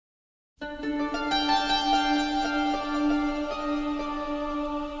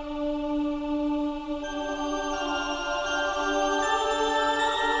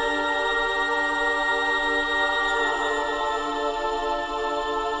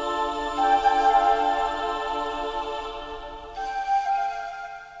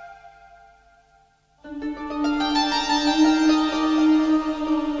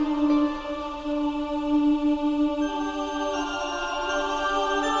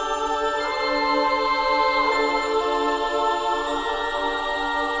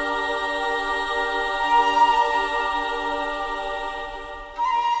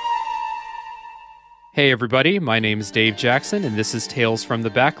Hey everybody, my name is Dave Jackson, and this is Tales from the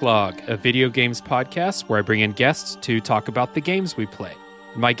Backlog, a video games podcast where I bring in guests to talk about the games we play.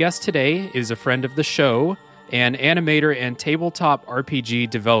 My guest today is a friend of the show, an animator and tabletop RPG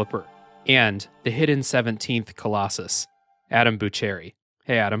developer, and the hidden 17th Colossus, Adam Bucheri.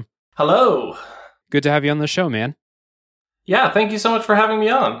 Hey Adam. Hello. Good to have you on the show, man. Yeah, thank you so much for having me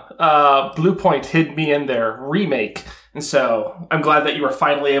on. Bluepoint hid me in their remake, and so I'm glad that you were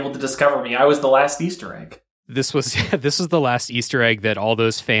finally able to discover me. I was the last Easter egg. This was the last Easter egg that all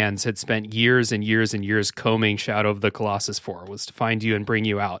those fans had spent years and years and years combing Shadow of the Colossus for, was to find you and bring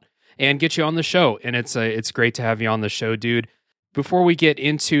you out and get you on the show. And it's great to have you on the show, dude. Before we get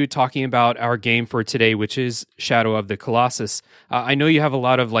into talking about our game for today, which is Shadow of the Colossus, I know you have a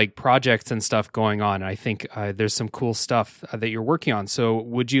lot of projects and stuff going on. I think there's some cool stuff that you're working on. So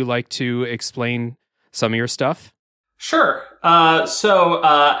would you like to explain some of your stuff? Sure. So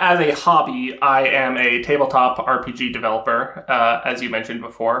as a hobby, I am a tabletop RPG developer, as you mentioned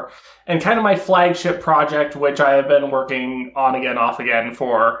before. And kind of my flagship project, which I have been working on again, off again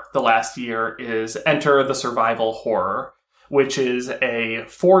for the last year, is Enter the Survival Horror, which is a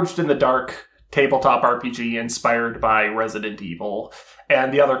forged-in-the-dark tabletop RPG inspired by Resident Evil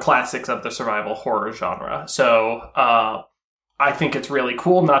and the other classics of the survival horror genre. So I think it's really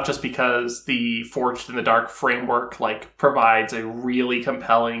cool, not just because the forged-in-the-dark framework provides a really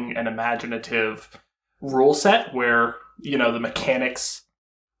compelling and imaginative rule set where, the mechanics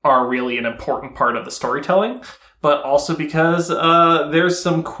are really an important part of the storytelling, but also because there's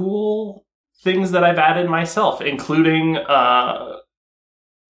some cool things that I've added myself, including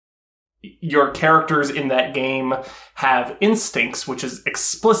your characters in that game have instincts, which is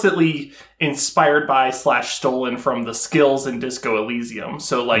explicitly inspired by / stolen from the skills in Disco Elysium.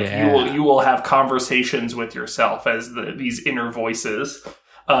 So you will have conversations with yourself as these inner voices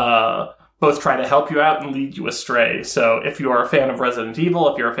both try to help you out and lead you astray. So if you are a fan of Resident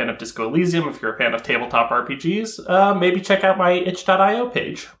Evil, if you're a fan of Disco Elysium, if you're a fan of tabletop RPGs, maybe check out my itch.io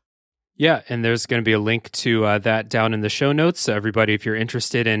page. Yeah, and there's going to be a link to that down in the show notes. So everybody, if you're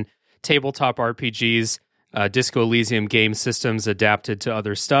interested in tabletop RPGs, Disco Elysium game systems adapted to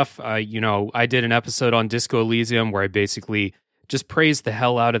other stuff, I did an episode on Disco Elysium where I basically just praised the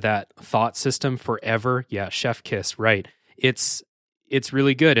hell out of that thought system forever. Yeah, chef kiss, right. It's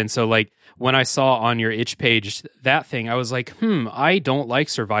really good. And so when I saw on your itch page that thing, I was like, I don't like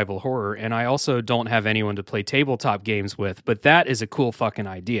survival horror, and I also don't have anyone to play tabletop games with, but that is a cool fucking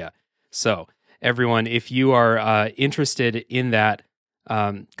idea. So, everyone, if you are interested in that,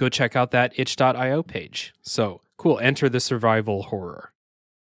 go check out that itch.io page. So, cool. Enter the survival horror.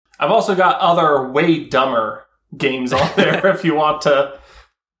 I've also got other way dumber games on there if you want to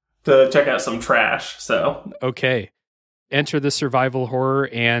check out some trash. So, okay. Enter the survival horror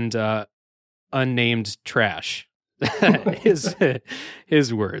and unnamed trash.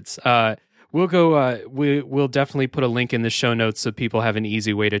 his words. We'll go. We'll definitely put a link in the show notes so people have an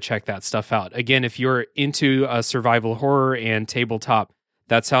easy way to check that stuff out. Again, if you're into survival horror and tabletop,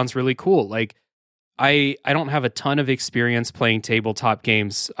 that sounds really cool. I don't have a ton of experience playing tabletop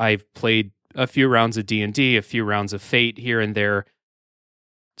games. I've played a few rounds of D&D, a few rounds of Fate here and there.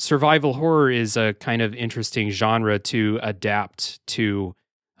 Survival horror is a kind of interesting genre to adapt to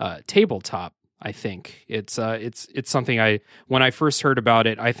tabletop. I think it's something when I first heard about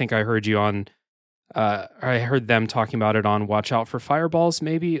it, I think I heard you on, I heard them talking about it on Watch Out for Fireballs,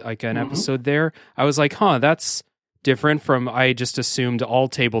 maybe an episode there. I was like, that's different from, I just assumed all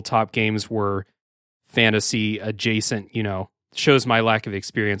tabletop games were fantasy adjacent, shows my lack of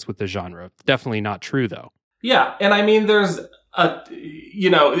experience with the genre. Definitely not true though. Yeah. And I mean, there's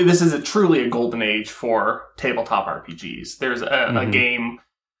this is truly a golden age for tabletop RPGs. There's a game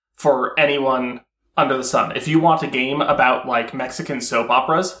for anyone under the sun. If you want a game about Mexican soap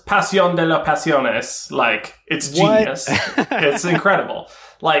operas, Pasión de las Pasiones, it's genius. It's incredible.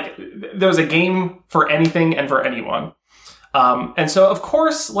 There's a game for anything and for anyone. And so of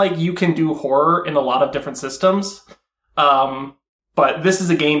course, you can do horror in a lot of different systems. But this is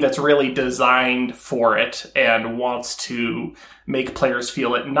a game that's really designed for it and wants to make players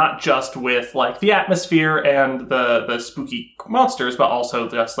feel it, not just with like the atmosphere and the spooky monsters, but also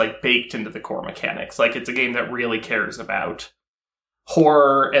just like baked into the core mechanics. Like it's a game that really cares about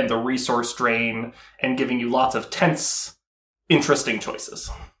horror and the resource drain and giving you lots of tense, interesting choices.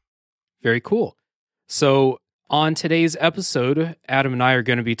 Very cool. So on today's episode, Adam and I are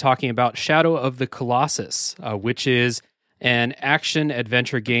going to be talking about Shadow of the Colossus, which is an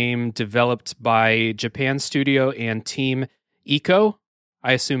action-adventure game developed by Japan Studio and Team Ico.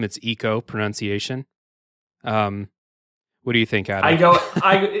 I assume it's Ico pronunciation. What do you think, Adam?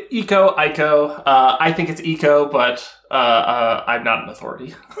 Ico. I think it's Ico, but I'm not an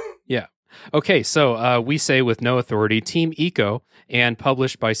authority. Yeah. Okay, so we say with no authority, Team Ico, and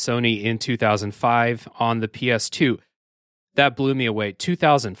published by Sony in 2005 on the PS2. That blew me away.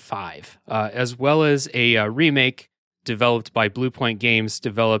 2005, as well as a remake developed by Bluepoint Games,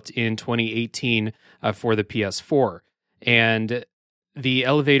 developed in 2018 for the PS4. And the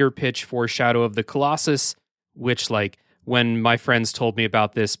elevator pitch for Shadow of the Colossus, which, like, when my friends told me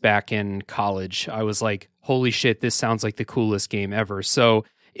about this back in college, I was like, holy shit, this sounds like the coolest game ever. So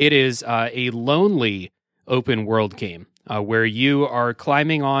it is a lonely open world game where you are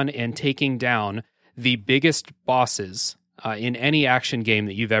climbing on and taking down the biggest bosses in any action game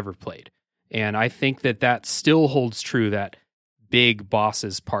that you've ever played. And I think that still holds true. That big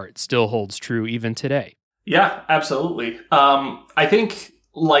bosses part still holds true even today. Yeah, absolutely. I think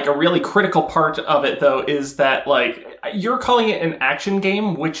like a really critical part of it, though, is that like you're calling it an action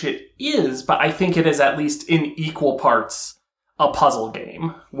game, which it is, but I think it is at least in equal parts a puzzle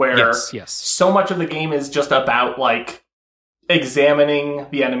game where yes. So much of the game is just about like examining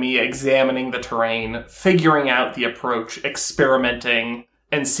the enemy, examining the terrain, figuring out the approach, experimenting,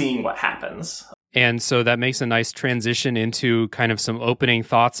 and seeing what happens. And so that makes a nice transition into kind of some opening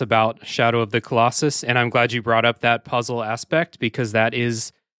thoughts about Shadow of the Colossus. And I'm glad you brought up that puzzle aspect, because that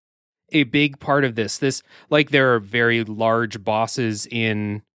is a big part of this. Like, there are very large bosses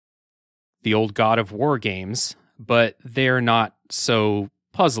in the old God of War games, but they're not so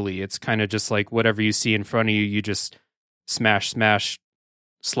puzzly. It's kind of just like whatever you see in front of you, you just smash,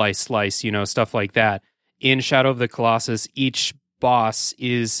 slice, stuff like that. In Shadow of the Colossus, each boss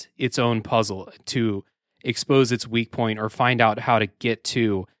is its own puzzle to expose its weak point or find out how to get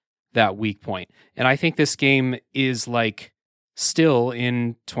to that weak point. And I think this game is like still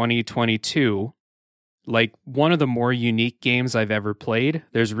in 2022, like one of the more unique games I've ever played.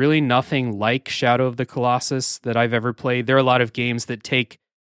 There's really nothing like Shadow of the Colossus that I've ever played. There are a lot of games that take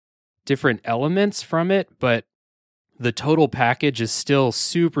different elements from it, but the total package is still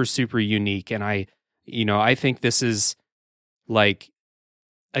super, super unique. And I think this is like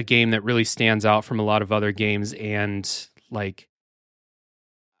a game that really stands out from a lot of other games, and like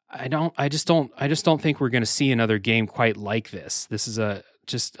I just don't think we're going to see another game quite like this. This is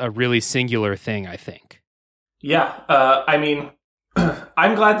just a really singular thing, I think. Yeah, I mean,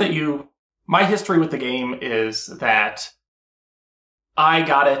 I'm glad that my history with the game is that I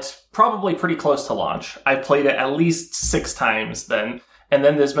got it probably pretty close to launch. I played it at least 6 times then. And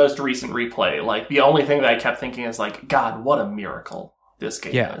then this most recent replay, like the only thing that I kept thinking is like, God, what a miracle this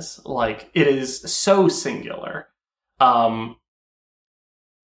game is. Like, it is so singular. And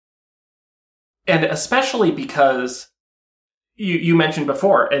especially because you mentioned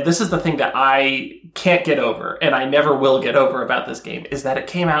before, and this is the thing that I can't get over, and I never will get over about this game, is that it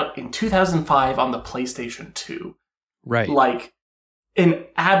came out in 2005 on the PlayStation 2. Right. Like, an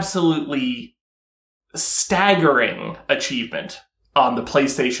absolutely staggering achievement on the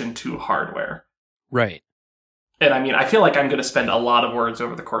PlayStation 2 hardware. Right. And I mean, I feel like I'm going to spend a lot of words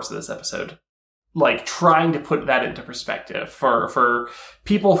over the course of this episode, like trying to put that into perspective for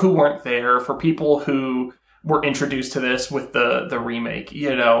people who weren't there, for people who were introduced to this with the remake.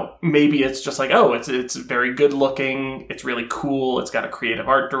 You know, maybe it's just like, oh, it's very good looking, it's really cool, it's got a creative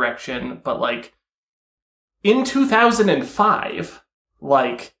art direction, but like in 2005,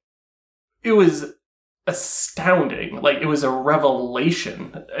 like it was astounding. Like, it was a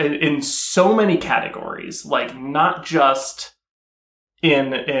revelation in so many categories, like not just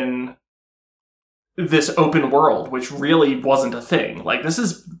in this open world, which really wasn't a thing. Like, this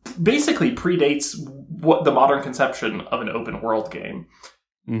is basically predates what the modern conception of an open world game.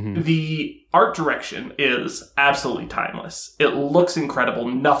 Mm-hmm. The art direction is absolutely timeless. It looks incredible.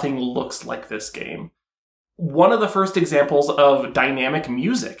 Nothing looks like this game. One of the first examples of dynamic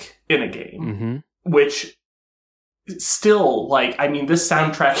music in a game. Mm-hmm. Which still, like, I mean, this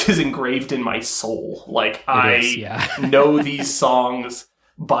soundtrack is engraved in my soul. Like, I know these songs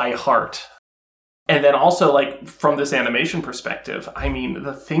by heart. And then also, like, from this animation perspective, I mean,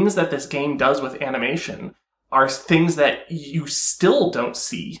 the things that this game does with animation are things that you still don't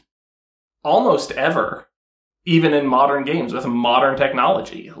see almost ever, even in modern games with modern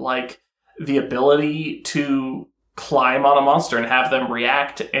technology. Like, the ability to climb on a monster and have them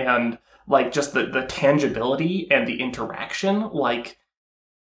react, and, like, just the tangibility and the interaction. Like,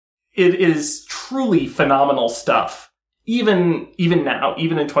 it is truly phenomenal stuff. Even now,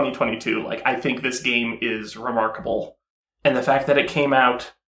 even in 2022, like, I think this game is remarkable. And the fact that it came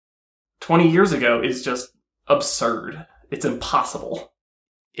out 20 years ago is just absurd. It's impossible.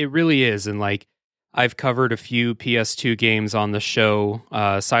 It really is. And like, I've covered a few PS2 games on the show,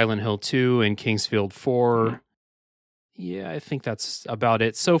 Silent Hill 2 and Kingsfield 4. Mm-hmm. Yeah, I think that's about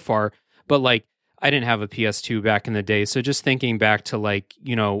it so far. But like, I didn't have a PS2 back in the day. So just thinking back to, like,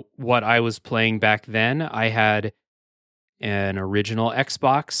 you know, what I was playing back then, I had an original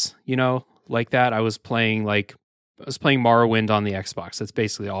Xbox, you know, like that. I was playing Morrowind on the Xbox. That's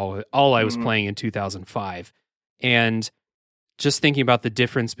basically all I was playing in 2005. And just thinking about the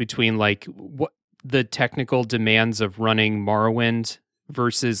difference between, like, what the technical demands of running Morrowind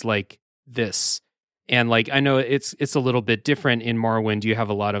versus, like, this. And, like, I know it's a little bit different in Morrowind. You have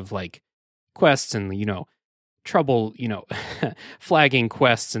a lot of, like, quests and, you know, trouble, you know, flagging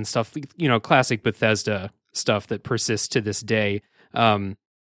quests and stuff, you know, classic Bethesda stuff that persists to this day. And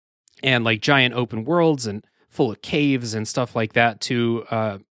like giant open worlds and full of caves and stuff like that to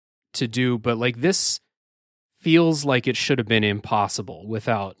do. But like, this feels like it should have been impossible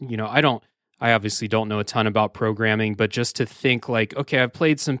without, you know, I obviously don't know a ton about programming, but just to think like, okay, I've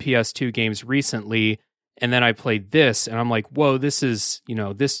played some PS2 games recently, and then I played this, and I'm like, whoa, this is, you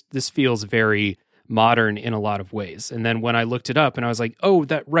know, this feels very modern in a lot of ways. And then when I looked it up and I was like, oh,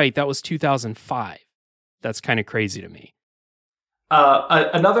 that was 2005. That's kind of crazy to me.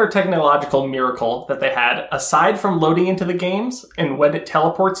 Another technological miracle that they had, aside from loading into the games and when it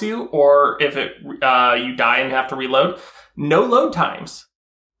teleports you, or if you die and have to reload, no load times.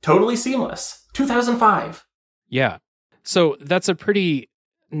 Totally seamless. 2005. Yeah. So that's a pretty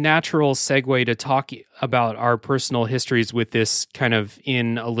natural segue to talk about our personal histories with this kind of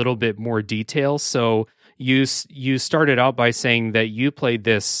in a little bit more detail. So you started out by saying that you played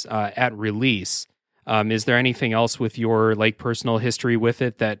this at release. Is there anything else with your, like, personal history with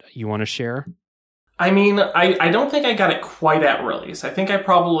it that you want to share? I mean, I don't think I got it quite at release. I think I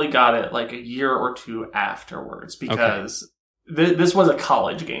probably got it like a year or two afterwards, because this was a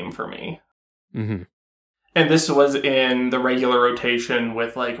college game for me. Mm-hmm. And this was in the regular rotation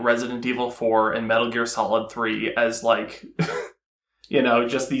with, like, Resident Evil 4 and Metal Gear Solid 3 as, like, you know,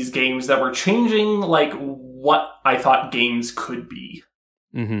 just these games that were changing, like, what I thought games could be.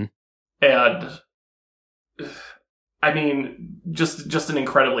 Mm-hmm. And I mean, just an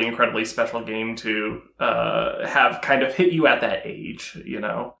incredibly, incredibly special game to have kind of hit you at that age, you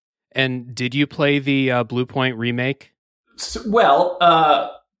know? And did you play the Blue Point remake? So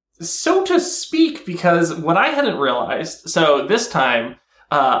to speak, because what I hadn't realized, so this time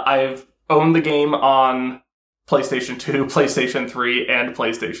I've owned the game on PlayStation 2, PlayStation 3, and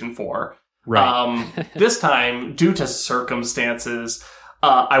PlayStation 4. Right. This time, due to circumstances,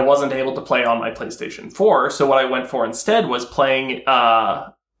 I wasn't able to play on my PlayStation 4, so what I went for instead was playing it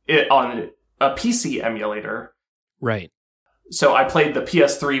on a PC emulator. Right. So I played the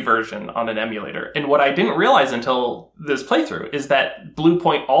PS3 version on an emulator. And what I didn't realize until this playthrough is that Blue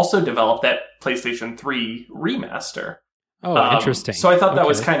Point also developed that PlayStation 3 remaster. Oh, interesting. So I thought that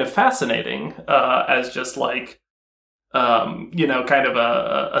was kind of fascinating, as just like, you know, kind of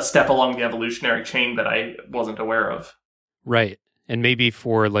a step along the evolutionary chain that I wasn't aware of. Right. And maybe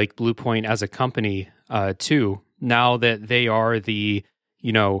for, like, Blue Point as a company, too, now that they are the,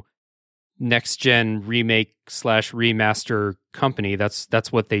 you know, next-gen remake/remaster company,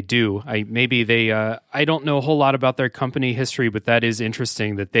 that's what they do. I don't know a whole lot about their company history, but that is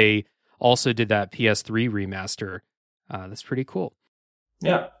interesting that they also did that PS3 remaster. That's pretty cool.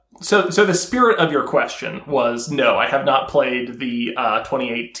 Yeah. So the spirit of your question was, no, I have not played the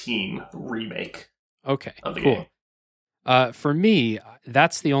 2018 remake. Okay, of the cool. game. For me,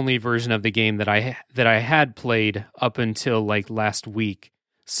 that's the only version of the game that I had played up until, like, last week.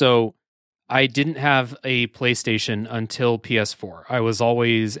 So I didn't have a PlayStation until PS4. I was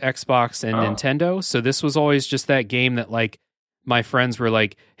always Xbox and Nintendo. So this was always just that game that, like, my friends were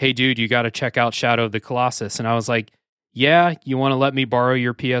like, hey, dude, you got to check out Shadow of the Colossus. And I was like, yeah, you want to let me borrow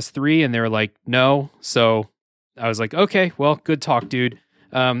your PS3? And they were like, no. So I was like, okay, well, good talk, dude.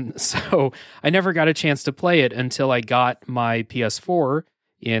 So I never got a chance to play it until I got my PS4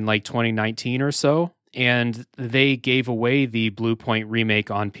 in, like, 2019 or so. And they gave away the Blue Point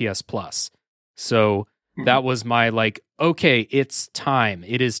remake on PS Plus. So that was my like, okay, it's time.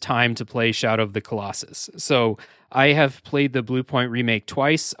 It is time to play Shadow of the Colossus. So I have played the Blue Point remake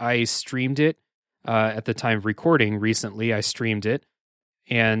twice. I streamed it at the time of recording recently. I streamed it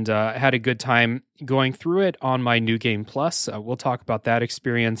and had a good time going through it on my New Game Plus. We'll talk about that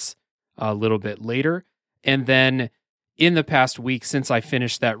experience a little bit later. And then in the past week, since I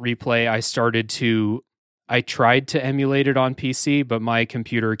finished that replay, I tried to emulate it on PC, but my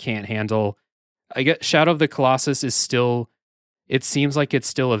computer can't handle. I get Shadow of the Colossus it seems like it's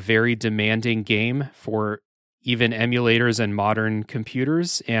still a very demanding game for even emulators and modern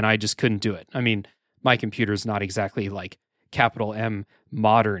computers, and I just couldn't do it. I mean, my computer's not exactly like capital M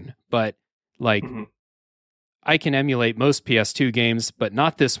modern, but like I can emulate most PS2 games, but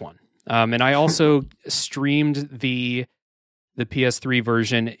not this one. And I also streamed the PS3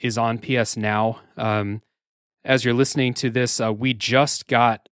 version is on PS Now. As you're listening to this, we just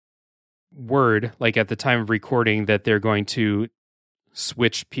got word, like at the time of recording, that they're going to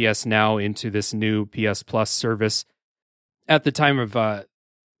switch PS Now into this new PS Plus service. At the time of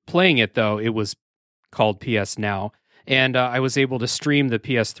playing it, though, it was called PS Now, and I was able to stream the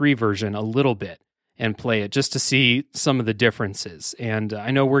PS3 version a little bit and play it just to see some of the differences. And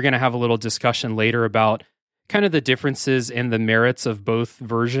I know we're going to have a little discussion later about kind of the differences and the merits of both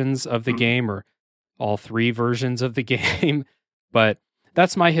versions of the game, or all three versions of the game. But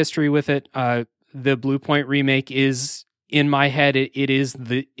that's my history with it. The Blue Point remake is, in my head, it is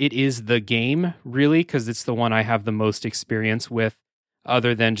the game, really, because it's the one I have the most experience with,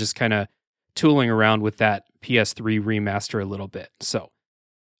 other than just kind of tooling around with that PS3 remaster a little bit. So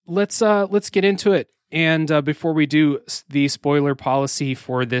let's get into it. And before we do, the spoiler policy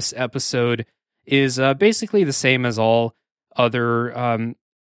for this episode is basically the same as all other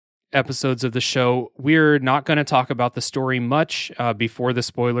episodes of the show. We're not going to talk about the story much before the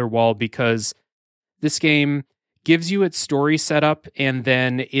spoiler wall, because this game gives you its story setup, and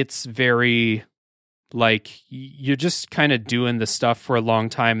then it's very like you're just kind of doing the stuff for a long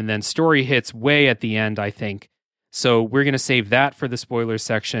time, and then story hits way at the end, I think. So we're going to save that for the spoiler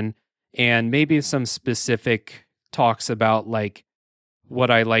section, and maybe some specific talks about like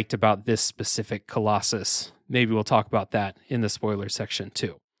what I liked about this specific Colossus. Maybe we'll talk about that in the spoiler section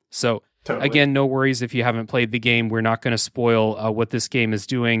too. So Again, no worries if you haven't played the game. We're not going to spoil what this game is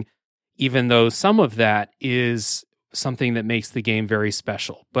doing, even though some of that is something that makes the game very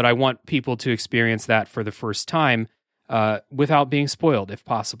special. But I want people to experience that for the first time without being spoiled, if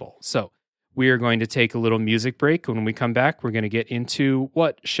possible. So we are going to take a little music break. When we come back, we're going to get into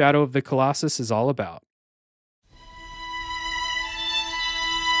what Shadow of the Colossus is all about.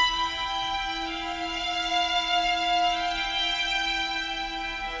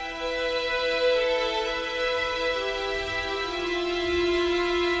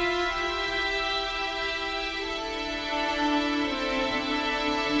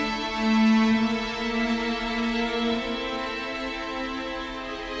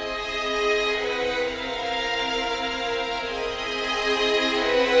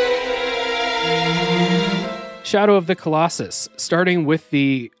 Shadow of the Colossus. Starting with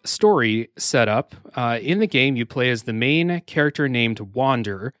the story setup, in the game you play as the main character named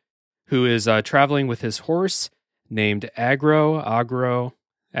Wander, who is traveling with his horse named Agro.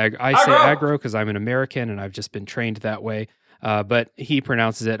 I say Agro because I'm an American and I've just been trained that way, but he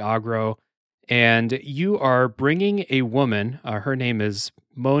pronounces it Agro. And you are bringing a woman, her name is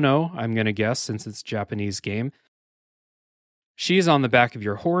Mono, I'm going to guess, since it's a Japanese game. She is on the back of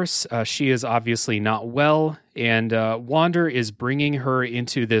your horse. She is obviously not well, and Wander is bringing her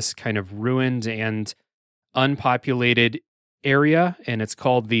into this kind of ruined and unpopulated area, and it's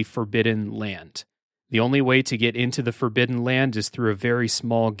called the Forbidden Land. The only way to get into the Forbidden Land is through a very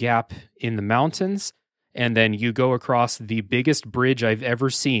small gap in the mountains, and then you go across the biggest bridge I've ever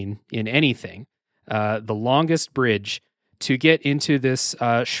seen in anything, the longest bridge, to get into this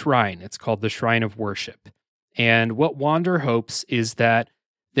shrine. It's called the Shrine of Worship. And what Wander hopes is that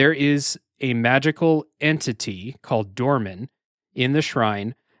there is a magical entity called Dormin in the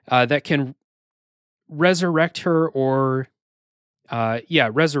shrine that can resurrect her or,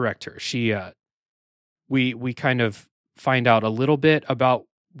 resurrect her. We kind of find out a little bit about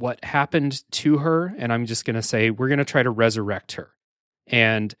what happened to her, and I'm just going to say we're going to try to resurrect her.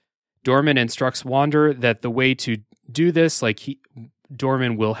 And Dormin instructs Wander that the way to do this,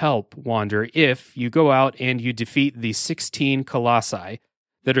 Dormin will help Wander if you go out and you defeat the 16 colossi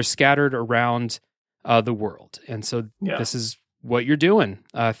that are scattered around the world. And so This is what you're doing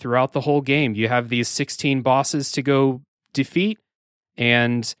throughout the whole game. You have these 16 bosses to go defeat,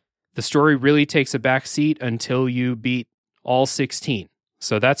 and the story really takes a back seat until you beat all 16.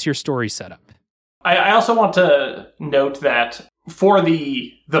 So that's your story setup. I also want to note that for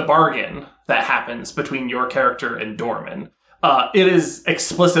the bargain that happens between your character and Dorman, it is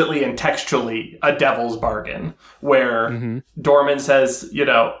explicitly and textually a devil's bargain, where Dorman says,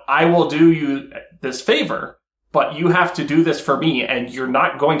 I will do you this favor, but you have to do this for me, and you're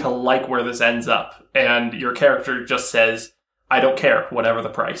not going to like where this ends up. And your character just says, I don't care, whatever the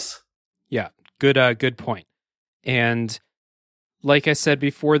price. Yeah, good point. And like I said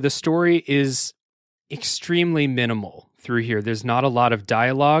before, the story is extremely minimal through here. There's not a lot of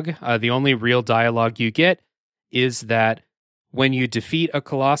dialogue. The only real dialogue you get is that when you defeat a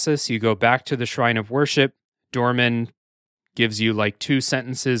Colossus, you go back to the Shrine of Worship. Dorman gives you like 2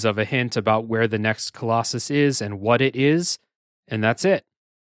 sentences of a hint about where the next Colossus is and what it is, and that's it.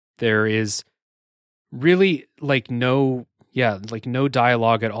 There is really no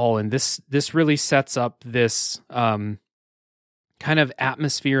dialogue at all, and this really sets up this kind of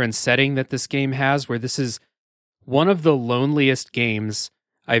atmosphere and setting that this game has, where this is one of the loneliest games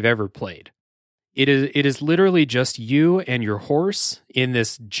I've ever played. It is literally just you and your horse in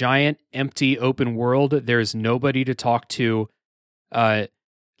this giant empty open world. There's nobody to talk to. Like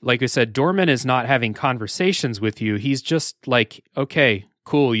I said, Dorman is not having conversations with you. He's just like, okay,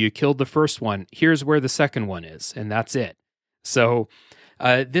 cool, you killed the first one. Here's where the second one is, and that's it. So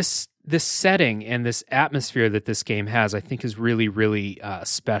this setting and this atmosphere that this game has, I think, is really, really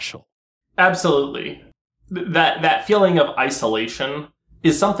special. Absolutely. That feeling of isolation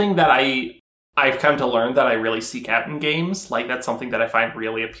is something that I've come to learn that I really seek out in games. Like, that's something that I find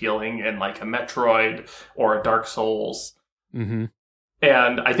really appealing in like a Metroid or a Dark Souls. Mm-hmm.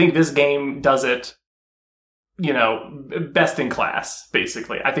 And I think this game does it, best in class,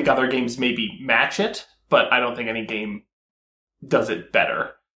 basically. I think other games maybe match it, but I don't think any game does it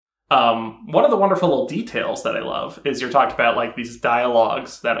better. One of the wonderful little details that I love is you're talking about like these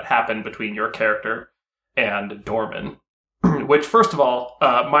dialogues that happen between your character and Dorman, which, first of all,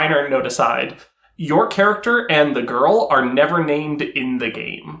 minor note aside, your character and the girl are never named in the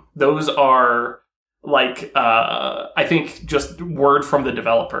game. Those are like, I think just word from the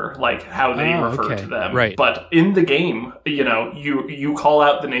developer, like how they refer to them. Right. But in the game, you call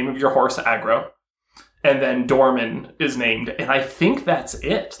out the name of your horse, Agro, and then Dorman is named. And I think that's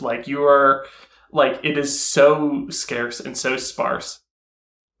it. Like, it is so scarce and so sparse.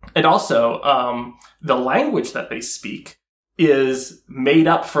 And also, the language that they speak is made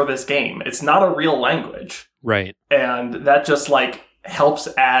up for this game. It's not a real language. Right. And that just like helps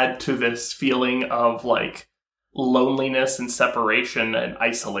add to this feeling of like loneliness and separation and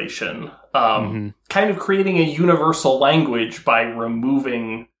isolation. Kind of creating a universal language by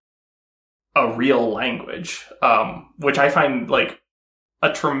removing a real language, which I find like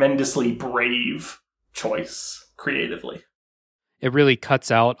a tremendously brave choice creatively. It really cuts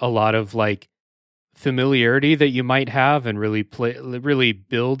out a lot of like familiarity that you might have, and really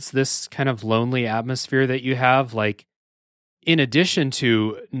builds this kind of lonely atmosphere that you have. Like, in addition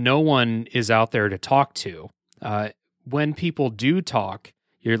to, no one is out there to talk to. When people do talk,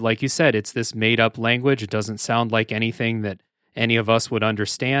 you're, like you said, it's this made up language. It doesn't sound like anything that any of us would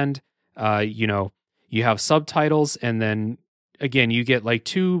understand. You have subtitles, and then again, you get like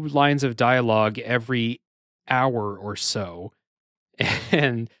 2 lines of dialogue every hour or so.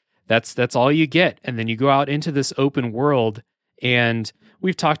 And that's all you get. And then you go out into this open world, and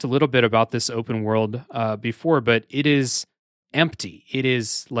we've talked a little bit about this open world before, but it is empty. It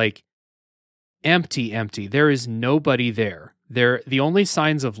is like empty. There is nobody there. The only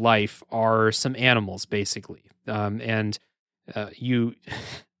signs of life are some animals, basically. And you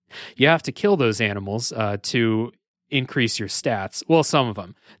have to kill those animals to increase your stats. Well, some of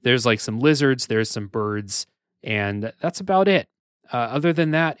them. There's like some lizards, there's some birds, and that's about it. Other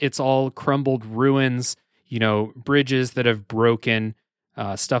than that, it's all crumbled ruins, bridges that have broken,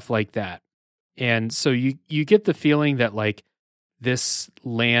 stuff like that. And so you get the feeling that like this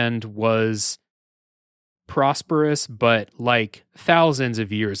land was prosperous, but like thousands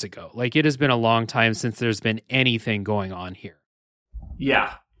of years ago. Like, it has been a long time since there's been anything going on here.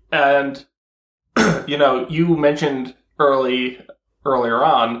 Yeah. And, you mentioned earlier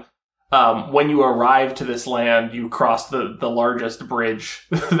on, when you arrive to this land, you cross the largest bridge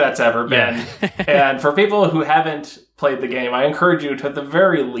that's ever been. Yeah. And for people who haven't played the game, I encourage you to, at the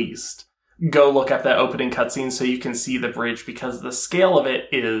very least, go look up that opening cutscene so you can see the bridge, because the scale of it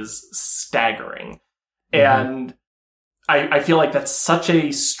is staggering. And I feel like that's such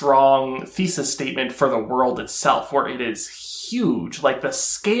a strong thesis statement for the world itself, where it is huge, like the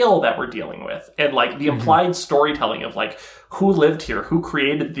scale that we're dealing with, and like the implied storytelling of like who lived here, who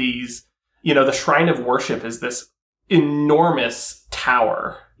created these. The Shrine of Worship is this enormous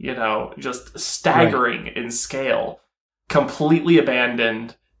tower, just staggering in scale, completely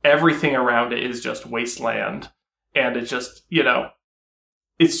abandoned. Everything around it is just wasteland. And it's just,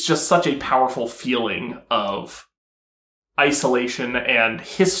 it's just such a powerful feeling of isolation and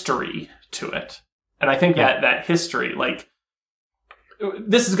history to it. And I think that history, like,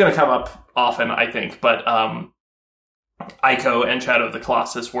 this is going to come up often, I think, but Ico and Shadow of the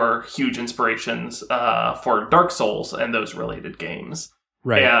Colossus were huge inspirations for Dark Souls and those related games.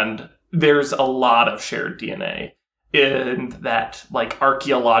 Right. And there's a lot of shared DNA in that, like,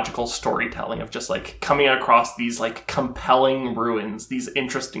 archaeological storytelling of just, like, coming across these, like, compelling ruins, these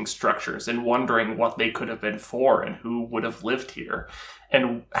interesting structures, and wondering what they could have been for and who would have lived here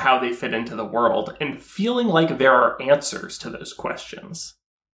and how they fit into the world, and feeling like there are answers to those questions.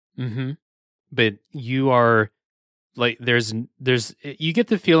 Mm-hmm. But you are, like, there's you get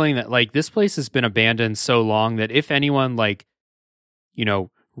the feeling that, like, this place has been abandoned so long that if anyone, like,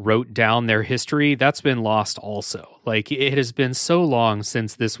 wrote down their history, that's been lost also. Like, it has been so long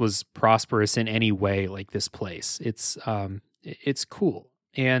since this was prosperous in any way, like this place. It's cool.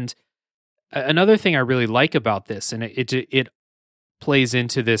 And another thing I really like about this, and it plays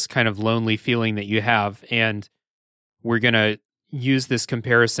into this kind of lonely feeling that you have, and we're going to use this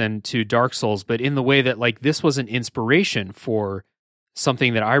comparison to Dark Souls, but in the way that, like, this was an inspiration for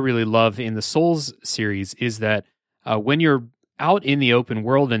something that I really love in the Souls series, is that when you're out in the open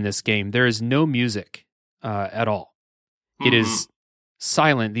world in this game, there is no music at all. Mm-hmm. It is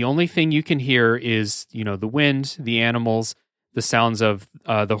silent. The only thing you can hear is, the wind, the animals, the sounds of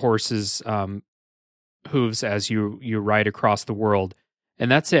the horses' hooves as you ride across the world,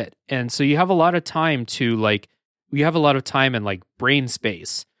 and that's it. And so you have a lot of time and, like, brain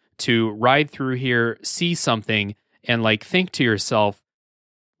space to ride through here, see something, and, like, think to yourself,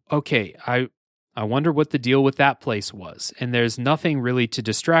 okay, I wonder what the deal with that place was. And there's nothing really to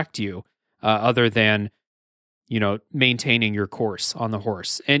distract you other than, maintaining your course on the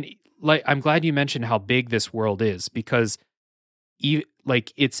horse. And, like, I'm glad you mentioned how big this world is, because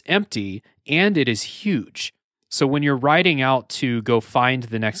it's empty and it is huge. So when you're riding out to go find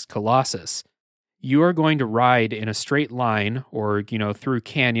the next Colossus, you are going to ride in a straight line or, through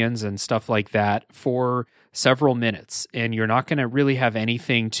canyons and stuff like that for several minutes. And you're not going to really have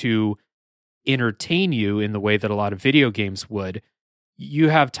anything to entertain you in the way that a lot of video games would. You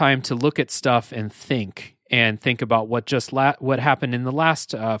have time to look at stuff and think about what happened in the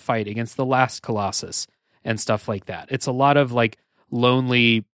last fight against the last Colossus and stuff like that. It's a lot of, like,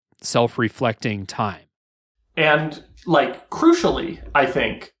 lonely, self-reflecting time. And, like, crucially, I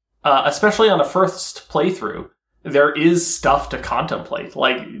think, especially on a first playthrough, there is stuff to contemplate.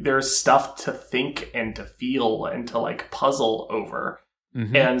 Like, there's stuff to think and to feel and to, like, puzzle over.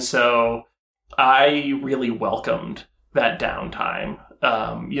 Mm-hmm. And so I really welcomed that downtime.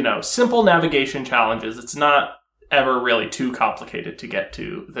 Simple navigation challenges. It's not ever really too complicated to get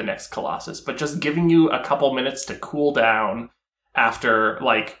to the next Colossus, but just giving you a couple minutes to cool down after,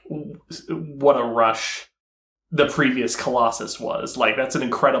 like, what a rush the previous Colossus was. Like, that's an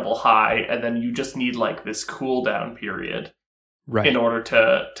incredible high, and then you just need, like, this cool down period, right, in order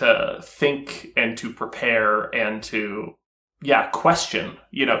to think and to prepare and to question.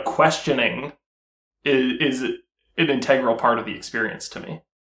 Questioning is an integral part of the experience to me.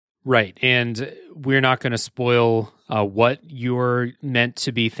 Right, and we're not going to spoil what you're meant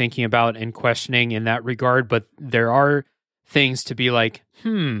to be thinking about and questioning in that regard, but there are things to be like,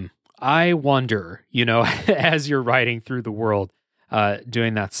 I wonder, as you're riding through the world,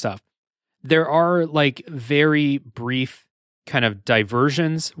 doing that stuff. There are, like, very brief kind of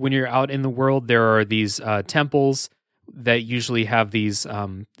diversions when you're out in the world. There are these temples that usually have these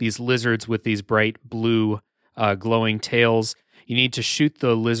lizards with these bright blue glowing tails. You need to shoot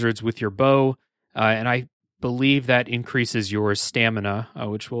the lizards with your bow, and I believe that increases your stamina,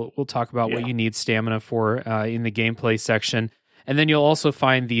 which we'll talk about what you need stamina for in the gameplay section. And then you'll also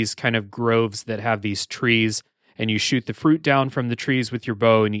find these kind of groves that have these trees, and you shoot the fruit down from the trees with your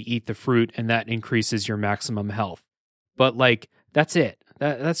bow, and you eat the fruit, and that increases your maximum health. But, like, that's it.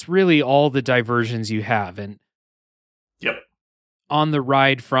 That's really all the diversions you have. And on the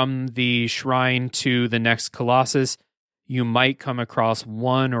ride from the shrine to the next Colossus, you might come across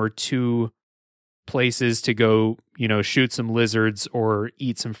one or two places to go, shoot some lizards or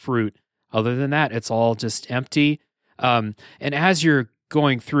eat some fruit. Other than that, it's all just empty. And as you're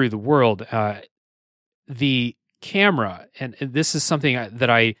going through the world, the camera, and this is something that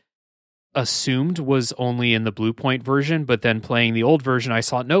I assumed was only in the Blue Point version, but then playing the old version, I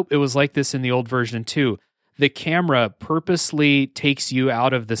saw, nope, it was like this in the old version too. The camera purposely takes you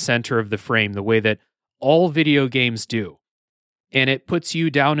out of the center of the frame the way that all video games do. and it puts you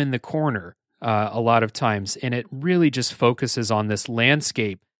down in the corner a lot of times, and it really just focuses on this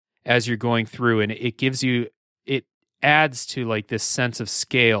landscape as you're going through, and it gives you, it adds to like this sense of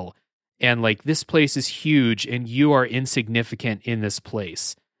scale, and like this place is huge and you are insignificant in this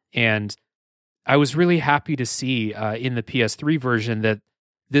place. And I was really happy to see in the PS3 version that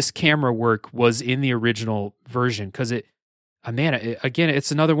this camera work was in the original version, because again,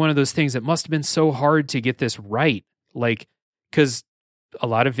 it's another one of those things that must have been so hard to get this right. Like, because a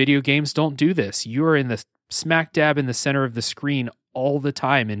lot of video games don't do this. You are in the smack dab in the center of the screen all the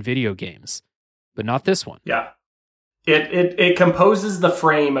time in video games, but not this one. Yeah. It composes the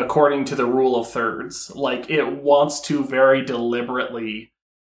frame according to the rule of thirds. Like, it wants to very deliberately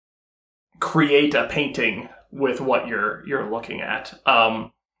create a painting with what you're looking at.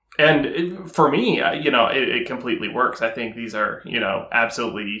 For me, it completely works. I think these are,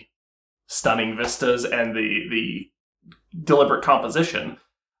 absolutely stunning vistas, and the deliberate composition.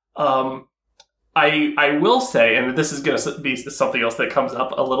 I will say, and this is going to be something else that comes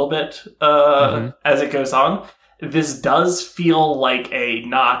up a little bit as it goes on, this does feel like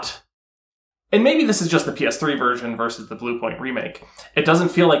and maybe this is just the PS3 version versus the Bluepoint remake, it doesn't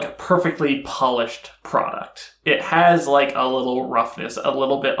feel like a perfectly polished product. It has like a little roughness, a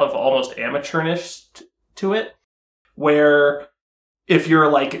little bit of almost amateurish to it, where if you're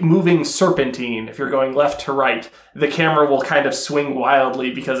like moving serpentine, if you're going left to right, the camera will kind of swing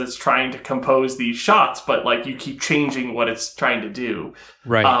wildly because it's trying to compose these shots, but like you keep changing what it's trying to do.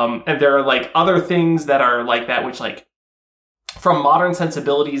 Right. And there are like other things that are like that, which like from modern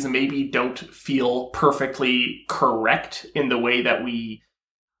sensibilities maybe don't feel perfectly correct in the way that we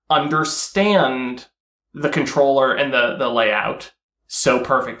understand the controller and the layout so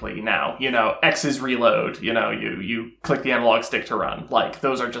perfectly now. X is reload, you click the analog stick to run. Like,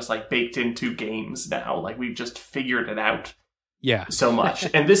 those are just like baked into games now. Like, we've just figured it out. Yeah. So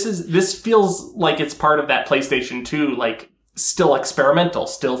much. And this feels like it's part of that PlayStation 2, like, still experimental,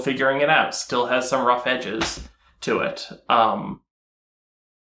 still figuring it out, still has some rough edges to it.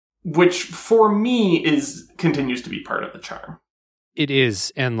 Which for me continues to be part of the charm. It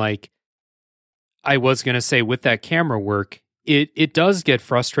is. And like, I was going to say, with that camera work, it does get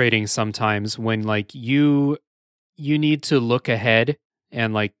frustrating sometimes when like you need to look ahead,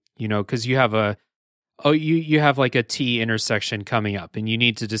 and like, because you have you have like a T intersection coming up and you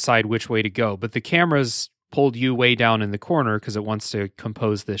need to decide which way to go, but the camera's pulled you way down in the corner because it wants to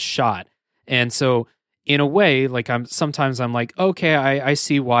compose this shot. And so in a way, like I'm like, okay, I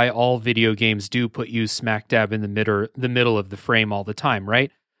see why all video games do put you smack dab in the middle of the frame all the time,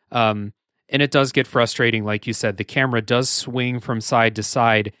 right? And it does get frustrating, like you said. The camera does swing from side to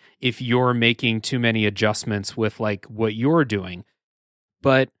side if you're making too many adjustments with like what you're doing.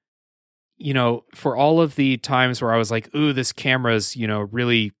 But, for all of the times where I was like, ooh, this camera's,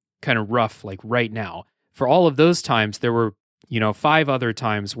 really kind of rough, like right now. For all of those times, there were, 5 other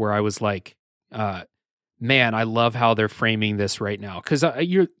times where I was like, man, I love how they're framing this right now. Because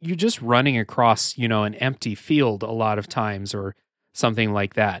you're just running across, an empty field a lot of times or something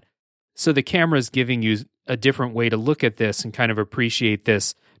like that. So the camera's giving you a different way to look at this and kind of appreciate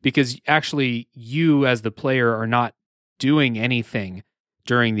this, because actually you as the player are not doing anything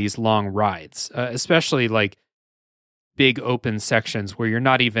during these long rides, especially like big open sections where you're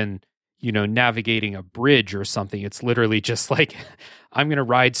not even, navigating a bridge or something. It's literally just like, I'm going to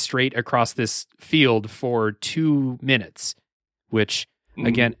ride straight across this field for 2 minutes, which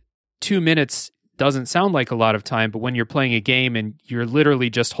again, 2 minutes doesn't sound like a lot of time, but when you're playing a game and you're literally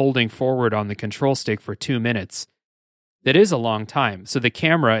just holding forward on the control stick for 2 minutes, that is a long time. So the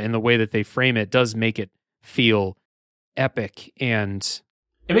camera and the way that they frame it does make it feel epic, and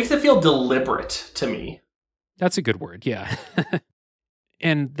it makes it feel deliberate to me. That's a good word, yeah.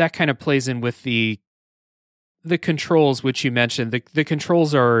 And that kind of plays in with the controls, which you mentioned. The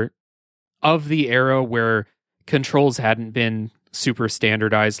controls are of the era where controls hadn't been super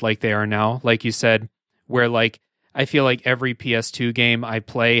standardized like they are now, like you said, where like I feel like every PS2 game I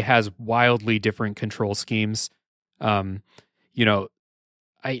play has wildly different control schemes. I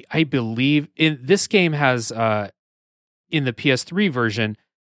believe in this game has in the PS3 version,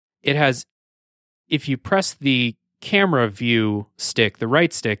 it has, if you press the camera view stick, the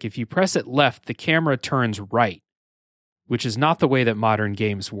right stick, if you press it left, the camera turns right, which is not the way that modern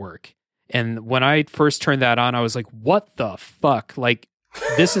games work. And when I first turned that on, I was like, what the fuck? Like,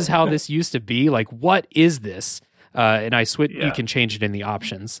 this is how this used to be? Like, what is this? And I switch. Yeah. You can change it in the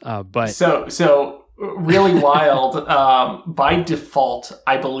options. But So really wild. By default,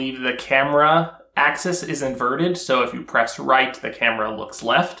 I believe the camera axis is inverted. So if you press right, the camera looks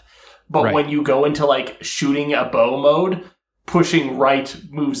left. But when you go into like shooting a bow mode, pushing right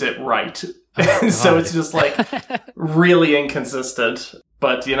moves it right. Oh, So God. it's just like really inconsistent.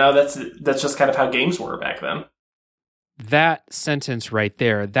 But that's just kind of how games were back then. That sentence right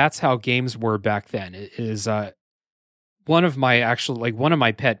there, that's how games were back then. It is one of my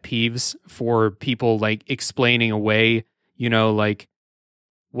pet peeves for people like explaining away, like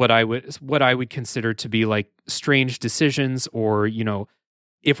what I would consider to be like strange decisions, or,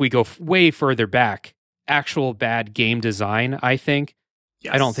 if we go way further back, actual bad game design, I think.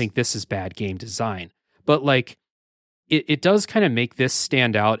 Yes. I don't think this is bad game design, but like it does kind of make this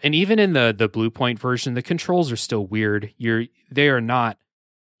stand out. And even in the Blue Point version, the controls are still weird. They are not,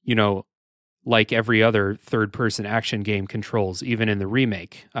 like every other third person action game controls, even in the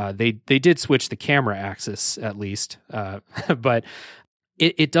remake. They did switch the camera axis at least, but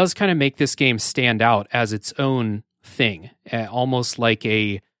it does kind of make this game stand out as its own thing, almost like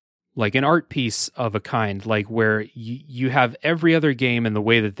an art piece of a kind, like where you have every other game and the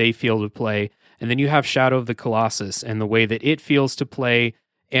way that they feel to play, and then you have Shadow of the Colossus and the way that it feels to play,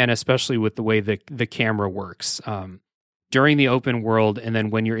 and especially with the way that the camera works during the open world, and then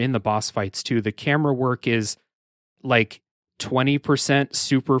when you're in the boss fights too. The camera work is like 20%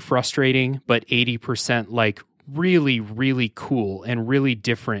 super frustrating, but 80% like really, really cool and really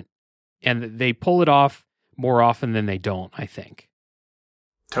different, and they pull it off more often than they don't, I think.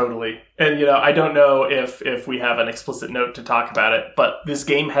 Totally. And, I don't know if we have an explicit note to talk about it, but this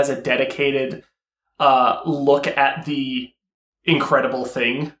game has a dedicated look at the incredible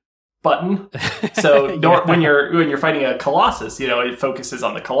thing button. So Yeah. when you're fighting a Colossus, it focuses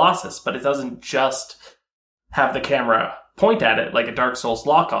on the Colossus, but it doesn't just have the camera point at it like a Dark Souls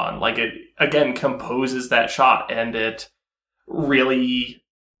lock-on. Like, it, again, composes that shot, and it really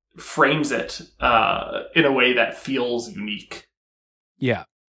frames it in a way that feels unique. Yeah.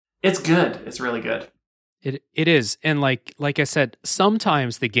 It's good. It's really good. It is, and like I said,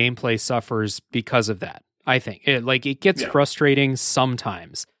 sometimes the gameplay suffers because of that. I think it gets frustrating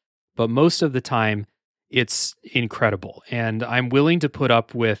sometimes, but most of the time it's incredible. And I'm willing to put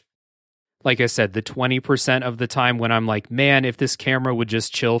up with, like I said, the 20% of the time when I'm like, man, if this camera would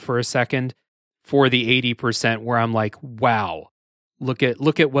just chill for a second, for the 80% where I'm like, wow, look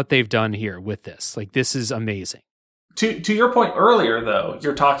at what they've done here with this. Like, this is amazing. To your point earlier, though,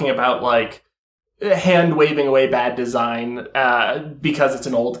 you're talking about like hand waving away bad design because it's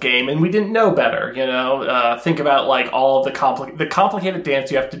an old game and we didn't know better. Think about like all of the complicated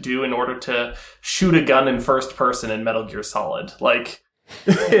dance you have to do in order to shoot a gun in first person in Metal Gear Solid. Like,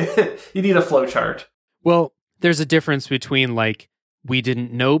 you need a flowchart. Well, there's a difference between like we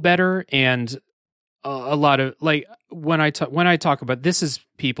didn't know better and a lot of like when I talk about this is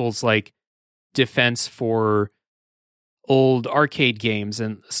people's like defense for old arcade games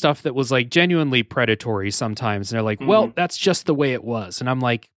and stuff that was like genuinely predatory sometimes. And they're like, well, that's just the way it was. And I'm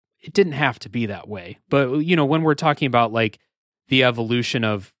like, it didn't have to be that way. But, when we're talking about like the evolution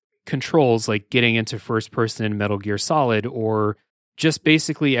of controls, like getting into first person in Metal Gear Solid, or just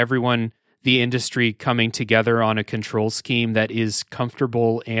basically everyone, the industry coming together on a control scheme that is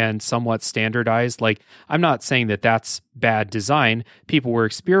comfortable and somewhat standardized. Like, I'm not saying that that's bad design. People were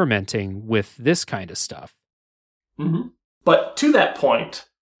experimenting with this kind of stuff. Mm-hmm. But to that point,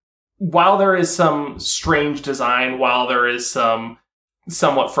 while there is some strange design, while there is some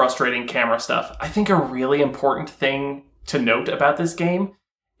somewhat frustrating camera stuff, I think a really important thing to note about this game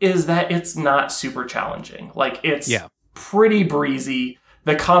is that it's not super challenging. Like, it's pretty breezy.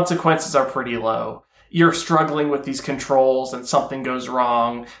 The consequences are pretty low. You're struggling with these controls and something goes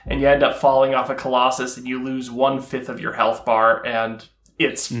wrong and you end up falling off a Colossus and you lose 1/5 of your health bar and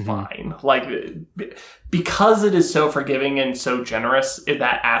it's fine. Like, because it is so forgiving and so generous in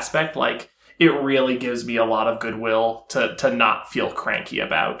that aspect, like, it really gives me a lot of goodwill to not feel cranky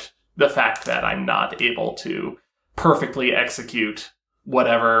about the fact that I'm not able to perfectly execute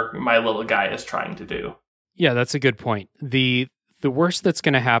whatever my little guy is trying to do. Yeah, that's a good point. The worst that's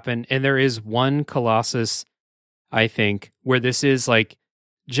going to happen, and there is one Colossus, I think, where this is like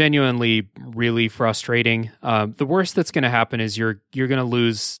genuinely really frustrating. The worst that's going to happen is you're going to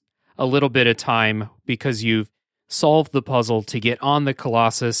lose a little bit of time because you've solved the puzzle to get on the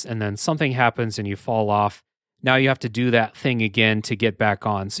Colossus, and then something happens and you fall off. Now you have to do that thing again to get back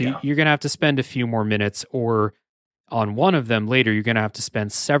on. So you're going to have to spend a few more minutes, or on one of them later, you're going to have to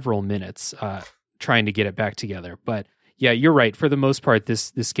spend several minutes trying to get it back together. But yeah, you're right. For the most part,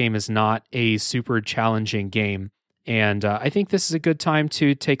 this game is not a super challenging game. And I think this is a good time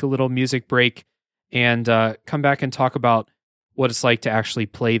to take a little music break and come back and talk about what it's like to actually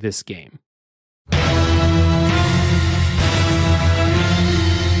play this game.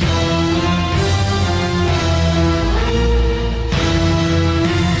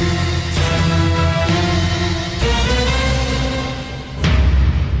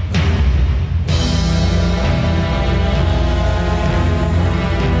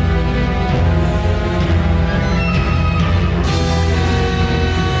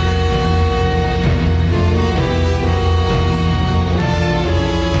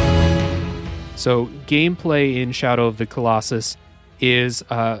 So gameplay in Shadow of the Colossus is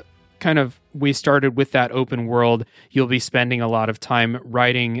we started with that open world. You'll be spending a lot of time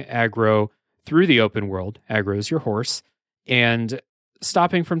riding Agro through the open world. Agro is your horse. And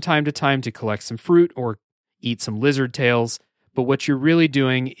stopping from time to time to collect some fruit or eat some lizard tails. But what you're really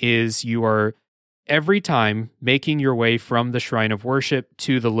doing is you are every time making your way from the Shrine of Worship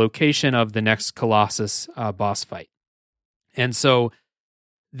to the location of the next Colossus boss fight. And so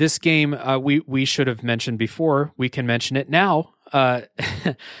this game, we should have mentioned before, we can mention it now.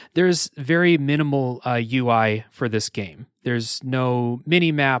 There's very minimal UI for this game. There's no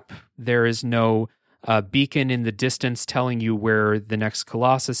mini-map. There is no beacon in the distance telling you where the next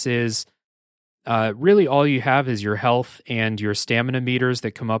Colossus is. Really, all you have is your health and your stamina meters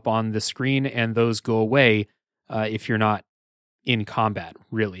that come up on the screen, and those go away if you're not in combat,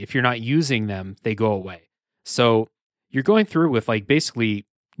 really. If you're not using them, they go away. So you're going through with basically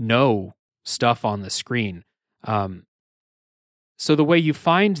no stuff on the screen. So the way you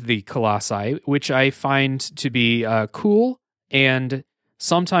find the Colossi, which I find to be cool and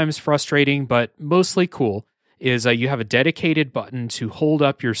sometimes frustrating, but mostly cool, is you have a dedicated button to hold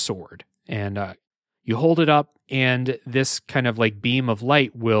up your sword. And you hold it up, and this kind of beam of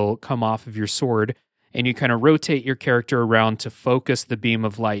light will come off of your sword, and you kind of rotate your character around to focus the beam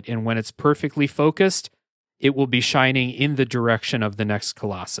of light. And when it's perfectly focused, it will be shining in the direction of the next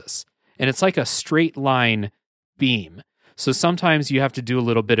Colossus. And it's like a straight line beam. So sometimes you have to do a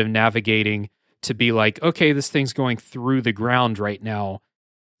little bit of navigating to be okay, this thing's going through the ground right now.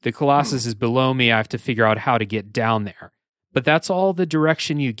 The Colossus is below me. I have to figure out how to get down there. But that's all the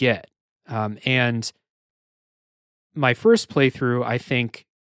direction you get. And my first playthrough, I think,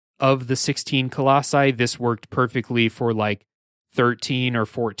 of the 16 Colossi, this worked perfectly for 13 or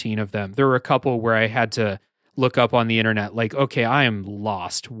 14 of them. There were a couple where I had to look up on the internet, okay, I am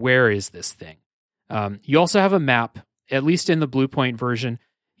lost. Where is this thing? You also have a map, at least in the Blue Point version.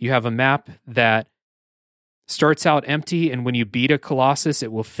 You have a map that starts out empty, and when you beat a Colossus,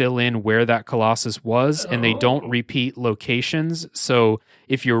 it will fill in where that Colossus was, and they don't repeat locations. So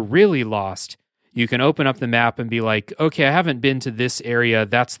if you're really lost, you can open up the map and be okay, I haven't been to this area.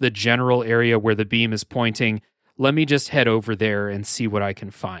 That's the general area where the beam is pointing. Let me just head over there and see what I can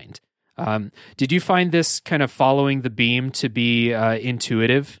find. Did you find this kind of following the beam to be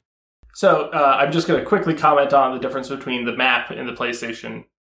intuitive? So I'm just going to quickly comment on the difference between the map in the PlayStation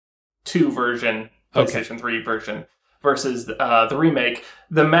 2 version, PlayStation 3 version, versus the remake.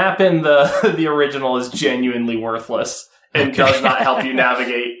 The map in the original is genuinely worthless and does not help you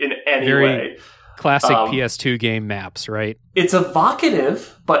navigate in any way. Classic PS2 game maps, right? It's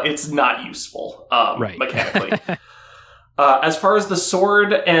evocative, but it's not useful mechanically. As far as the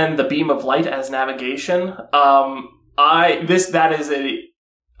sword and the beam of light as navigation, that is a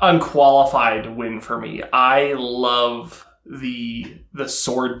unqualified win for me. I love the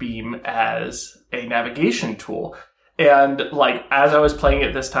sword beam as a navigation tool. And as I was playing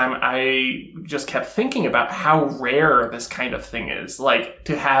it this time, I just kept thinking about how rare this kind of thing is.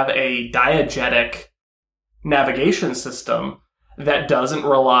 To have a diegetic navigation system that doesn't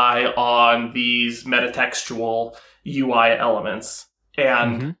rely on these metatextual UI elements.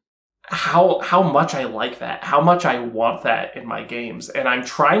 And how much I like that, how much I want that in my games. And I'm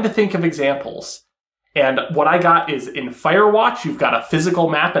trying to think of examples. And what I got is in Firewatch, you've got a physical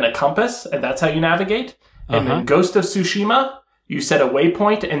map and a compass, and that's how you navigate. And in Ghost of Tsushima, you set a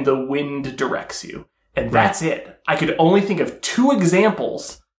waypoint and the wind directs you. And that's it. I could only think of 2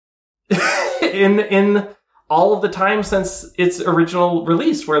 examples in all of the time since its original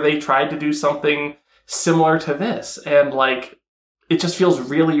release where they tried to do something similar to this. And it just feels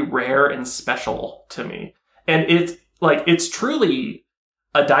really rare and special to me. And it's truly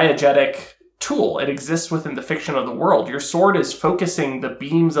a diegetic tool. It exists within the fiction of the world. Your sword is focusing the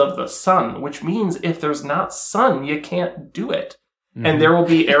beams of the sun, which means if there's not sun, you can't do it. And there will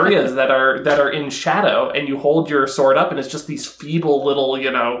be areas that are in shadow, and you hold your sword up and it's just these feeble little,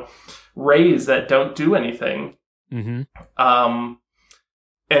 rays that don't do anything. And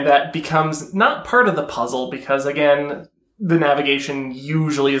that becomes not part of the puzzle because, again, the navigation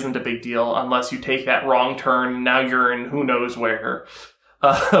usually isn't a big deal unless you take that wrong turn. Now you're in who knows where.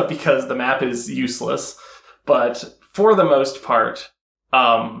 Because the map is useless. But for the most part,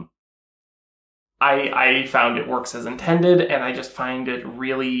 I found it works as intended, and I just find it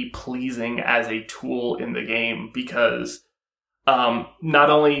really pleasing as a tool in the game because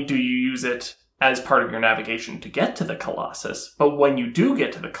not only do you use it as part of your navigation to get to the Colossus, but when you do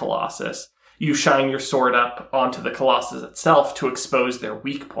get to the Colossus, you shine your sword up onto the Colossus itself to expose their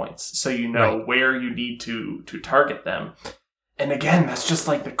weak points, so you know where you need to target them. And again, that's just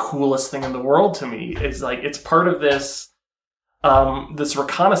like the coolest thing in the world to me. Is like it's part of this this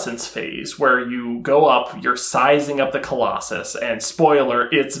reconnaissance phase where you go up, you're sizing up the Colossus, and spoiler,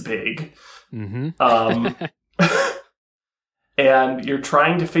 it's big. Mm-hmm. And you're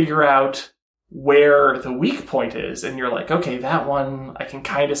trying to figure out where the weak point is, and you're like, okay, that one, I can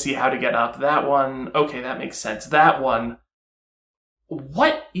kind of see how to get up. That one, okay, that makes sense. That one,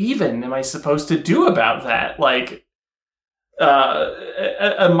 what even am I supposed to do about that? Like,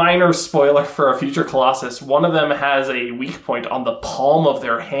 a minor spoiler for a future Colossus, one of them has a weak point on the palm of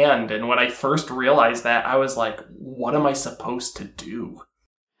their hand, and when I first realized that, I was like, what am I supposed to do?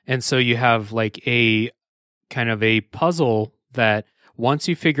 And so you have like a kind of a puzzle that once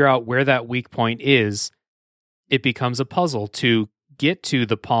you figure out where that weak point is, it becomes a puzzle to get to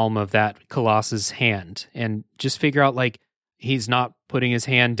the palm of that Colossus hand and just figure out, like, he's not putting his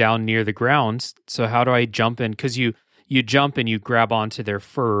hand down near the ground. So how do I jump in? Because you jump and you grab onto their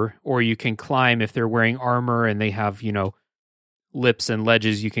fur, or you can climb if they're wearing armor and they have, lips and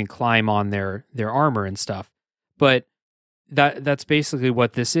ledges, you can climb on their armor and stuff. But that's basically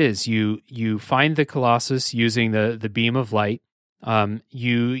what this is. You find the Colossus using the beam of light.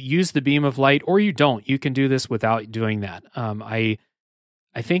 You use the beam of light, or you don't. You can do this without doing that. I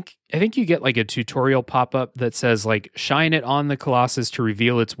think you get like a tutorial pop up that says like shine it on the Colossus to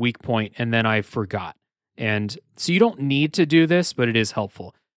reveal its weak point, and then I forgot. And so you don't need to do this, but it is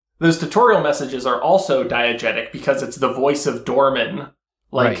helpful. Those tutorial messages are also diegetic because it's the voice of Dorman,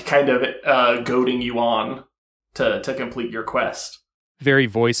 like right, kind of goading you on to complete your quest. Very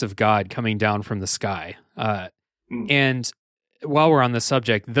voice of God coming down from the sky. And while we're on the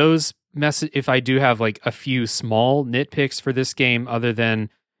subject, those if I do have like a few small nitpicks for this game, other than,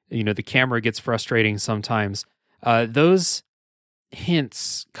 the camera gets frustrating sometimes, those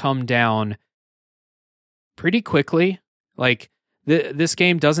hints come down pretty quickly. Like this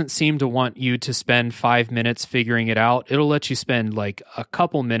game doesn't seem to want you to spend 5 minutes figuring it out. It'll let you spend like a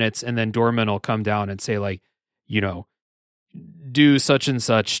couple minutes, and then Dorman will come down and say like, do such and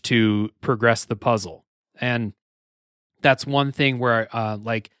such to progress the puzzle. And that's one thing where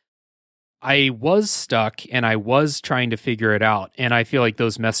like I was stuck and I was trying to figure it out, and I feel like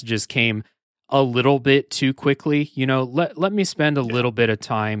those messages came a little bit too quickly. Let me spend a little bit of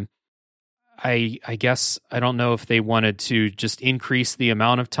time. I guess I don't know if they wanted to just increase the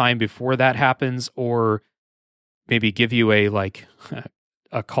amount of time before that happens, or maybe give you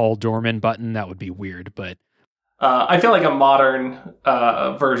a call Dorman button. That would be weird, but I feel like a modern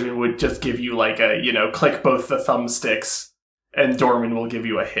version would just give you like click both the thumbsticks and Dorman will give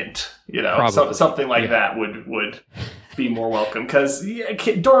you a hint. Something like that would be more welcome, because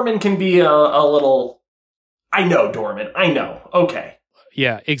Dorman can be a little. I know Dorman. I know. Okay.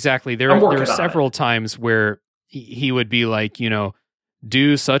 Yeah, exactly. There are several times where he would be like,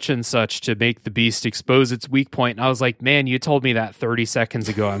 do such and such to make the beast expose its weak point. And I was like, man, you told me that 30 seconds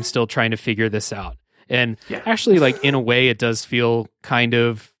ago. I'm still trying to figure this out. And actually, like, in a way, it does feel kind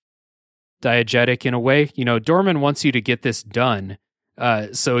of diegetic in a way. Dorman wants you to get this done.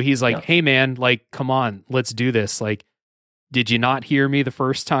 So he's like, hey, man, like, come on, let's do this. Like, did you not hear me the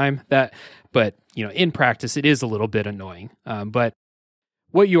first time? But, in practice, it is a little bit annoying. But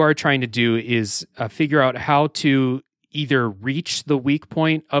what you are trying to do is figure out how to either reach the weak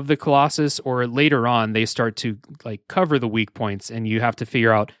point of the Colossus, or later on they start to like cover the weak points, and you have to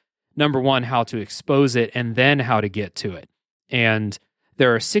figure out, number one, how to expose it, and then how to get to it. And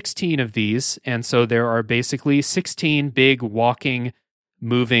there are 16 of these, and so there are basically 16 big walking,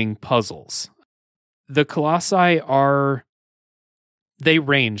 moving puzzles. The Colossi they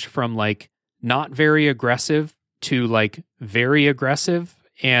range from like not very aggressive to like very aggressive.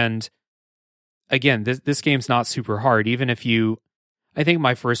 And again, this game's not super hard. Even if I think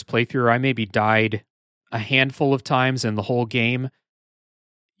my first playthrough, I maybe died a handful of times in the whole game.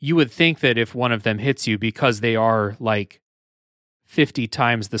 You would think that if one of them hits you, because they are like 50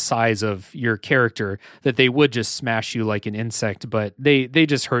 times the size of your character, that they would just smash you like an insect, but they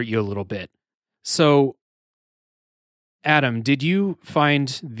just hurt you a little bit. So, Adam, did you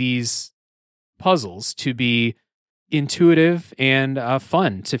find these puzzles to be intuitive and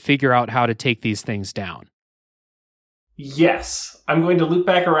fun to figure out how to take these things down? Yes. I'm going to loop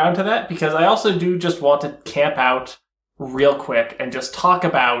back around to that, because I also do just want to camp out real quick and just talk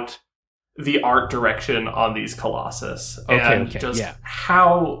about the art direction on these Colossus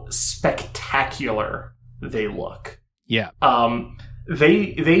how spectacular they look. Yeah.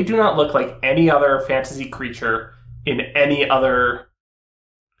 They do not look like any other fantasy creature in any other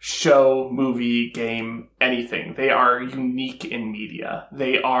show, movie, game, anything. They are unique in media.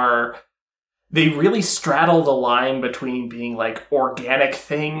 They are they really straddle the line between being like organic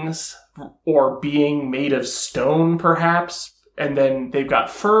things or being made of stone, perhaps. And then they've got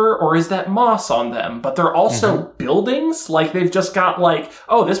fur, or is that moss on them? But they're also buildings. Like they've just got like,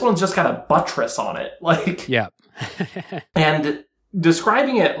 oh, this one's just got a buttress on it. Like, yeah. And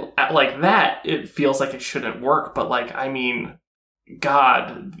describing it like that, it feels like it shouldn't work. But like, I mean,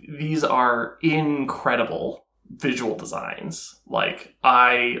 God, these are incredible visual designs. Like,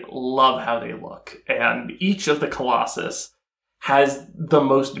 I love how they look. And each of the Colossus has the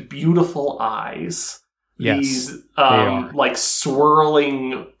most beautiful eyes. Yes, these like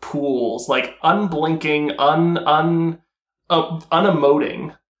swirling pools, like unblinking, unemoting,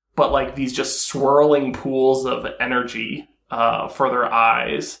 but like these just swirling pools of energy for their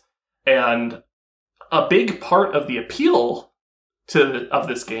eyes. And a big part of the appeal of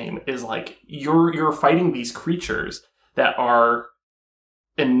this game is like you're fighting these creatures that are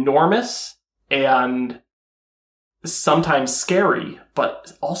enormous and sometimes scary,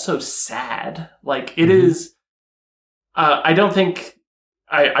 but also sad. Like it is, I don't think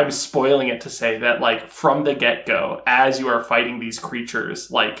I'm spoiling it to say that like from the get-go, as you are fighting these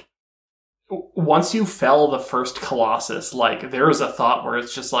creatures, like once you fell the first Colossus, like there is a thought where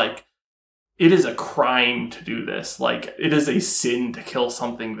it's just like, it is a crime to do this. Like it is a sin to kill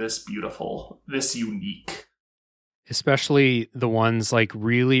something this beautiful, this unique. Especially the ones like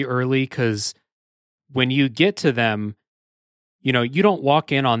really early, because when you get to them, you know, you don't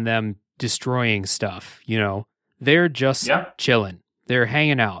walk in on them destroying stuff, you know. They're just chilling. They're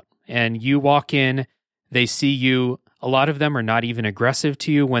hanging out. And you walk in, they see you. A lot of them are not even aggressive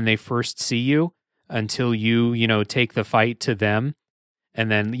to you when they first see you until you know, take the fight to them.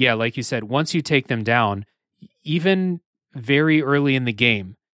 And then, yeah, like you said, once you take them down, even very early in the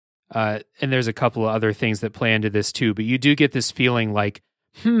game, and there's a couple of other things that play into this too, but you do get this feeling like,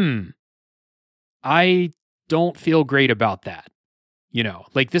 I don't feel great about that. You know,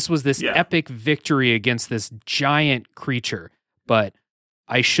 like this was this epic victory against this giant creature, but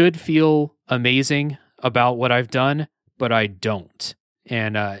I should feel amazing about what I've done, but I don't.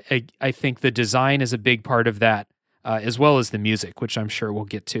 And I think the design is a big part of that, as well as the music, which I'm sure we'll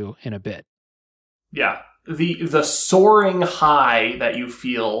get to in a bit. Yeah. The soaring high that you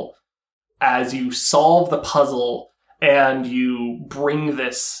feel as you solve the puzzle and you bring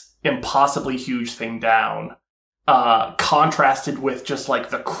this impossibly huge thing down, contrasted with just like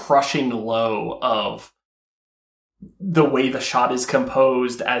the crushing low of the way the shot is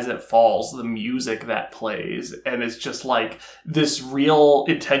composed as it falls, the music that plays, and it's just like this real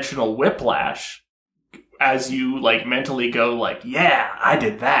intentional whiplash as you like mentally go like, yeah, I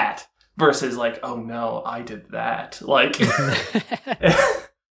did that, versus like, oh no, I did that. Like,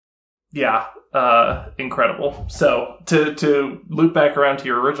 yeah, incredible. So to loop back around to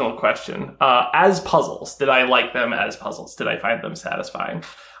your original question, as puzzles, did I like them as puzzles? Did I find them satisfying?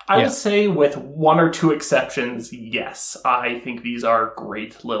 I would say with one or two exceptions, yes. I think these are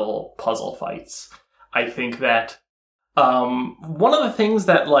great little puzzle fights. I think that one of the things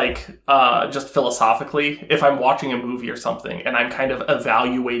that like just philosophically, if I'm watching a movie or something and I'm kind of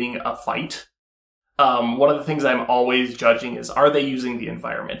evaluating a fight, one of the things I'm always judging is, are they using the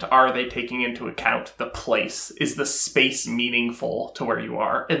environment? Are they taking into account the place? Is the space meaningful to where you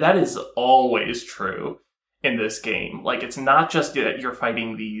are? And that is always true in this game. Like, it's not just that you're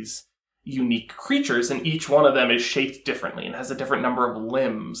fighting these unique creatures and each one of them is shaped differently and has a different number of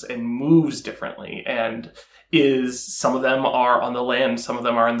limbs and moves differently, and some of them are on the land, some of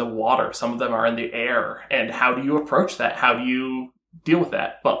them are in the water, some of them are in the air. And how do you approach that? How do you deal with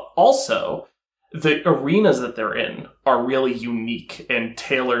that? But also, the arenas that they're in are really unique and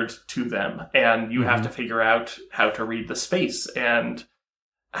tailored to them. And you have to figure out how to read the space and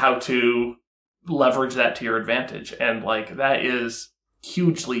how to leverage that to your advantage. And like, that is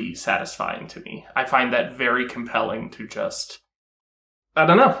hugely satisfying to me. I find that very compelling to just, I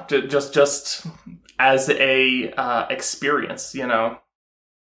don't know, to just as a experience, you know.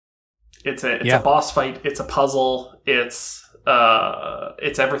 It's a boss fight, it's a puzzle, it's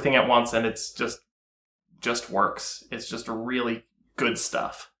everything at once, and it's just works. It's just really good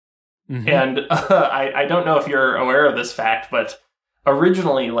stuff. And I don't know if you're aware of this fact, but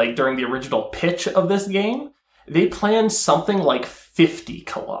originally, like during the original pitch of this game, they planned something like 50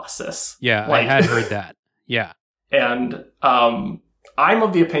 Colossus. Yeah, like, I had heard that. Yeah. And I'm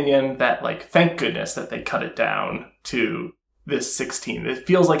of the opinion that, like, thank goodness that they cut it down to this 16. It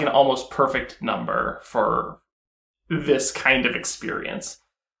feels like an almost perfect number for this kind of experience.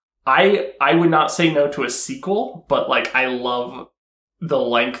 I would not say no to a sequel, but like, I love the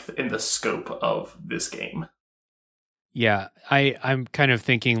length and the scope of this game. Yeah, I'm kind of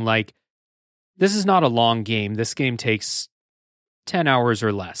thinking like, this is not a long game. This game takes 10 hours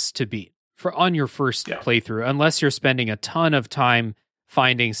or less to beat on your first playthrough, unless you're spending a ton of time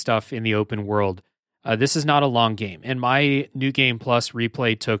finding stuff in the open world. This is not a long game. And my New Game Plus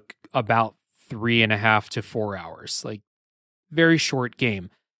replay took about 3.5 to 4 hours, like very short game.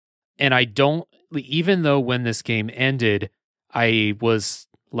 And even though when this game ended, I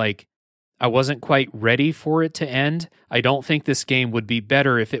wasn't quite ready for it to end. I don't think this game would be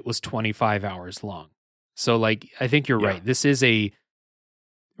better if it was 25 hours long. So like, I think you're right. This is a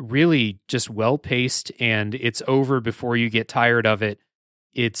really just well-paced, and it's over before you get tired of it.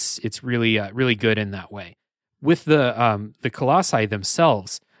 It's really, really good in that way. With the Colossi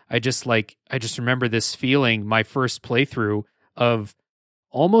themselves, I just remember this feeling, my first playthrough of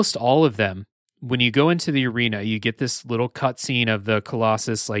almost all of them. When you go into the arena, you get this little cutscene of the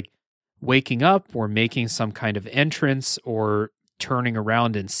Colossus like waking up or making some kind of entrance or turning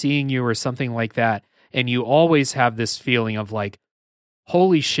around and seeing you or something like that. And you always have this feeling of like,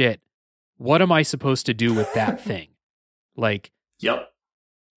 holy shit, what am I supposed to do with that thing? Like,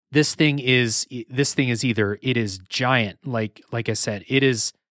 this thing is either it is giant, like I said, it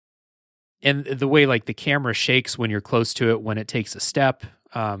is, and the way like the camera shakes when you're close to it when it takes a step,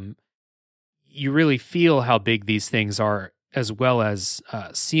 you really feel how big these things are, as well as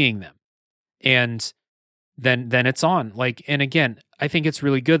seeing them. And then it's on. Like, and again, I think it's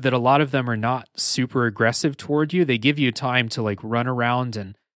really good that a lot of them are not super aggressive toward you. They give you time to like run around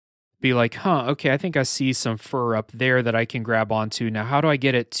and be like, okay, I think I see some fur up there that I can grab onto. Now, how do I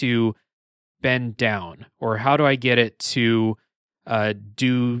get it to bend down? Or how do I get it to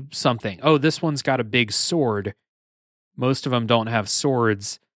do something? Oh, this one's got a big sword. Most of them don't have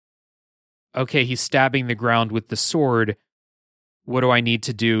swords. Okay, he's stabbing the ground with the sword. What do I need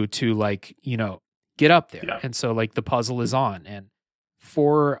to do to like, get up there? And so like the puzzle is on. And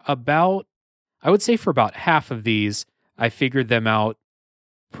I would say for about half of these, I figured them out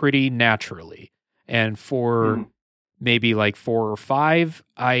pretty naturally. And for maybe like 4 or 5,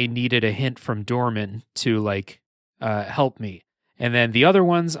 I needed a hint from Dorman to like help me. And then the other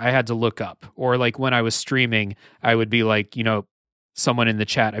ones I had to look up. Or like when I was streaming, I would be like, someone in the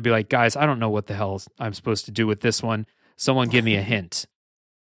chat, I'd be like, guys, I don't know what the hell I'm supposed to do with this one. Someone give me a hint.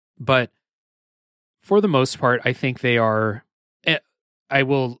 But for the most part, I think they are, I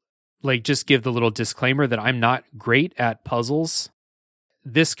will like just give the little disclaimer that I'm not great at puzzles.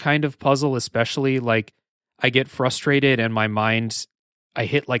 This kind of puzzle, especially, like I get frustrated and my mind, I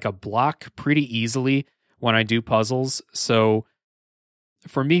hit like a block pretty easily when I do puzzles. So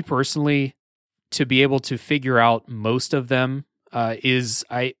for me personally, to be able to figure out most of them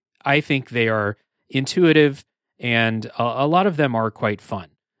I think they are intuitive, and a lot of them are quite fun.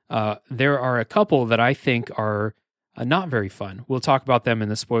 There are a couple that I think are not very fun. We'll talk about them in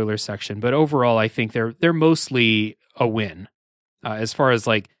the spoiler section, but overall, I think they're mostly a win as far as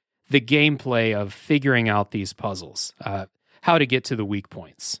like the gameplay of figuring out these puzzles, how to get to the weak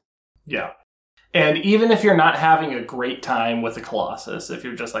points. Yeah. And even if you're not having a great time with the Colossus, if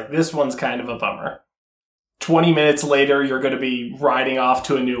you're just like, this one's kind of a bummer, 20 minutes later, you're going to be riding off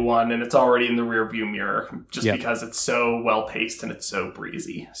to a new one, and it's already in the rearview mirror just because it's so well-paced and it's so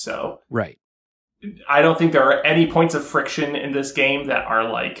breezy. So right. I don't think there are any points of friction in this game that are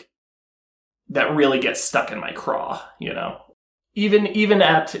like, that really get stuck in my craw, Even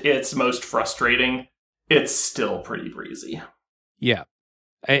at its most frustrating, it's still pretty breezy. Yeah.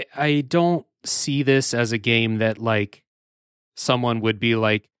 I don't see this as a game that like someone would be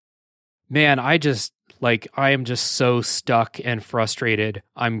like, man, I am just so stuck and frustrated,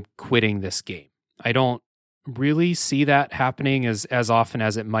 I'm quitting this game. I don't really see that happening as often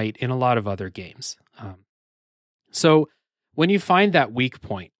as it might in a lot of other games. So when you find that weak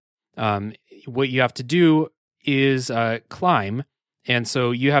point, what you have to do is climb. And so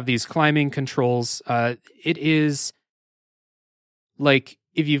you have these climbing controls. It is like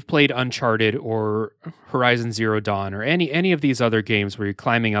if you've played Uncharted or Horizon Zero Dawn or any of these other games where you're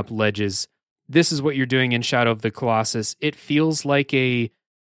climbing up ledges, this is what you're doing in Shadow of the Colossus. It feels like a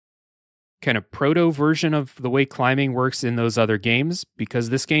kind of proto version of the way climbing works in those other games, because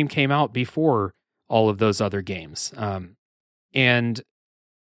this game came out before all of those other games.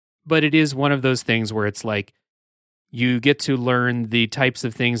 But it is one of those things where it's like you get to learn the types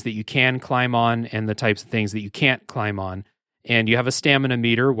of things that you can climb on and the types of things that you can't climb on. And you have a stamina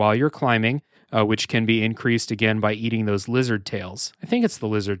meter while you're climbing, which can be increased again by eating those lizard tails. I think it's the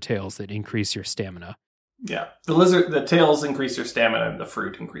lizard tails that increase your stamina. Yeah, the tails increase your stamina and the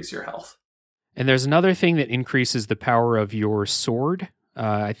fruit increase your health. And there's another thing that increases the power of your sword.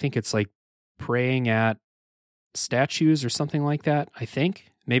 I think it's like praying at statues or something like that, I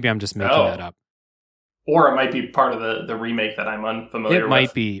think. Maybe I'm just making that up. Or it might be part of the remake that I'm unfamiliar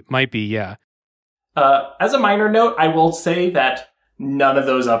with. It might be, yeah. As a minor note, I will say that none of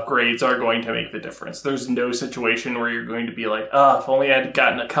those upgrades are going to make the difference. There's no situation where you're going to be like, if only I'd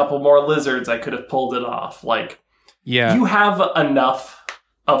gotten a couple more lizards, I could have pulled it off. Like, yeah, you have enough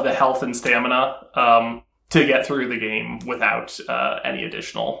of the health and stamina to get through the game without any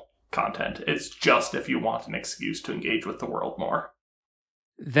additional content. It's just if you want an excuse to engage with the world more.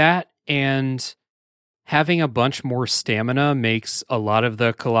 That and having a bunch more stamina makes a lot of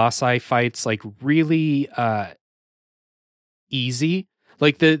the Colossi fights like really easy.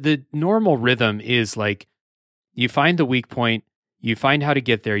 Like the normal rhythm is like you find the weak point, you find how to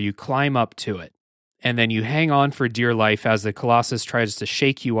get there, you climb up to it, and then you hang on for dear life as the Colossus tries to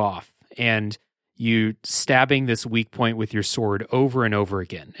shake you off, and you stabbing this weak point with your sword over and over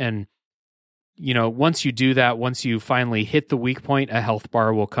again. And you know, once you do that, once you finally hit the weak point, a health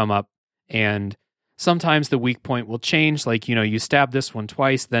bar will come up, and sometimes the weak point will change. Like, you know, you stab this one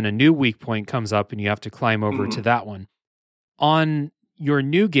twice, then a new weak point comes up and you have to climb over to that one. On your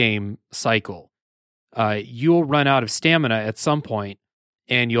new game cycle, you'll run out of stamina at some point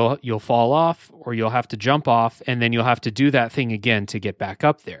and you'll fall off, or you'll have to jump off, and then you'll have to do that thing again to get back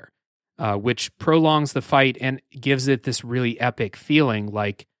up there, which prolongs the fight and gives it this really epic feeling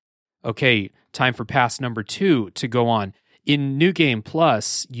like, okay, time for pass number 2 to go on. In New Game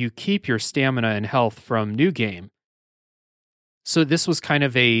Plus, you keep your stamina and health from New Game. So this was kind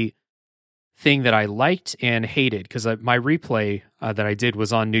of a thing that I liked and hated, because my replay that I did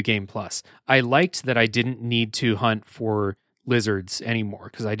was on New Game Plus. I liked that I didn't need to hunt for lizards anymore,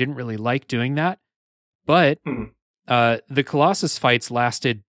 because I didn't really like doing that. But the Colossus fights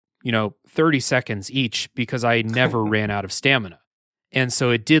lasted, 30 seconds each, because I never ran out of stamina. And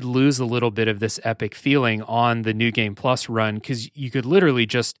so it did lose a little bit of this epic feeling on the New Game Plus run, because you could literally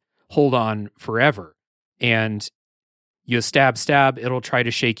just hold on forever. And you stab, it'll try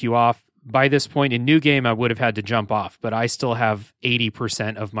to shake you off. By this point in New Game, I would have had to jump off, but I still have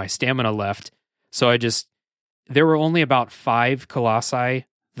 80% of my stamina left. So there were only about 5 Colossi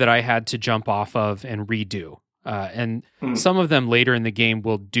that I had to jump off of and redo. And some of them later in the game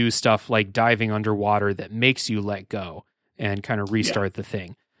will do stuff like diving underwater that makes you let go and kind of restart the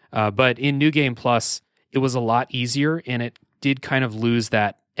thing. But in New Game Plus, it was a lot easier, and it did kind of lose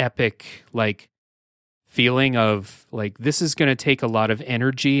that epic, feeling of, this is going to take a lot of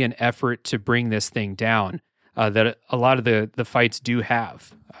energy and effort to bring this thing down, that a lot of the fights do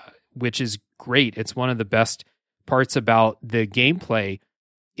have, which is great. It's one of the best parts about the gameplay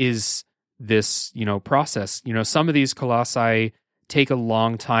is this, process. Some of these Colossi take a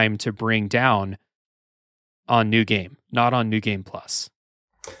long time to bring down on New Game, not on New Game Plus.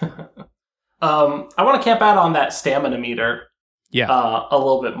 I want to camp out on that stamina meter a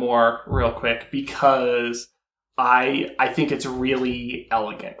little bit more real quick, because I think it's really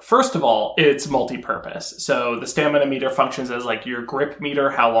elegant. First of all, it's multi-purpose. So the stamina meter functions as your grip meter,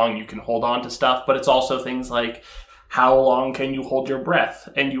 how long you can hold on to stuff, but it's also things like how long can you hold your breath?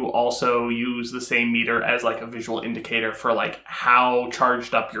 And you also use the same meter as a visual indicator for how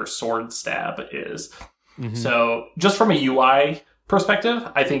charged up your sword stab is. Mm-hmm. So just from a UI perspective,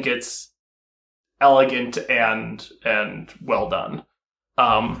 I think it's elegant and well done.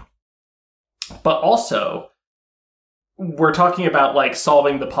 But also, we're talking about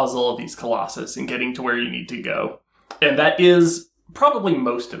solving the puzzle of these Colossus and getting to where you need to go. And that is probably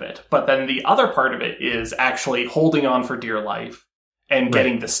most of it. But then the other part of it is actually holding on for dear life and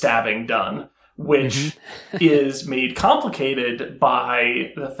getting the stabbing done, which is made complicated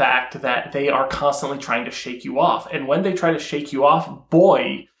by the fact that they are constantly trying to shake you off. And when they try to shake you off,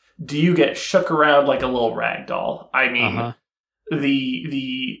 boy, do you get shook around like a little rag doll. I mean,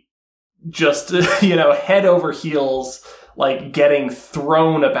 the just, head over heels, getting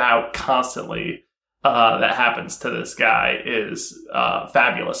thrown about constantly, that happens to this guy is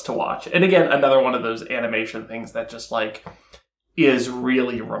fabulous to watch. And again, another one of those animation things that just is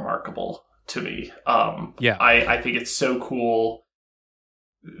really remarkable to me. I think it's so cool,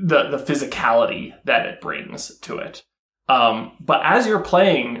 the physicality that it brings to it. But as you're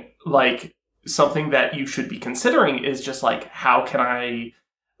playing, something that you should be considering is just how can I,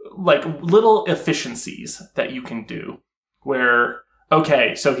 little efficiencies that you can do where,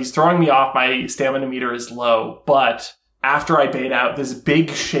 okay, so he's throwing me off, my stamina meter is low, but after I bait out this big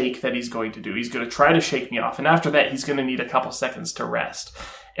shake that he's going to do, he's going to try to shake me off. And after that, he's going to need a couple seconds to rest.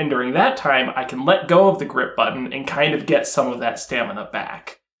 And during that time, I can let go of the grip button and kind of get some of that stamina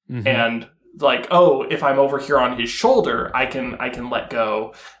back. Mm-hmm. And if I'm over here on his shoulder, I can let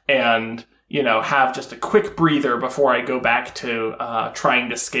go and, have just a quick breather before I go back to trying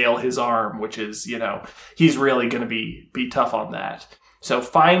to scale his arm, which is, he's really going to be tough on that. So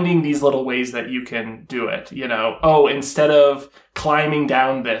finding these little ways that you can do it, instead of climbing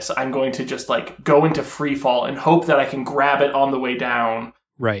down this, I'm going to just like go into free fall and hope that I can grab it on the way down.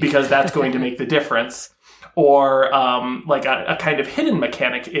 Right. Because that's going to make the difference. Or like a kind of hidden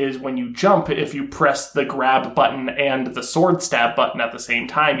mechanic is when you jump, if you press the grab button and the sword stab button at the same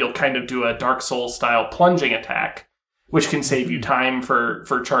time, you'll kind of do a Dark Souls style plunging attack, which can save you time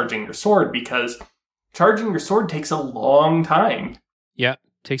for charging your sword, because charging your sword takes a long time. Yeah,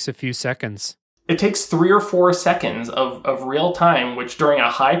 takes a few seconds. It takes 3 or 4 seconds of real time, which during a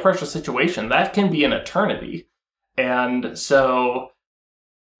high pressure situation, that can be an eternity. And so,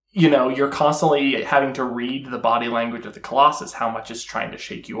 you're constantly having to read the body language of the Colossus, how much it's trying to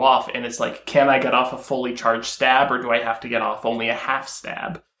shake you off. And it's like, can I get off a fully charged stab, or do I have to get off only a half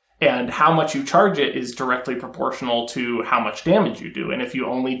stab? And how much you charge it is directly proportional to how much damage you do. And if you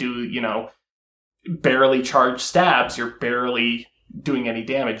only do, barely charged stabs, you're barely doing any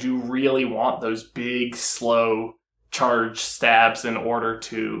damage. You really want those big, slow charge stabs in order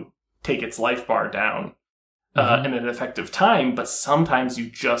to take its life bar down in an effective time. But sometimes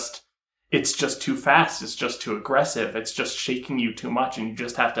it's just too fast. It's just too aggressive. It's just shaking you too much, and you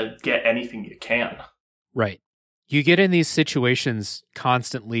just have to get anything you can. Right. You get in these situations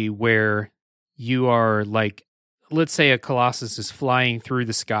constantly where you are like, let's say a Colossus is flying through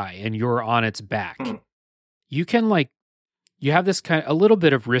the sky and you're on its back. You can you have this a little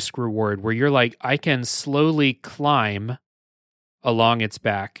bit of risk reward where you're like, I can slowly climb along its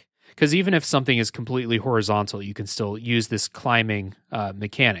back. Because even if something is completely horizontal, you can still use this climbing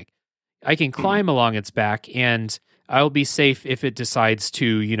mechanic. I can climb along its back, and I'll be safe if it decides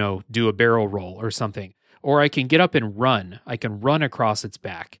to, do a barrel roll or something. Or I can get up and run. I can run across its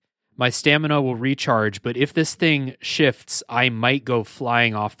back. My stamina will recharge, but if this thing shifts, I might go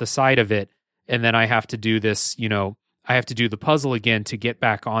flying off the side of it, and then I have to do this, I have to do the puzzle again to get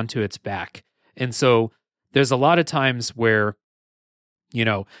back onto its back. And so there's a lot of times where,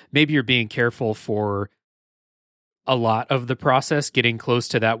 maybe you're being careful for a lot of the process, getting close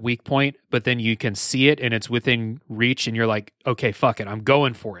to that weak point, but then you can see it and it's within reach and you're like, okay, fuck it, I'm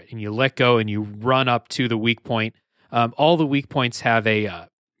going for it. And you let go and you run up to the weak point. All the weak points have the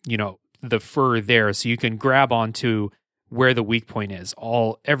fur there, so you can grab onto where the weak point is,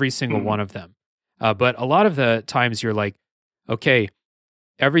 every single one of them. But a lot of the times you're like, okay,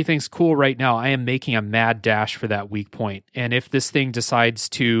 everything's cool right now. I am making a mad dash for that weak point. And if this thing decides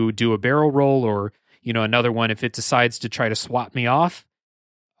to do a barrel roll, or, another one, if it decides to try to swat me off,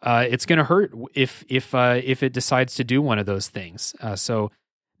 it's going to hurt if it decides to do one of those things. So,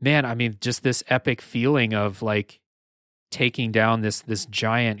 man, I mean, just this epic feeling of like taking down this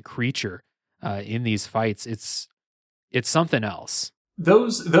giant creature in these fights. It's something else.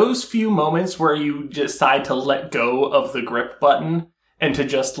 Those few moments where you decide to let go of the grip button and to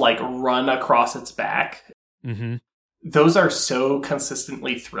just like run across its back, those are so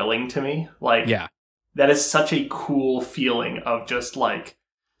consistently thrilling to me. Like, yeah, that is such a cool feeling of just like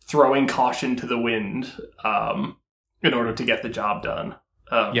throwing caution to the wind in order to get the job done.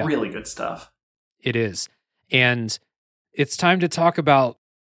 Really good stuff. It is. And it's time to talk about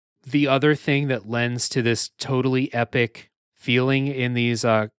the other thing that lends to this totally epic feeling in these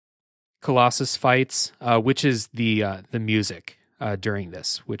Colossus fights, which is the music during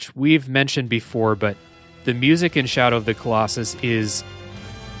this, which we've mentioned before, but the music in Shadow of the Colossus is,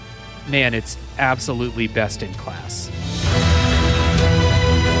 man, it's absolutely best in class.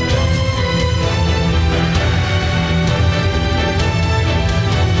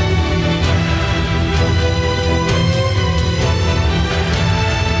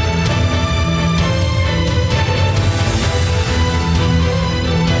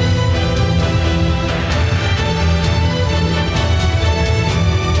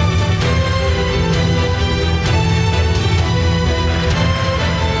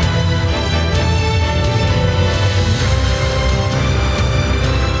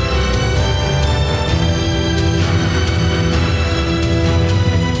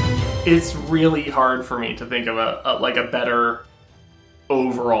 It's really hard for me to think of a better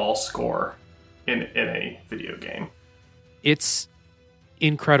overall score in a video game. It's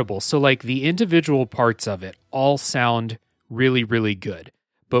incredible. So like the individual parts of it all sound really, really good.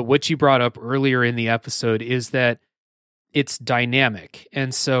 But what you brought up earlier in the episode is that it's dynamic.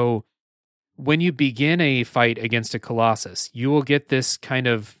 And so when you begin a fight against a Colossus, you will get this kind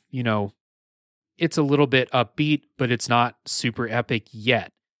of, it's a little bit upbeat, but it's not super epic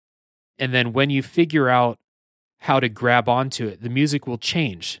yet. And then when you figure out how to grab onto it. The music will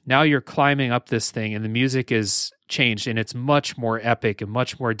change. Now you're climbing up this thing and the music is changed and it's much more epic and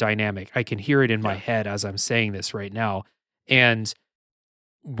much more dynamic. I can hear it in my head as I'm saying this right now. And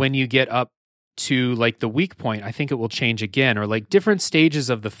when you get up to like the weak point, I think it will change again, or like different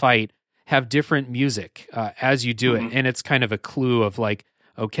stages of the fight have different music as you do it. And it's kind of a clue of like,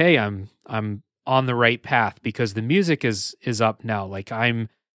 okay, I'm on the right path because the music is up now. Like I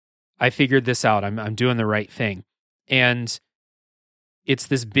figured this out. I'm doing the right thing. And it's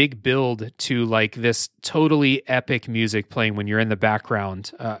this big build to like this totally epic music playing when you're in the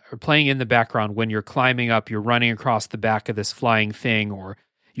background, or playing in the background when you're climbing up, you're running across the back of this flying thing, or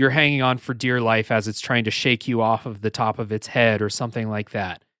you're hanging on for dear life as it's trying to shake you off of the top of its head or something like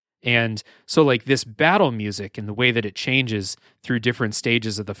that. And so like this battle music and the way that it changes through different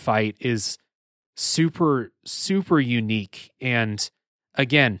stages of the fight is super, super unique. And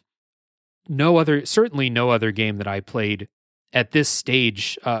again, certainly no other game that I played at this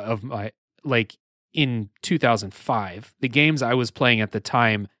stage of my, like in 2005, the games I was playing at the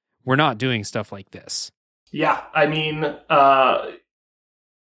time were not doing stuff like this. Yeah, I mean,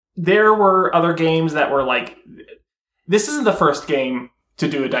 there were other games that were like, this isn't the first game to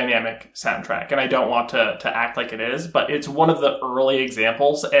do a dynamic soundtrack, and I don't want to act like it is, but it's one of the early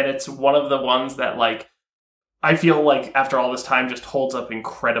examples, and it's one of the ones that like, I feel like after all this time just holds up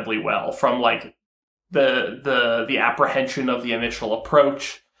incredibly well, from like the apprehension of the initial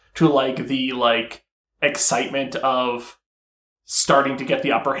approach to like the like excitement of starting to get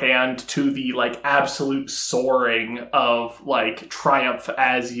the upper hand to the like absolute soaring of like triumph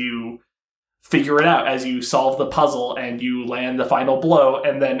as you figure it out, as you solve the puzzle and you land the final blow,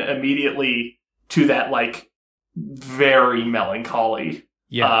 and then immediately to that like very melancholy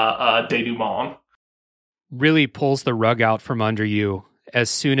denouement. Really pulls the rug out from under you as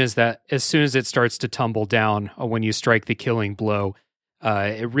soon as it starts to tumble down when you strike the killing blow.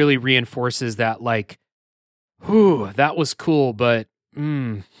 It really reinforces that like, whew, that was cool, but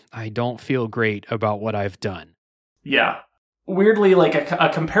I don't feel great about what I've done. Yeah. Weirdly, like a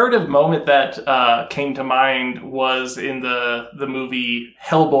comparative moment that came to mind was in the movie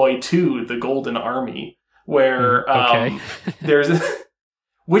Hellboy 2, The Golden Army, where there's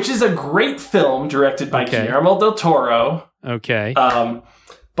which is a great film directed by Guillermo del Toro. Okay.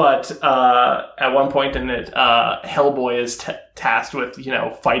 But at one point in it, Hellboy is tasked with,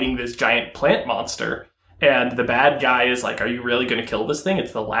 fighting this giant plant monster. And the bad guy is like, are you really going to kill this thing?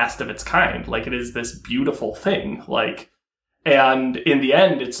 It's the last of its kind. Like, it is this beautiful thing. Like, and in the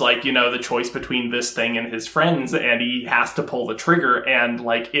end, it's like, the choice between this thing and his friends, and he has to pull the trigger. And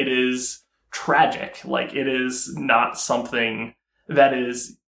like, it is tragic. Like, it is not something that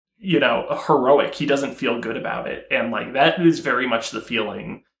is, heroic. He doesn't feel good about it. And like, that is very much the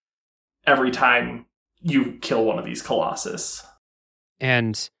feeling every time you kill one of these Colossus.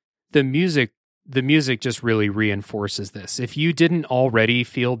 And the music just really reinforces this. If you didn't already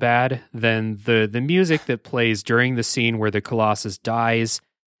feel bad, then the music that plays during the scene where the Colossus dies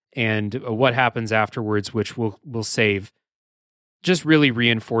and what happens afterwards, which we'll save, just really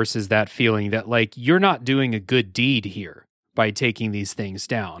reinforces that feeling that like, you're not doing a good deed here by taking these things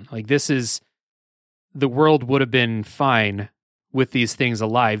down. Like, the world would have been fine with these things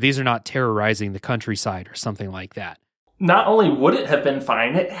alive. These are not terrorizing the countryside or something like that. Not only would it have been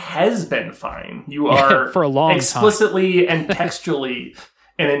fine, it has been fine. You are for a long explicitly and textually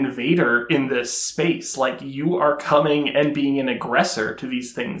an invader in this space. Like, you are coming and being an aggressor to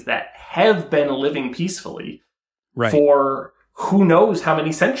these things that have been living peacefully for who knows how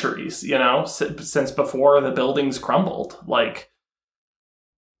many centuries, since before the buildings crumbled. Like,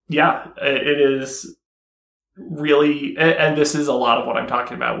 yeah, it is really, and this is a lot of what I'm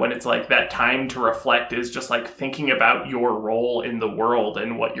talking about when it's like that time to reflect is just like thinking about your role in the world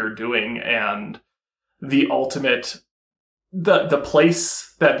and what you're doing and the ultimate, the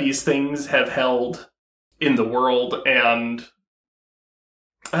place that these things have held in the world. And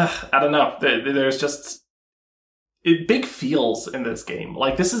I don't know, there's just big feels in this game.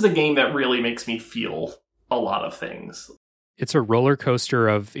 Like, this is a game that really makes me feel a lot of things. It's a roller coaster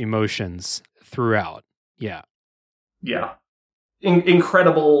of emotions throughout. Yeah. Yeah.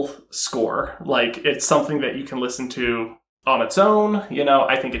 Incredible score. Like, it's something that you can listen to on its own.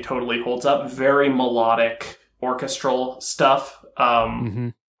 I think it totally holds up. Very melodic orchestral stuff.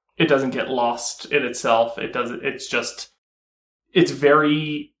 It doesn't get lost in itself.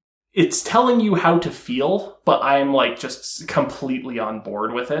 It's telling you how to feel, but I'm like just completely on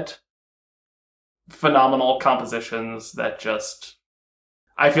board with it. Phenomenal compositions that just,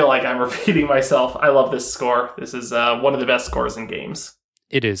 I feel like I'm repeating myself. I love this score. This is one of the best scores in games.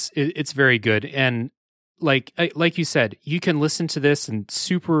 It is. It's very good. And like you said, you can listen to this and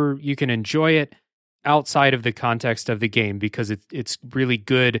you can enjoy it outside of the context of the game because it's really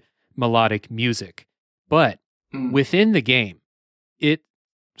good melodic music. But within the game, it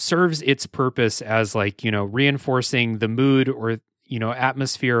serves its purpose as like, reinforcing the mood or,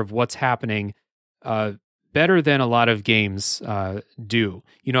 atmosphere of what's happening better than a lot of games do.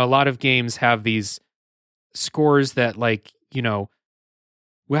 A lot of games have these scores that like,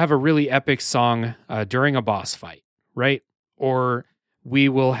 we have a really epic song during a boss fight, right? Or we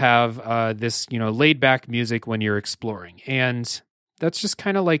will have this, laid back music when you're exploring. And that's just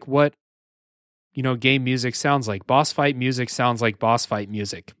kind of like what, game music sounds like. Boss fight music sounds like boss fight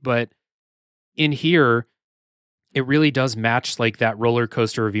music. But in here, it really does match like that roller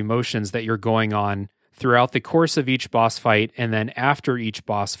coaster of emotions that you're going on throughout the course of each boss fight and then after each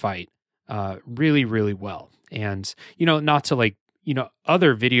boss fight really, really well. And, not to like,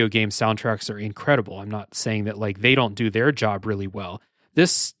 other video game soundtracks are incredible. I'm not saying that like they don't do their job really well.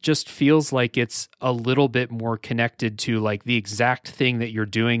 This just feels like it's a little bit more connected to like the exact thing that you're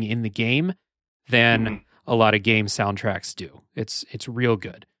doing in the game than a lot of game soundtracks do. It's real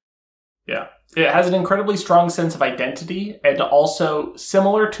good. Yeah. It has an incredibly strong sense of identity and also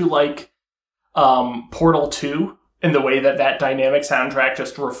similar to like Portal 2 in the way that dynamic soundtrack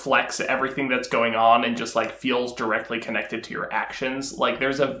just reflects everything that's going on and just like feels directly connected to your actions. Like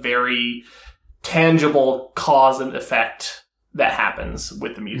there's a very tangible cause and effect that happens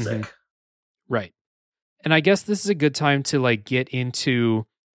with the music. Mm-hmm. Right. And I guess this is a good time to like get into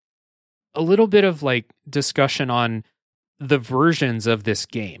a little bit of like discussion on the versions of this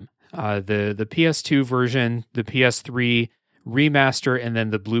game. The PS2 version, the PS3 remaster, and then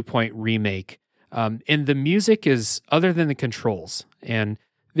the Bluepoint remake. And the music is, other than the controls and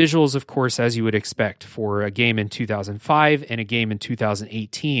visuals, of course, as you would expect for a game in 2005 and a game in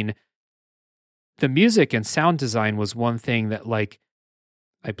 2018, the music and sound design was one thing that, like,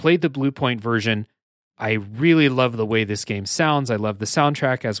 I played the Bluepoint version. I really love the way this game sounds. I love the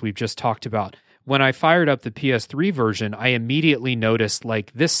soundtrack, as we've just talked about. When I fired up the PS3 version, I immediately noticed,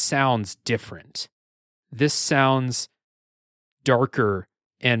 like, this sounds different. This sounds darker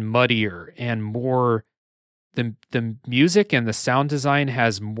and muddier and more, the music and the sound design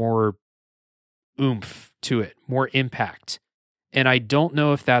has more oomph to it, more impact. And I don't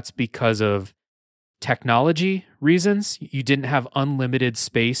know if that's because of technology reasons. You didn't have unlimited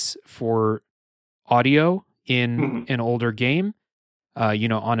space for audio in an older game,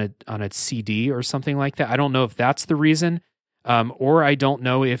 on a CD or something like that. I don't know if that's the reason, or I don't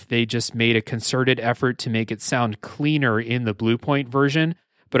know if they just made a concerted effort to make it sound cleaner in the Bluepoint version.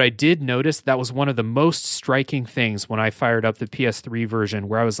 But I did notice that was one of the most striking things when I fired up the PS3 version,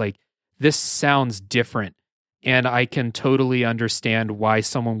 where I was like, this sounds different. And I can totally understand why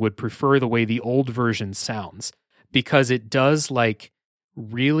someone would prefer the way the old version sounds, because it does like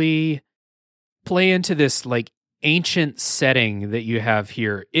really play into this like ancient setting that you have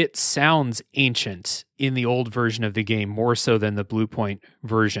here. It sounds ancient in the old version of the game more so than the Bluepoint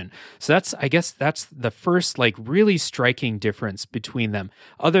version. So I guess that's the first like really striking difference between them,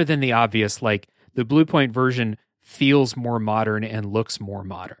 other than the obvious, like the Bluepoint version feels more modern and looks more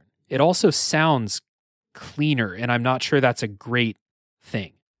modern. It also sounds cleaner, and I'm not sure that's a great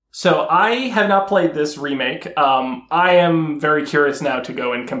thing. So I have not played this remake. I am very curious now to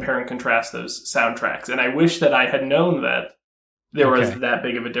go and compare and contrast those soundtracks. And I wish that I had known that there was that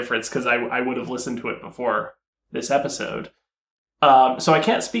big of a difference, because I would have listened to it before this episode. So I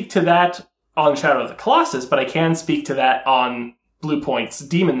can't speak to that on Shadow of the Colossus, but I can speak to that on Bluepoint's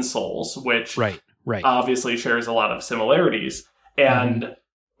Demon's Souls, which right. obviously shares a lot of similarities. And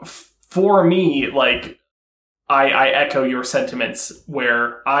for me, like, I echo your sentiments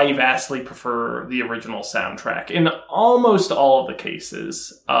where I vastly prefer the original soundtrack in almost all of the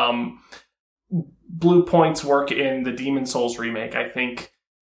cases. Bluepoint's work in the Demon's Souls remake, I think,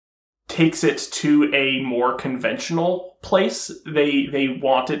 takes it to a more conventional place. They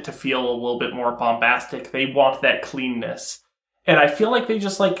want it to feel a little bit more bombastic. They want that cleanness. And I feel like they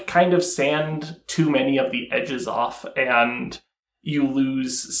just like kind of sand too many of the edges off, and you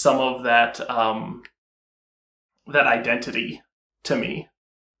lose some of that that identity to me.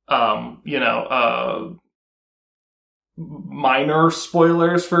 Minor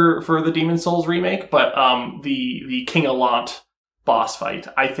spoilers for the Demon's Souls remake, but the King Allant boss fight,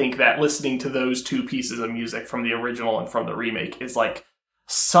 I think that listening to those two pieces of music from the original and from the remake is like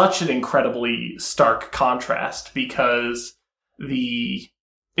such an incredibly stark contrast, because in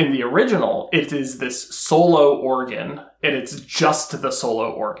the original, it is this solo organ, and it's just the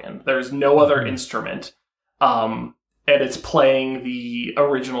solo organ. There's no other instrument. And it's playing the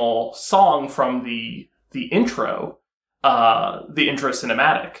original song from the the intro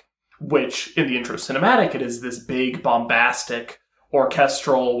cinematic, which in the intro cinematic, it is this big bombastic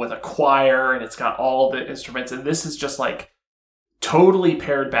orchestral with a choir, and it's got all the instruments, and this is just like totally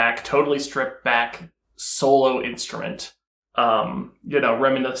pared back, totally stripped back solo instrument,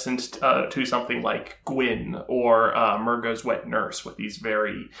 reminiscent to something like Gwyn or Murgo's Wet Nurse, with these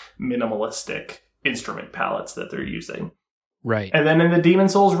very minimalistic instrument palettes that they're using. Right. And then in the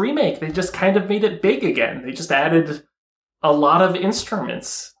Demon's Souls remake, they just kind of made it big again. They just added a lot of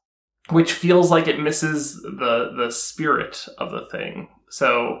instruments, which feels like it misses the spirit of the thing.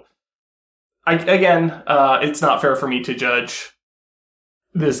 So, it's not fair for me to judge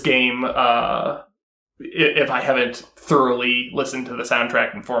this game if I haven't thoroughly listened to the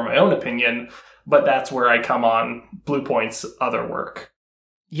soundtrack and form my own opinion, but that's where I come on Bluepoint's other work.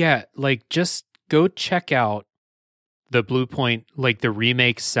 Yeah, like, just go check out the Bluepoint, like, the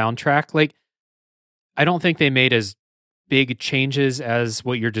remake soundtrack. Like, I don't think they made as big changes as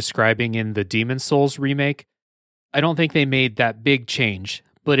what you're describing in the Demon's Souls remake. I don't think they made that big change,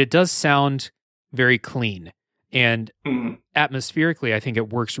 but it does sound very clean. And atmospherically, I think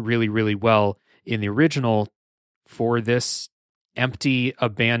it works really, really well in the original for this empty,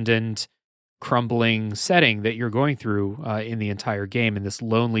 abandoned, crumbling setting that you're going through in the entire game, and this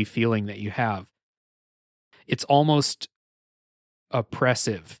lonely feeling that you have. It's almost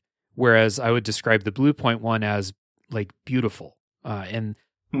oppressive, whereas I would describe the Bluepoint one as like beautiful, and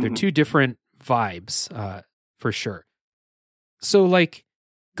they're two different vibes for sure. So like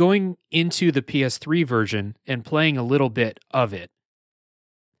going into the PS3 version and playing a little bit of it,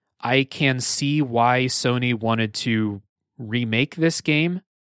 I can see why Sony wanted to remake this game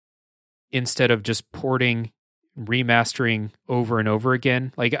instead of just porting, remastering over and over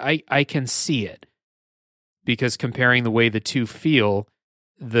again. Like I can see it, because comparing the way the two feel,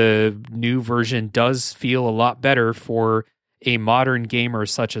 the new version does feel a lot better for a modern gamer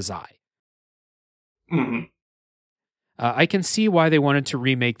such as I. I can see why they wanted to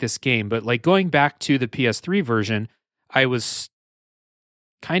remake this game, but like going back to the PS3 version, I was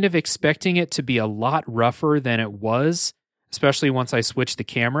kind of expecting it to be a lot rougher than it was, especially once I switched the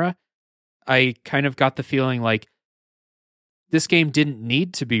camera. I kind of got the feeling like this game didn't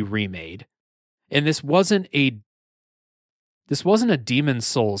need to be remade. And this wasn't a Demon's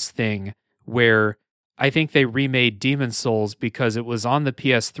Souls thing where I think they remade Demon's Souls because it was on the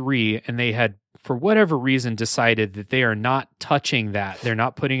PS3 and they had, for whatever reason, decided that they are not touching that. They're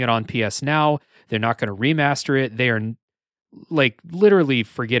not putting it on PS Now. They're not going to remaster it. They are like literally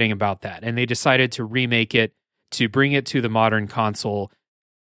forgetting about that. And they decided to remake it to bring it to the modern console.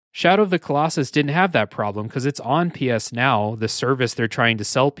 Shadow of the Colossus didn't have that problem because it's on PS Now, the service they're trying to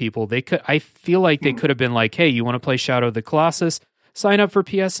sell people. I feel like they could have been like, hey, you want to play Shadow of the Colossus? Sign up for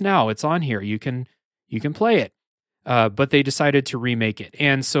PS Now. It's on here. You can play it. But they decided to remake it.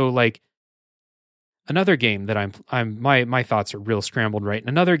 And so like another game that my thoughts are real scrambled right.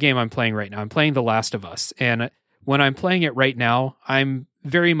 Another game I'm playing right now, I'm playing The Last of Us. And when I'm playing it right now, I'm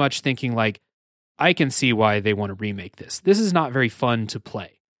very much thinking like, I can see why they want to remake this. This is not very fun to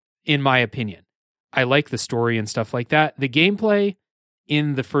play, in my opinion. I like the story and stuff like that. The gameplay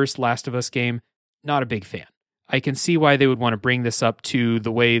in the first Last of Us game, not a big fan. I can see why they would want to bring this up to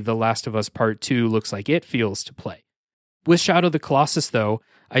the way The Last of Us Part 2 looks like it feels to play. With Shadow of the Colossus, though,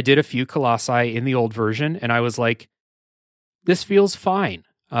 I did a few Colossi in the old version, and I was like, this feels fine.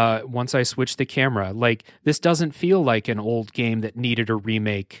 Once I switched the camera, like, this doesn't feel like an old game that needed a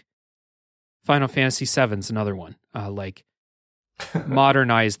remake. Final Fantasy VII's another one.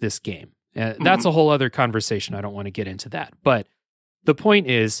 Modernize this game. That's a whole other conversation. I don't want to get into that. But the point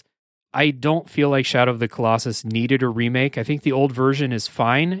is, I don't feel like Shadow of the Colossus needed a remake. I think the old version is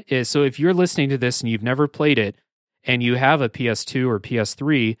fine. So if you're listening to this and you've never played it, and you have a PS2 or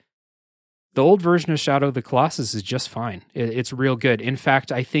PS3, the old version of Shadow of the Colossus is just fine. It's real good. In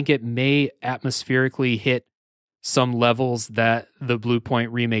fact, I think it may atmospherically hit some levels that the Bluepoint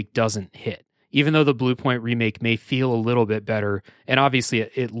remake doesn't hit. Even though the Bluepoint remake may feel a little bit better, and obviously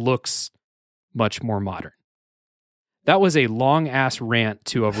it looks much more modern. That was a long-ass rant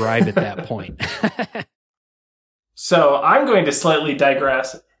to arrive at that point. So I'm going to slightly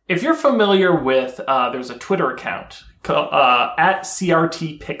digress. If you're familiar with, there's a Twitter account at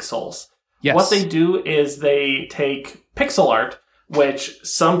CRT Pixels. Yes. What they do is they take pixel art, which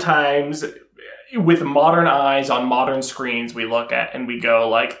sometimes with modern eyes on modern screens we look at and we go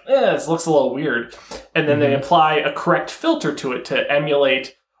like, this looks a little weird. And then they apply a correct filter to it to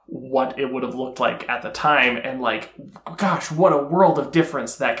emulate what it would have looked like at the time. And like, gosh, what a world of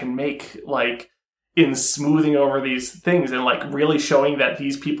difference that can make. Like, in smoothing over these things and like really showing that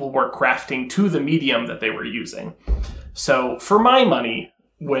these people were crafting to the medium that they were using. So for my money,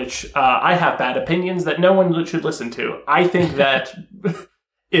 which I have bad opinions that no one should listen to, I think that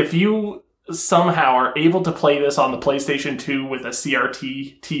if you somehow are able to play this on the PlayStation 2 with a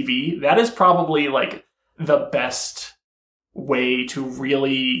CRT TV, that is probably like the best way to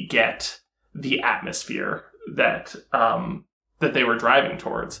really get the atmosphere that that they were driving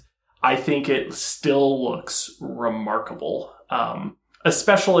towards. I think it still looks remarkable,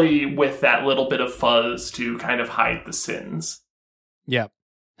 especially with that little bit of fuzz to kind of hide the sins. Yeah.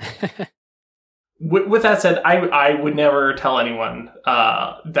 With that said, I would never tell anyone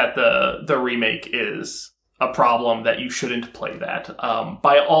that the remake is a problem, that you shouldn't play that.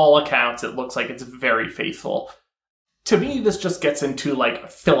 By all accounts, it looks like it's very faithful. To me, this just gets into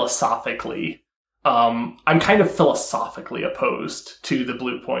like philosophically. I'm kind of philosophically opposed to the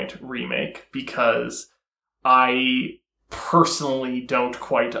Bluepoint remake because I personally don't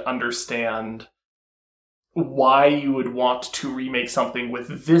quite understand why you would want to remake something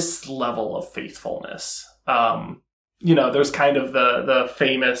with this level of faithfulness. There's kind of the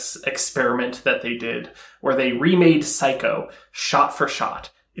famous experiment that they did where they remade Psycho shot for shot.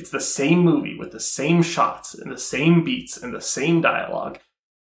 It's the same movie with the same shots and the same beats and the same dialogue.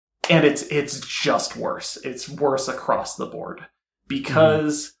 And it's just worse. It's worse across the board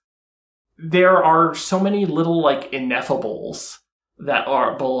because there are so many little like ineffables that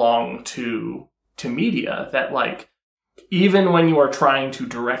belong to media that like even when you are trying to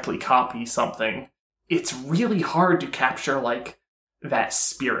directly copy something, it's really hard to capture like that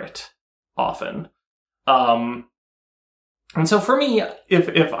spirit often. And so for me,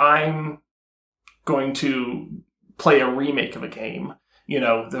 if I'm going to play a remake of a game,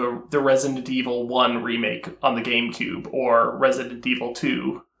 the Resident Evil 1 remake on the GameCube or Resident Evil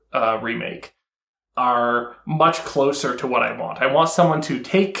 2 remake are much closer to what I want. I want someone to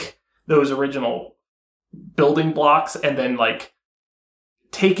take those original building blocks and then like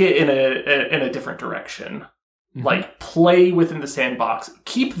take it in a different direction. Mm-hmm. Like play within the sandbox.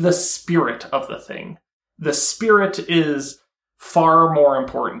 Keep the spirit of the thing. The spirit is far more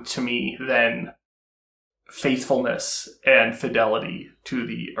important to me than faithfulness and fidelity to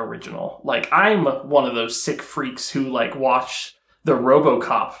the original. Like I'm one of those sick freaks who like watch the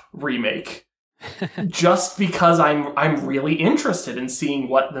RoboCop remake just because I'm really interested in seeing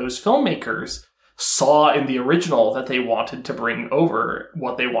what those filmmakers saw in the original that they wanted to bring over,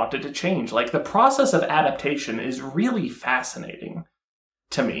 what they wanted to change. Like the process of adaptation is really fascinating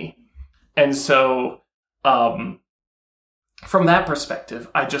to me. And so from that perspective,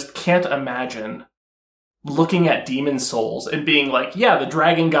 I just can't imagine looking at Demon Souls and being like, yeah, the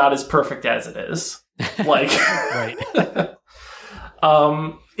Dragon God is perfect as it is. Like, right.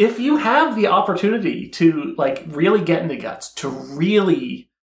 If you have the opportunity to like really get in the guts, to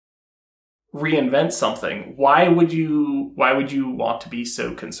really reinvent something, why would you want to be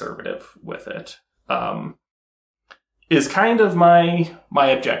so conservative with it? Is kind of my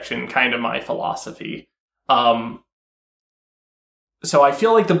objection, kind of my philosophy. So I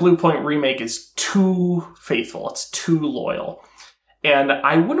feel like the Bluepoint remake is too faithful. It's too loyal. And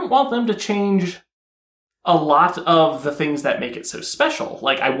I wouldn't want them to change a lot of the things that make it so special.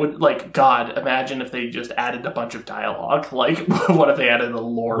 Like I would, like, God, imagine if they just added a bunch of dialogue. Like, what if they added a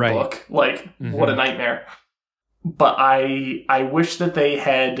lore book? Like, what a nightmare. But I wish that they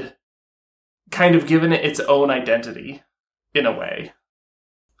had kind of given it its own identity in a way.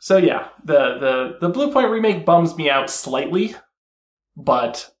 So yeah, the Bluepoint remake bums me out slightly.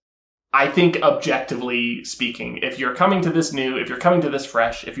 But I think objectively speaking, if you're coming to this new, if you're coming to this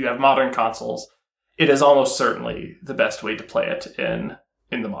fresh, if you have modern consoles, it is almost certainly the best way to play it in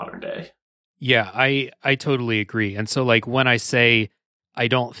the modern day. Yeah, I totally agree. And so like when I say I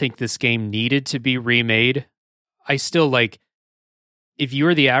don't think this game needed to be remade, I still like, if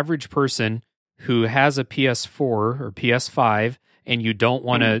you're the average person who has a PS4 or PS5 and you don't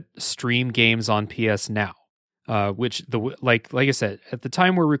want to stream games on PS Now, which like I said, at the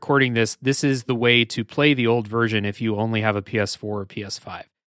time we're recording this is the way to play the old version if you only have a PS4 or PS5.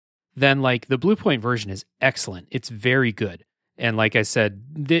 Then like the Bluepoint version is excellent. It's very good. And like I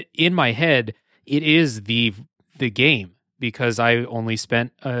said, in my head, it is the game because I only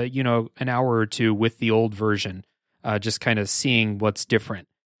spent an hour or two with the old version, just kind of seeing what's different.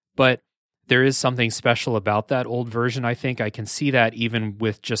 But there is something special about that old version. I think I can see that even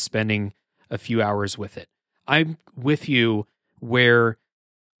with just spending a few hours with it. I'm with you where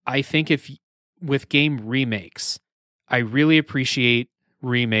I think if with game remakes, I really appreciate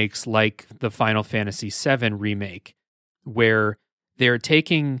remakes like the Final Fantasy VII remake, where they're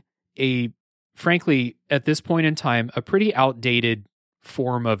taking a frankly, at this point in time, a pretty outdated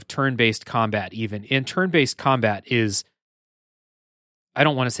form of turn-based combat even. And turn-based combat is, I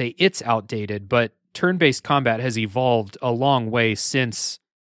don't want to say it's outdated, but turn-based combat has evolved a long way since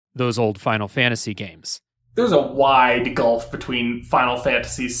those old Final Fantasy games. There's a wide gulf between Final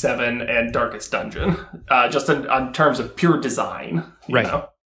Fantasy VII and Darkest Dungeon, just in terms of pure design. You know?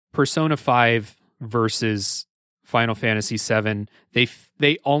 Persona 5 versus Final Fantasy VII,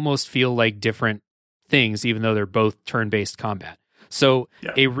 they almost feel like different things, even though they're both turn-based combat. So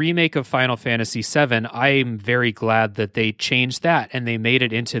a remake of Final Fantasy VII, I'm very glad that they changed that and they made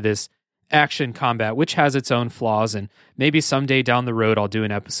it into this action combat, which has its own flaws. And maybe someday down the road, I'll do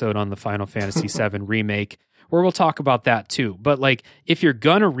an episode on the Final Fantasy VII remake where we'll talk about that too. But like, if you're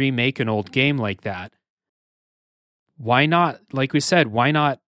gonna remake an old game like that, why not, like we said, why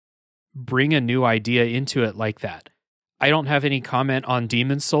not bring a new idea into it like that? I don't have any comment on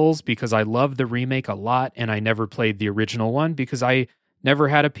Demon's Souls because I love the remake a lot and I never played the original one because I never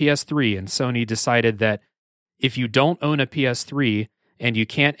had a PS3, and Sony decided that if you don't own a PS3 and you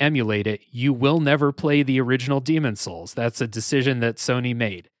can't emulate it, you will never play the original Demon's Souls. That's a decision that Sony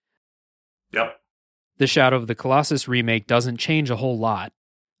made. Yep. The Shadow of the Colossus remake doesn't change a whole lot,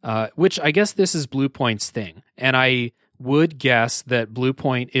 which I guess this is Bluepoint's thing. And I would guess that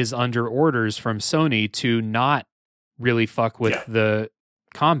Bluepoint is under orders from Sony to not really fuck with the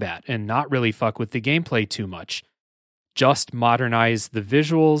combat and not really fuck with the gameplay too much. Just modernize the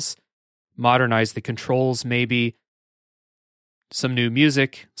visuals, modernize the controls, maybe some new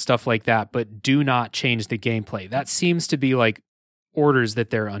music, stuff like that, but do not change the gameplay. That seems to be like orders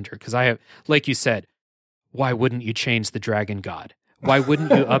that they're under. Because I have, like you said, why wouldn't you change the Dragon God? Why wouldn't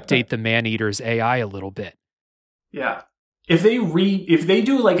you update the Man-Eater's AI a little bit? Yeah. If they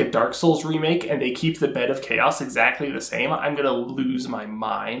do like a Dark Souls remake and they keep the Bed of Chaos exactly the same, I'm going to lose my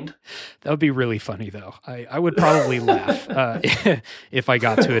mind. That would be really funny, though. I would probably laugh if I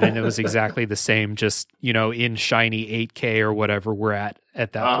got to it and it was exactly the same, just, you know, in shiny 8K or whatever we're at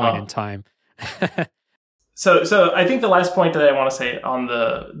that point in time. So I think the last point that I want to say on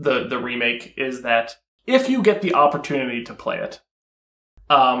the remake is that if you get the opportunity to play it,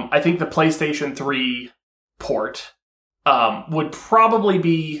 I think the PlayStation 3 port would probably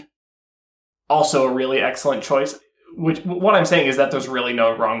be also a really excellent choice. What I'm saying is that there's really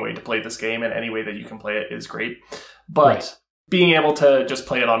no wrong way to play this game, and any way that you can play it is great. But being able to just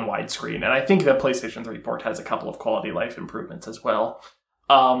play it on widescreen, and I think the PlayStation 3 port has a couple of quality life improvements as well.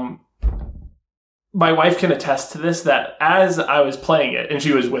 My wife can attest to this, that as I was playing it, and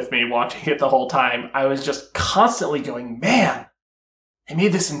she was with me watching it the whole time, I was just constantly going, man, I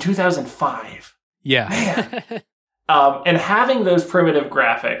made this in 2005. Yeah. Man. And having those primitive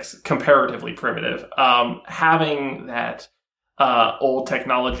graphics, comparatively primitive, having that old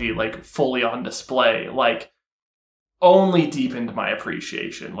technology like fully on display, like only deepened my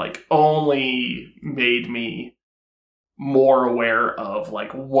appreciation, like only made me more aware of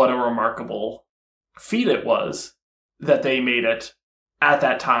like what a remarkable feat it was that they made it at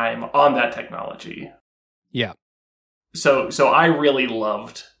that time on that technology. Yeah. So I really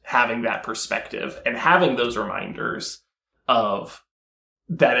loved having that perspective and having those reminders of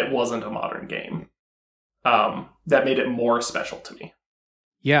that it wasn't a modern game. That made it more special to me.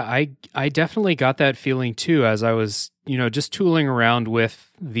 Yeah, I definitely got that feeling too as I was, you know, just tooling around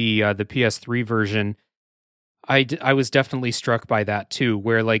with the PS3 version. I was definitely struck by that too,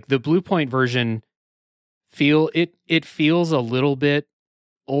 where like the Bluepoint version it feels a little bit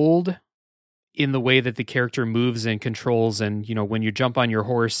old in the way that the character moves and controls, and you know, when you jump on your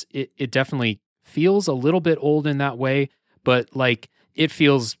horse, it definitely feels a little bit old in that way, but like it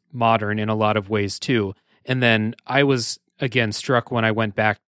feels modern in a lot of ways too. And then I was again struck when I went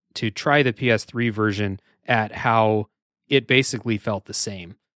back to try the PS3 version at how it basically felt the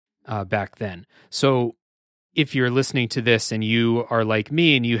same back then. So if you're listening to this and you are like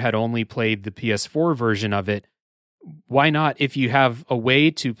me and you had only played the PS4 version of it, why not, if you have a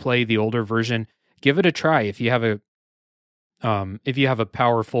way to play the older version, give it a try. If you have a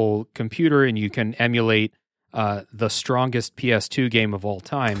powerful computer and you can emulate the strongest PS2 game of all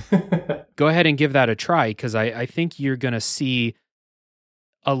time, go ahead and give that a try, because I think you're going to see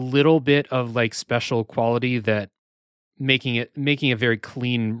a little bit of like special quality that making a very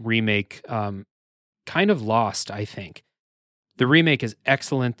clean remake kind of lost, I think. The remake is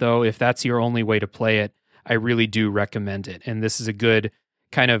excellent, though. If that's your only way to play it, I really do recommend it. And this is a good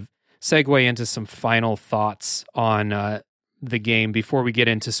kind of segue into some final thoughts on the game before we get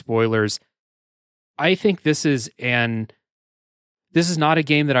into spoilers. I think this is not a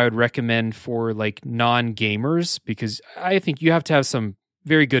game that I would recommend for like non-gamers, because I think you have to have some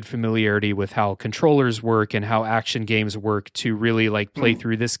very good familiarity with how controllers work and how action games work to really like play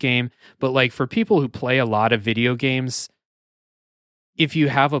through this game. But like for people who play a lot of video games, if you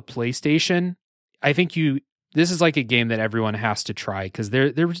have a PlayStation, I think this is like a game that everyone has to try, because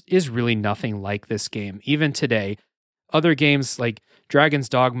there is really nothing like this game. Even today, other games like Dragon's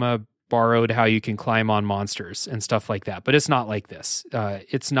Dogma borrowed how you can climb on monsters and stuff like that, but it's not like this.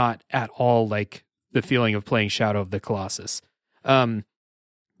 It's not at all like the feeling of playing Shadow of the Colossus.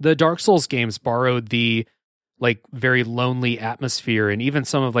 The Dark Souls games borrowed the like very lonely atmosphere and even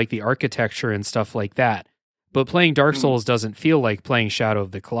some of like the architecture and stuff like that. But playing Dark Souls doesn't feel like playing Shadow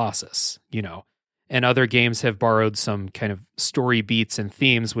of the Colossus, you know. And other games have borrowed some kind of story beats and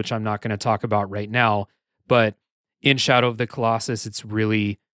themes, which I'm not going to talk about right now. But in Shadow of the Colossus, it's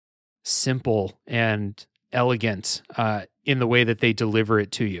really simple and elegant in the way that they deliver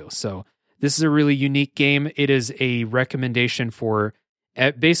it to you. So this is a really unique game. It is a recommendation for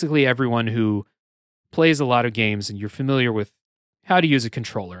basically everyone who plays a lot of games and you're familiar with how to use a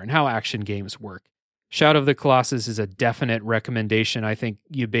controller and how action games work. Shadow of the Colossus is a definite recommendation. I think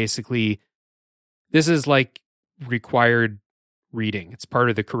this is like required reading. It's part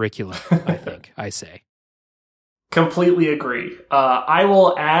of the curriculum, I think, I say. Completely agree. I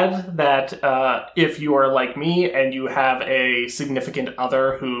will add that if you are like me and you have a significant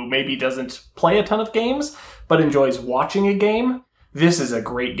other who maybe doesn't play a ton of games, but enjoys watching a game, this is a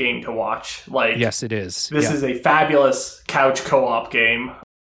great game to watch. Like, yes, it is. This is a fabulous couch co-op game.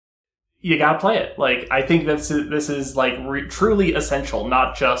 You gotta play it. Like, I think this is like truly essential,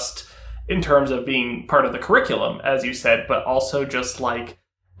 not just in terms of being part of the curriculum, as you said, but also just like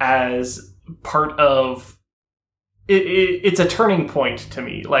as part of it's a turning point to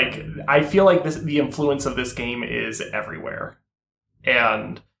me. Like, I feel like the influence of this game is everywhere.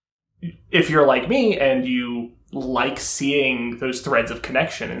 And if you're like me and you like seeing those threads of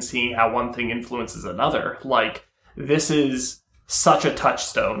connection and seeing how one thing influences another, like, this is such a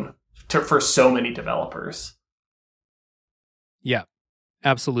touchstone for so many developers. Yeah,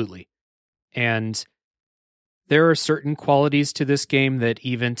 absolutely. And there are certain qualities to this game that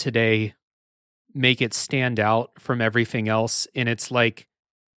even today make it stand out from everything else. And it's like,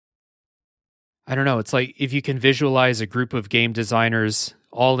 I don't know, it's like if you can visualize a group of game designers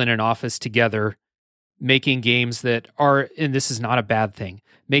all in an office together, making games that are, and this is not a bad thing,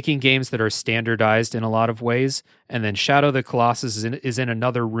 making games that are standardized in a lot of ways, and then Shadow of the Colossus is in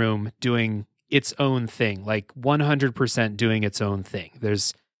another room doing its own thing, like 100% doing its own thing.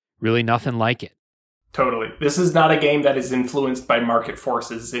 There's really nothing like it. Totally. This is not a game that is influenced by market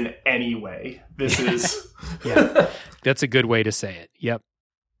forces in any way. This is yeah. That's a good way to say it. Yep.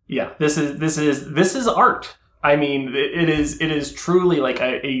 Yeah, this is art. I mean, it is truly like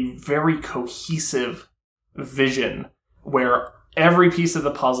a very cohesive vision where every piece of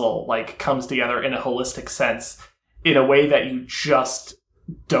the puzzle like comes together in a holistic sense in a way that you just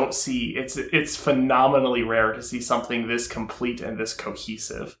don't see. It's phenomenally rare to see something this complete and this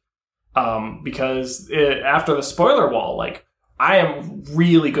cohesive. Because after the spoiler wall, like, I am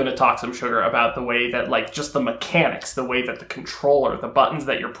really going to talk some sugar about the way that, like, just the mechanics, the way that the controller, the buttons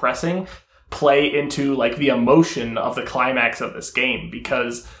that you're pressing play into, like, the emotion of the climax of this game.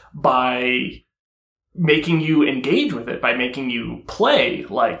 Because by making you engage with it, by making you play,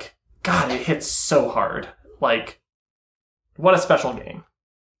 like, God, it hits so hard. Like, what a special game.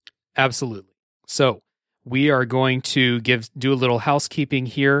 Absolutely. So we are going to do a little housekeeping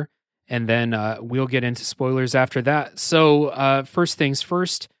here, and then we'll get into spoilers after that. So first things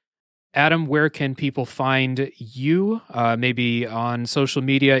first, Adam, where can people find you? Maybe on social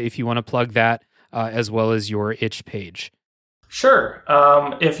media, if you want to plug that, as well as your itch page. Sure.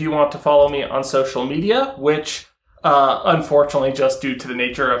 If you want to follow me on social media, which unfortunately, just due to the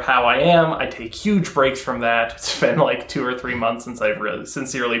nature of how I am, I take huge breaks from that. It's been like 2 or 3 months since I've really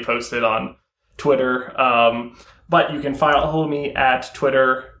sincerely posted on Twitter. But you can follow me at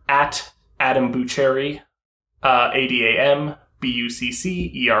Twitter at Adam Bucceri, AdamBucceri.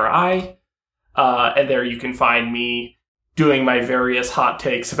 And there you can find me doing my various hot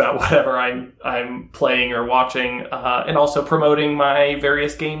takes about whatever I'm playing or watching, and also promoting my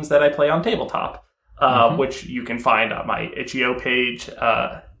various games that I play on tabletop, which you can find on my itch.io page,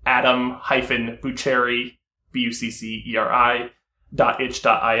 Adam-Bucceri, Bucceri.itch.io.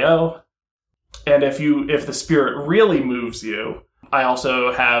 And if the spirit really moves you, I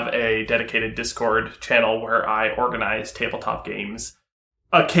also have a dedicated Discord channel where I organize tabletop games.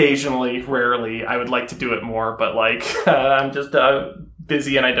 Occasionally, rarely. I would like to do it more, but like I'm just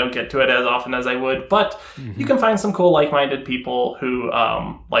busy and I don't get to it as often as I would. But you can find some cool like-minded people who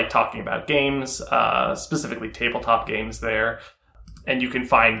like talking about games, specifically tabletop games there. And you can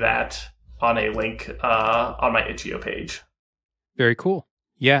find that on a link on my itch.io page. Very cool.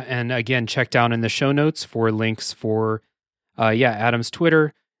 Yeah, and again, check down in the show notes for links for, Adam's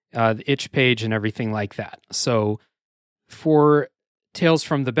Twitter, the itch page, and everything like that. So for Tales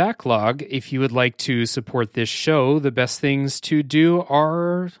from the Backlog, if you would like to support this show, the best things to do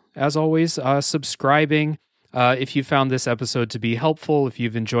are, as always, subscribing. If you found this episode to be helpful, if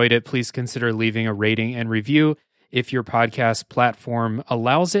you've enjoyed it, please consider leaving a rating and review if your podcast platform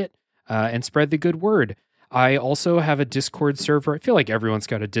allows it, and spread the good word. I also have a Discord server. I feel like everyone's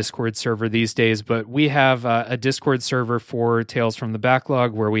got a Discord server these days, but we have a Discord server for Tales from the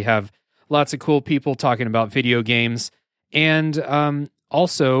Backlog where we have lots of cool people talking about video games. And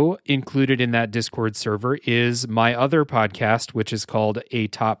also included in that Discord server is my other podcast, which is called A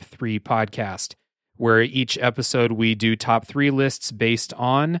Top 3 Podcast, where each episode we do top 3 lists based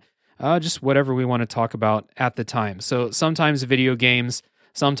on just whatever we want to talk about at the time. So sometimes video games,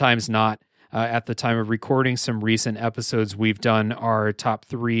 sometimes not. At the time of recording, some recent episodes we've done are top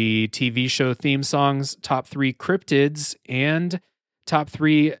 3 TV show theme songs, top 3 cryptids, and top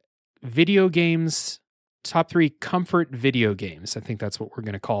 3 video games, top 3 comfort video games. I think that's what we're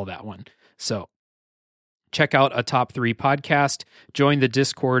going to call that one. So check out A Top 3 Podcast. Join the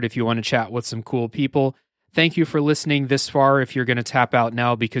Discord if you want to chat with some cool people. Thank you for listening this far. If you're going to tap out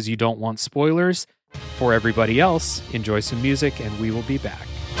now because you don't want spoilers, for everybody else, enjoy some music and we will be back.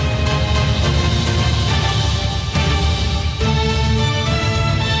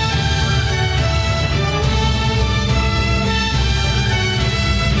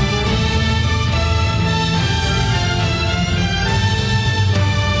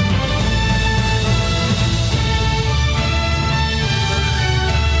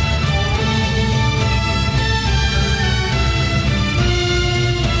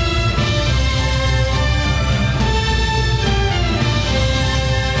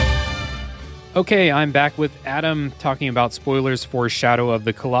 Okay, I'm back with Adam talking about spoilers for Shadow of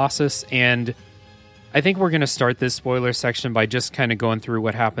the Colossus, and I think we're going to start this spoiler section by just kind of going through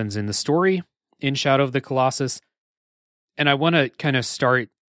what happens in the story in Shadow of the Colossus. And I want to kind of start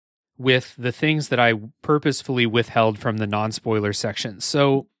with the things that I purposefully withheld from the non-spoiler section.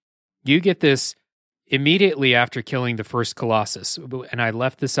 So you get this immediately after killing the first Colossus, and I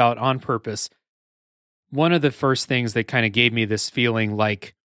left this out on purpose. One of the first things that kind of gave me this feeling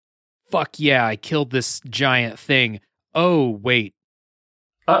like, fuck yeah, I killed this giant thing. Oh, wait.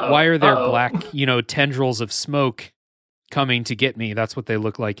 Why are there black, tendrils of smoke coming to get me? That's what they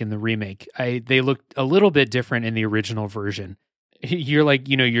look like in the remake. They look a little bit different in the original version. You're like,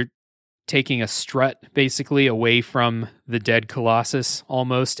 you're taking a strut basically away from the dead Colossus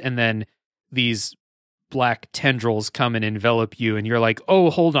almost, and then these black tendrils come and envelop you, and you're like, oh,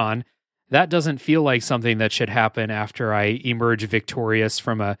 hold on. That doesn't feel like something that should happen after I emerge victorious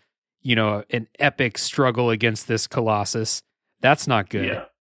from an epic struggle against this Colossus. That's not good. Yeah.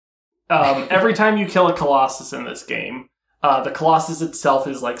 Every time you kill a Colossus in this game, the Colossus itself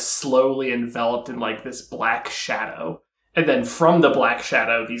is like slowly enveloped in like this black shadow. And then from the black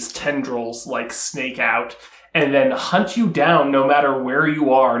shadow, these tendrils like snake out and then hunt you down no matter where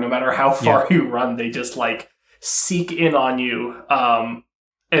you are, no matter how far you run. They just like seek in on you. And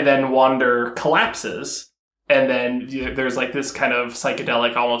then Wander collapses. And then there's like this kind of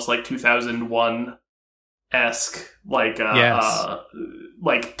psychedelic, almost like 2001-esque,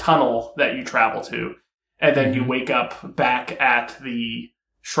 like tunnel that you travel to. And then you wake up back at the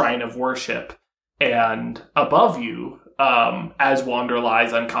Shrine of Worship. And above you, as Wander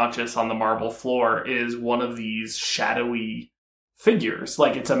lies unconscious on the marble floor, is one of these shadowy figures.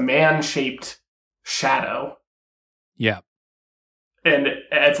 Like it's a man-shaped shadow. Yeah. And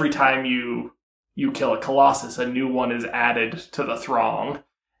every time you kill a Colossus, a new one is added to the throng.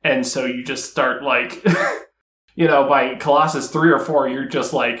 And so you just start like, by Colossus 3 or 4, you're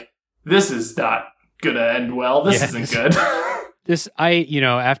just like, this is not going to end well. This isn't good.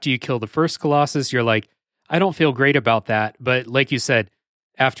 After you kill the first Colossus, you're like, I don't feel great about that. But like you said,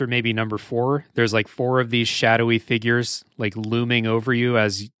 after maybe number 4, there's like 4 of these shadowy figures like looming over you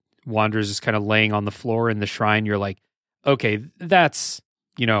as Wander's just kind of laying on the floor in the shrine. You're like, okay, that's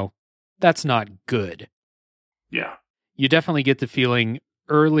not good. Yeah. You definitely get the feeling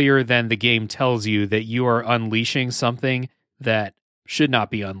earlier than the game tells you that you are unleashing something that should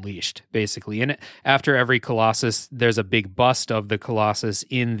not be unleashed, basically. And after every Colossus, there's a big bust of the Colossus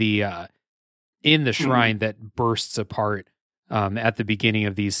in the shrine that bursts apart at the beginning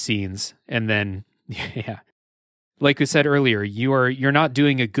of these scenes. And then, like we said earlier, you're not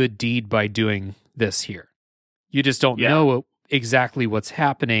doing a good deed by doing this here. You just don't know exactly what's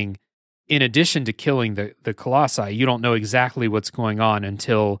happening in addition to killing the colossi, you don't know exactly what's going on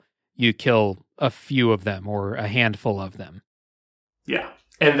until you kill a few of them or a handful of them. Yeah.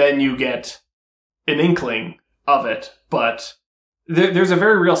 And then you get an inkling of it, but there's a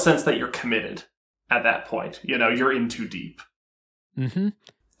very real sense that you're committed at that point. You know, you're in too deep. Mm-hmm.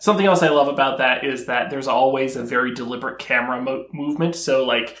 Something else I love about that is that there's always a very deliberate camera movement. So,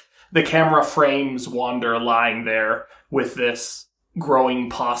 like, the camera frames Wander lying there with this growing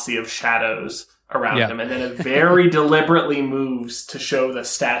posse of shadows around him, and then it very deliberately moves to show the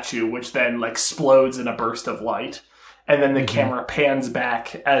statue, which then, like, explodes in a burst of light. And then the camera pans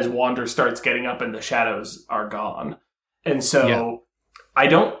back as Wander starts getting up and the shadows are gone. And so I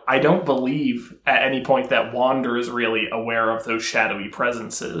don't believe at any point that Wander is really aware of those shadowy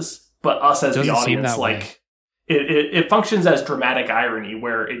presences, but us as the audience, like, it functions as dramatic irony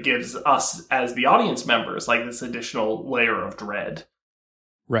where it gives us as the audience members like this additional layer of dread.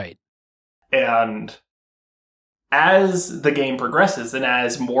 Right. And as the game progresses and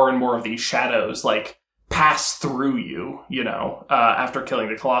as more and more of these shadows, like, pass through you, you know, after killing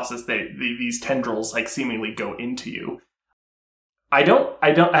the Colossus, these tendrils, like, seemingly go into you. I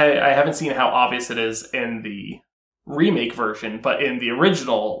haven't seen how obvious it is in the remake version, but in the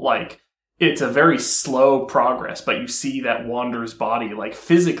original, like, it's a very slow progress, but you see that Wander's body, like,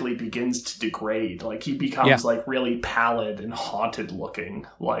 physically begins to degrade. Like, he becomes like really pallid and haunted looking,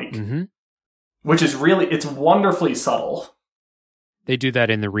 like, which is it's wonderfully subtle. They do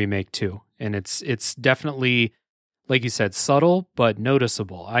that in the remake too. And it's definitely, like you said, subtle, but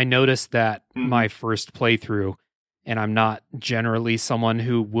noticeable. I noticed that my first playthrough, and I'm not generally someone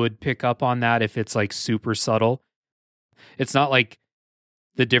who would pick up on that if it's, like, super subtle. It's not like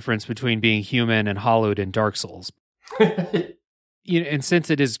the difference between being human and hollowed in Dark Souls. And since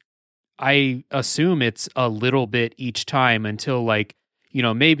it is, I assume it's a little bit each time until, like, you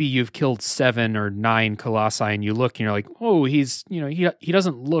know, maybe you've killed 7 or 9 colossi and you look and you're like, oh, he's, you know, he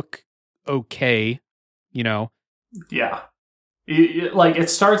doesn't look okay, you know? Yeah. Like, it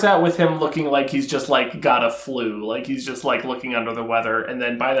starts out with him looking like he's just, like, got a flu. Like, he's just, like, looking under the weather. And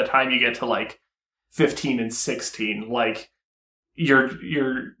then by the time you get to, like, 15 and 16, like,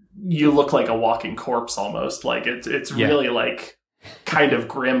 you look like a walking corpse almost. Like, it's really, like, kind of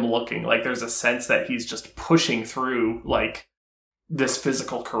grim looking. Like, there's a sense that he's just pushing through, like, this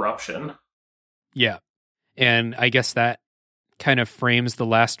physical corruption. Yeah. And I guess that kind of frames the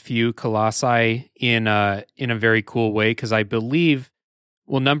last few colossi in a very cool way, because I believe,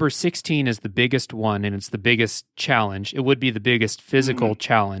 well, number 16 is the biggest one, and it's the biggest challenge. It would be the biggest physical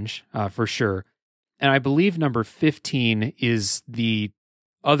challenge, for sure. And I believe number 15 is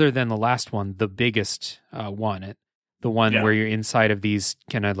other than the last one, the biggest one. The one where you're inside of these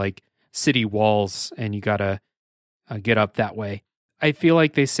kind of, like, city walls, and you gotta get up that way. I feel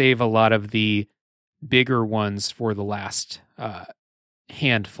like they save a lot of the bigger ones for the last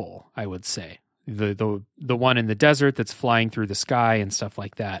handful, I would say. The one in the desert that's flying through the sky and stuff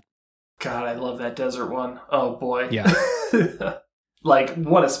like that. God, I love that desert one. Oh boy. Yeah. Like,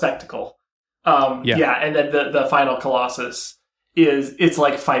 what a spectacle. And then the final Colossus it's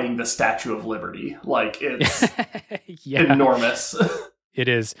like fighting the Statue of Liberty. Like, it's enormous. It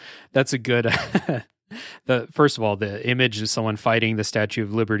is. That's a good first of all, the image of someone fighting the Statue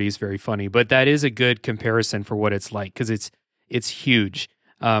of Liberty is very funny, but that is a good comparison for what it's like, because it's huge.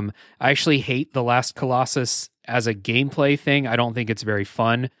 I actually hate the last Colossus as a gameplay thing. I don't think it's very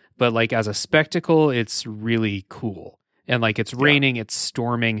fun, but, like, as a spectacle, it's really cool. And, like, it's raining, it's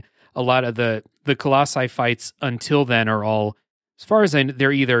storming. A lot of the Colossi fights until then are all, as far as I know,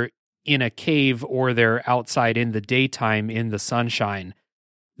 they're either in a cave or they're outside in the daytime in the sunshine.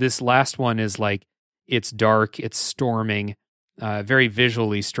 This last one is, like, it's dark, it's storming, very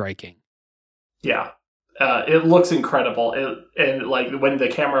visually striking. Yeah. It looks incredible. And, like, when the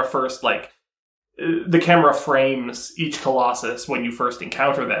camera first, like, the camera frames each Colossus when you first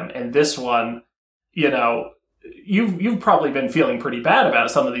encounter them. And this one, you know, you've probably been feeling pretty bad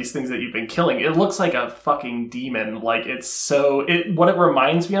about some of these things that you've been killing. It looks like a fucking demon. Like, what it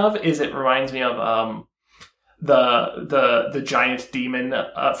reminds me of is the giant demon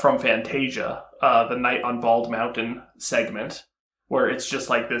from Fantasia, the Night on Bald Mountain segment, where it's just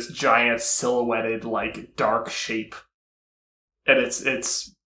like this giant silhouetted, like, dark shape, and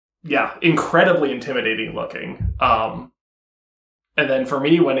it's incredibly intimidating looking. And then for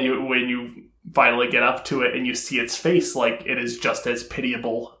me, when you finally get up to it and you see its face, like, it is just as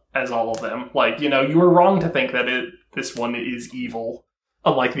pitiable as all of them. Like, you know, you were wrong to think that this one is evil,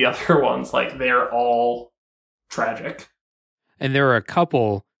 unlike the other ones. Like, they're all tragic. And there are a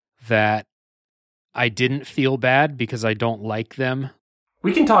couple that I didn't feel bad because I don't like them.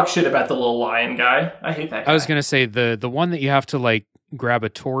 We can talk shit about the little lion guy. I hate that guy. I was gonna say the one that you have to like grab a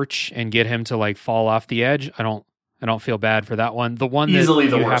torch and get him to like fall off the edge. I don't feel bad for that one. The one easily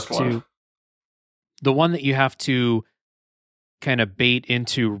that the you worst have to, one. the one that you have to kind of bait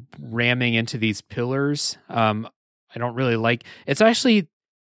into ramming into these pillars. I don't really like. It's actually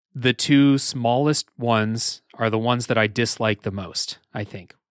the two smallest ones are the ones that I dislike the most, I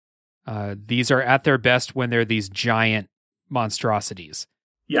think. These are at their best when they're these giant monstrosities.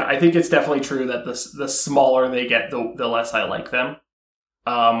 Yeah, I think it's definitely true that the smaller they get, the less I like them.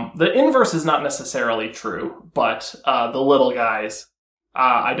 The inverse is not necessarily true, but the little guys,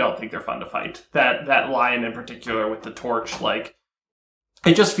 I don't think they're fun to fight. That lion in particular with the torch, like,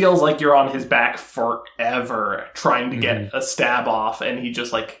 it just feels like you're on his back forever trying to get a stab off, and he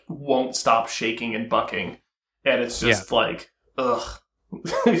just, like, won't stop shaking and bucking. And it's just like, ugh.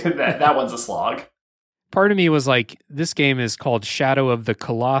 that one's a slog. Part of me was like, this game is called Shadow of the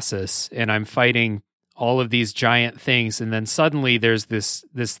Colossus, and I'm fighting all of these giant things, and then suddenly there's this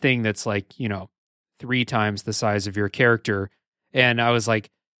thing that's like, 3 times the size of your character, and I was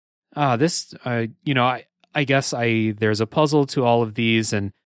like, this, I guess there's a puzzle to all of these,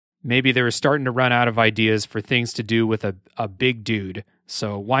 and maybe they were starting to run out of ideas for things to do with a big dude,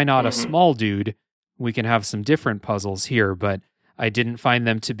 so why not a small dude? We can have some different puzzles here, but I didn't find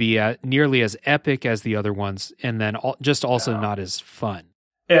them to be nearly as epic as the other ones, and then also not as fun.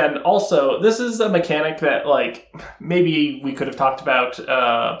 And also, this is a mechanic that, like, maybe we could have talked about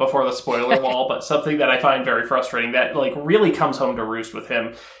before the spoiler wall, but something that I find very frustrating that, like, really comes home to roost with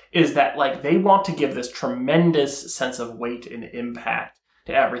him is that, like, they want to give this tremendous sense of weight and impact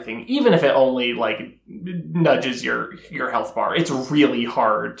to everything, even if it only, like, nudges your health bar. It's really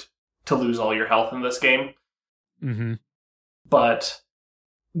hard to lose all your health in this game. Mm-hmm. But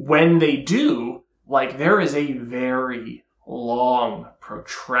when they do, like, there is a very long,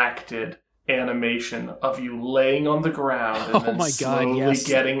 protracted animation of you laying on the ground and then slowly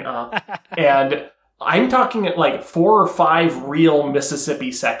getting up. And I'm talking at like 4 or 5 real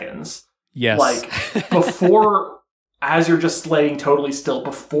Mississippi seconds. Yes. Like, before, as you're just laying totally still,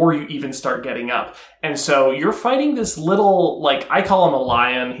 before you even start getting up. And so you're fighting this little, like, I call him a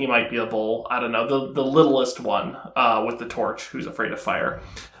lion, he might be a bull, I don't know, the littlest one with the torch who's afraid of fire.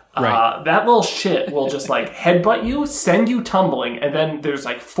 Right. That little shit will just, like, headbutt you, send you tumbling, and then there's,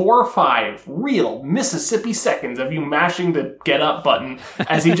 like, 4 or 5 real Mississippi seconds of you mashing the get up button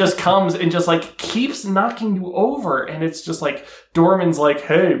as he just comes and just, like, keeps knocking you over. And it's just like, Dorman's like,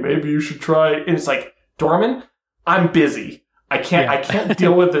 hey, maybe you should try. And it's like, Dorman, I'm busy. I can't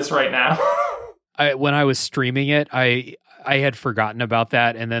deal with this right now. When I was streaming it, I had forgotten about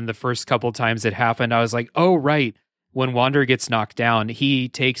that. And then the first couple times it happened, I was like, oh, right. When Wander gets knocked down, he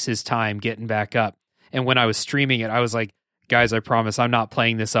takes his time getting back up. And when I was streaming it, I was like, guys, I promise I'm not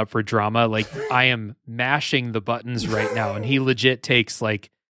playing this up for drama. Like, I am mashing the buttons right now. And he legit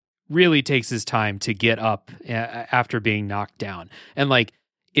really takes his time to get up after being knocked down. And like,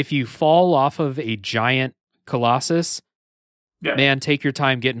 if you fall off of a giant Colossus, man, take your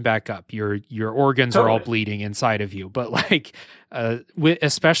time getting back up. Your organs are all bleeding inside of you. But like,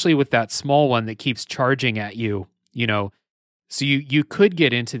 especially with that small one that keeps charging at you, so you could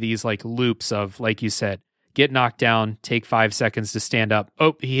get into these like loops of, like you said, get knocked down, take 5 seconds to stand up.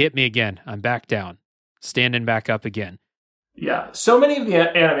 Oh, he hit me again. I'm back down. Standing back up again. Yeah, so many of the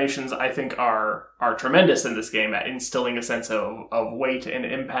animations I think are tremendous in this game at instilling a sense of weight and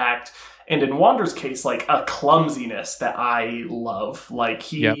impact. And in Wander's case, like a clumsiness that I love. Like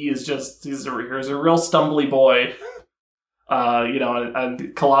he's a real stumbly boy.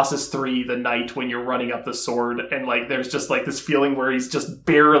 And Colossus 3, the night when you're running up the sword, and like there's just like this feeling where he's just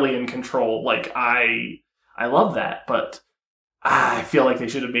barely in control. Like I love that, but I feel like they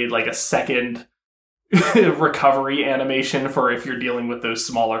should have made like a second recovery animation for if you're dealing with those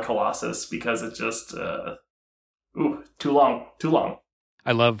smaller Colossus, because it's just too long.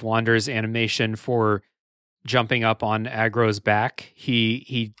 I love Wander's animation for jumping up on Agro's back.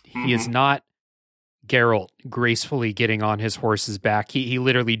 He is not Geralt gracefully getting on his horse's back. He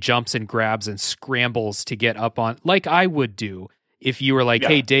literally jumps and grabs and scrambles to get up on, like I would do if you were like,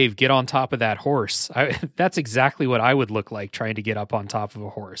 hey, Dave, get on top of that horse. That's exactly what I would look like trying to get up on top of a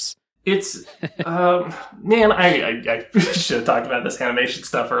horse. It's, man, I should have talked about this animation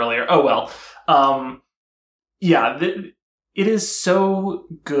stuff earlier. Oh, well. It is so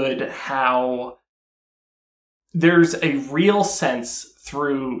good how there's a real sense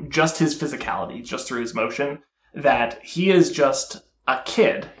through just his physicality, just through his motion, that he is just a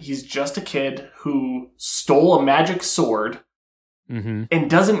kid. He's just a kid who stole a magic sword and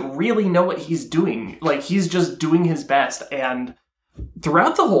doesn't really know what he's doing. Like, he's just doing his best. And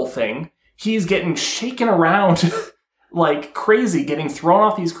throughout the whole thing, he's getting shaken around like crazy, getting thrown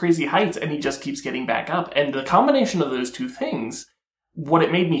off these crazy heights, and he just keeps getting back up. And the combination of those two things, what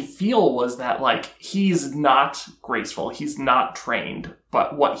it made me feel was that, like, he's not graceful, he's not trained,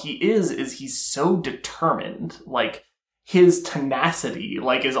 but what he is he's so determined. Like, his tenacity,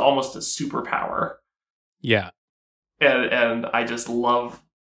 like, is almost a superpower. Yeah. And I just love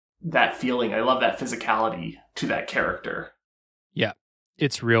that feeling. I love that physicality to that character. Yeah.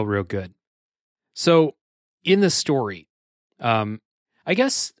 It's real, real good. So, in the story, I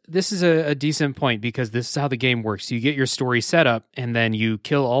guess this is a decent point, because this is how the game works. You get your story set up, and then you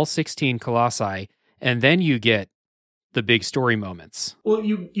kill all 16 Colossi, and then you get the big story moments. Well,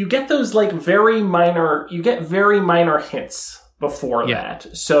 you get those, like, very minor hints before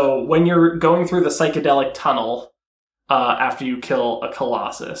that. So when you're going through the psychedelic tunnel after you kill a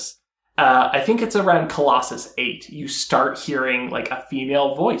Colossus, I think it's around Colossus 8, you start hearing, like, a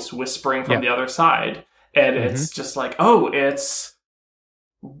female voice whispering from the other side. And it's just like, oh, it's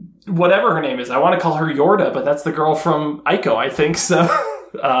whatever her name is. I want to call her Yorda, but that's the girl from Ico, I think. So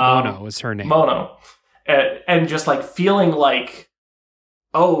Mono is her name. Mono. And just, like, feeling like,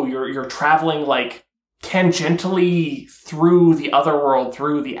 oh, you're traveling, like, tangentially through the other world,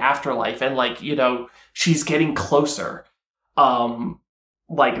 through the afterlife, and, like, you know, she's getting closer.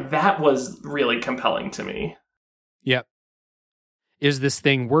 Like, that was really compelling to me. Yep. Is this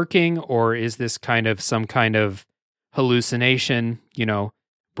thing working, or is this kind of some kind of hallucination, you know,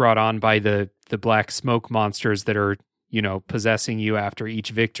 brought on by the black smoke monsters that are, you know, possessing you after each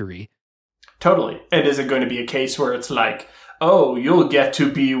victory? Totally. And is it going to be a case where it's like, oh, you'll get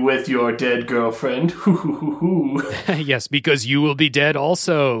to be with your dead girlfriend? Yes, because you will be dead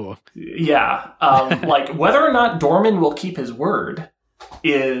also. Yeah. Like, whether or not Dorman will keep his word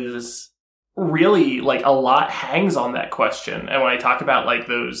is really, like, a lot hangs on that question. And when I talk about, like,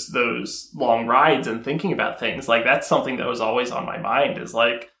 those long rides and thinking about things, like, that's something that was always on my mind, is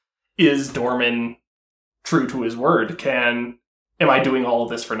like, is Dorman true to his word? Am I doing all of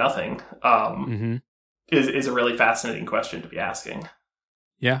this for nothing? Is a really fascinating question to be asking.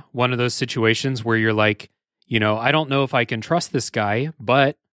 Yeah, one of those situations where you're like, you know, I don't know if I can trust this guy,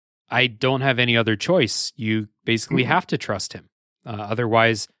 but I don't have any other choice. You basically have to trust him.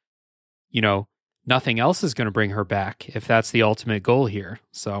 Otherwise, you know, nothing else is going to bring her back if that's the ultimate goal here.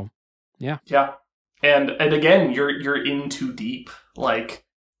 So, yeah. Yeah. And again, you're in too deep. Like,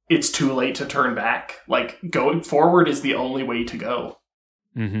 it's too late to turn back. Like, going forward is the only way to go.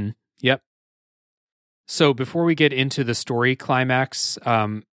 Yep. So before we get into the story climax,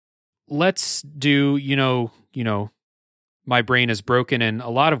 let's do, you know, my brain is broken in a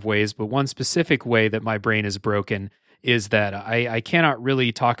lot of ways, but one specific way that my brain is broken is that I cannot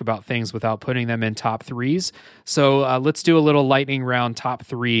really talk about things without putting them in top threes. So let's do a little lightning round top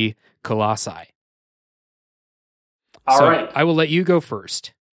 3 Colossi. All right. I will let you go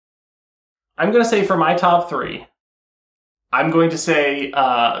first. I'm going to say for my top 3, I'm going to say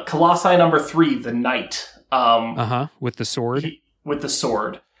Colossi number 3, the Knight. With the sword? With the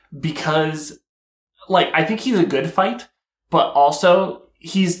sword. Because, like, I think he's a good fight, but also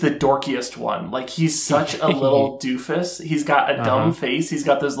he's the dorkiest one. Like, he's such a little doofus. He's got a dumb face. He's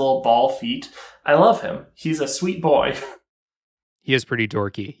got those little ball feet. I love him. He's a sweet boy. He is pretty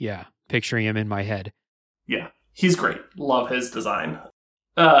dorky, yeah. Picturing him in my head. Yeah, he's great. Love his design.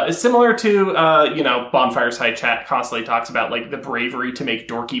 Similar to, you know, Bonfire Side Chat constantly talks about, like, the bravery to make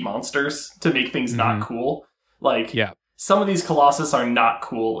dorky monsters, to make things not cool. Like, some of these Colossus are not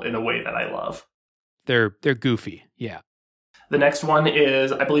cool in a way that I love. They're goofy, yeah. The next one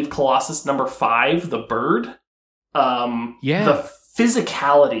is, I believe, Colossus number 5, the bird. The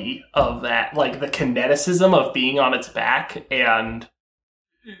physicality of that, like the kineticism of being on its back and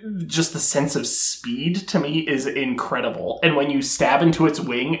just the sense of speed, to me, is incredible. And when you stab into its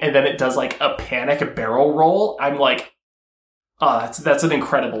wing and then it does, like, a panic barrel roll, I'm like, oh, that's an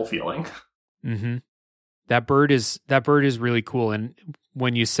incredible feeling. That bird is really cool. And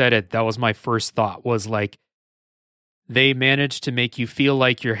when you said it, that was my first thought, was like, they managed to make you feel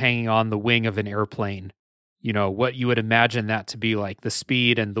like you're hanging on the wing of an airplane. You know, what you would imagine that to be like, the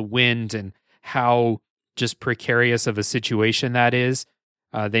speed and the wind and how just precarious of a situation that is.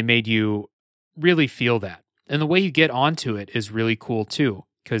 They made you really feel that. And the way you get onto it is really cool too,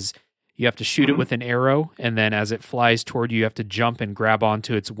 because you have to shoot it with an arrow, and then as it flies toward you, you have to jump and grab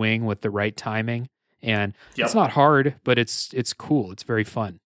onto its wing with the right timing. And it's not hard, but it's cool. It's very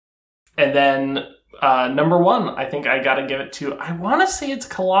fun. And then number 1, I think I got to give it to, I want to say it's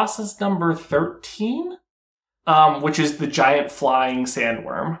Colossus number 13, which is the giant flying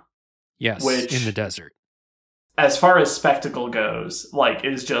sandworm. Yes, which, in the desert. as far as spectacle goes, like,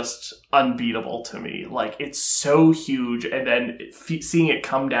 is just unbeatable to me. Like, it's so huge, and then seeing it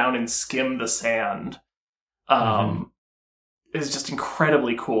come down and skim the sand is just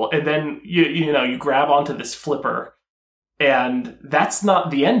incredibly cool. And then you grab onto this flipper, and that's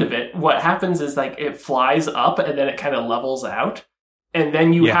not the end of it. What happens is, like, it flies up and then it kind of levels out. And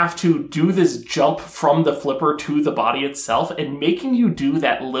then you have to do this jump from the flipper to the body itself. And making you do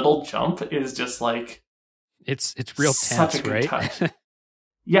that little jump is just like... It's real tense, such a good right? touch.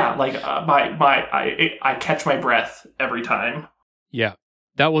 Yeah, like I catch my breath every time. Yeah.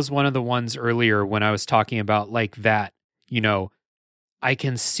 That was one of the ones earlier when I was talking about like that, I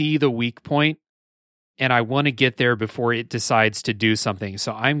can see the weak point and I want to get there before it decides to do something.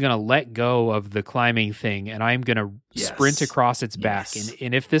 So I'm going to let go of the climbing thing and I'm going to sprint across its back.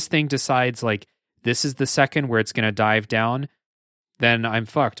 And if this thing decides like this is the second where it's going to dive down, then I'm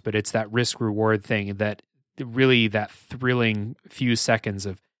fucked. But it's that risk reward thing that thrilling few seconds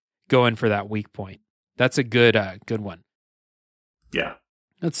of going for that weak point. That's a good one. Yeah.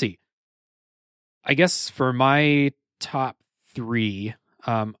 Let's see. I guess for my top 3,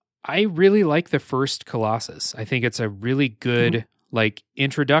 I really like the first Colossus. I think it's a really good like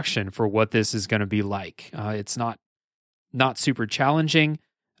introduction for what this is going to be like. It's not super challenging.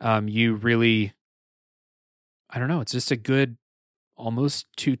 You really, I don't know. It's just a good, almost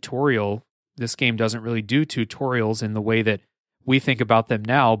tutorial. This game doesn't really do tutorials in the way that we think about them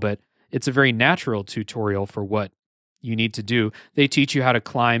now, but it's a very natural tutorial for what you need to do. They teach you how to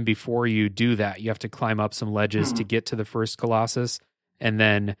climb before you do that. You have to climb up some ledges to get to the first Colossus, and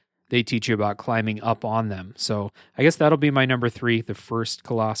then they teach you about climbing up on them. So I guess that'll be my number 3, the first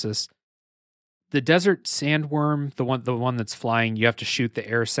Colossus. The desert sandworm, the one that's flying, you have to shoot the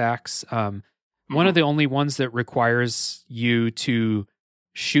air sacs. One of the only ones that requires you to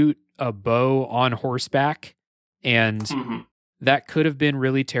shoot a bow on horseback, and that could have been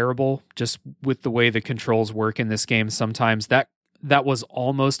really terrible just with the way the controls work in this game. Sometimes that was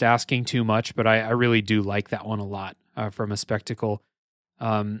almost asking too much, but I really do like that one a lot from a spectacle.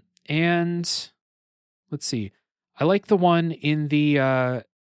 And let's see, I like the one in the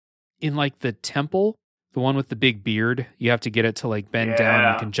in like the temple, the one with the big beard. You have to get it to like bend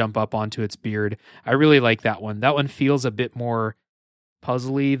down. You can jump up onto its beard. I really like that one. That one feels a bit more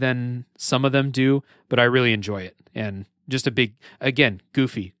puzzly than some of them do, but I really enjoy it. And just a big, again,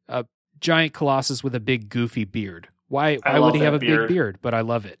 goofy, a giant Colossus with a big goofy beard. Why would he have a big beard? But I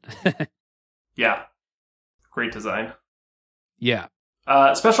love it. Yeah. Great design. Yeah.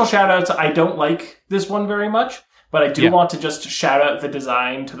 Special shout outs. I don't like this one very much, but I do want to just shout out the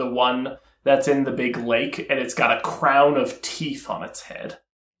design to the one that's in the big lake, and it's got a crown of teeth on its head.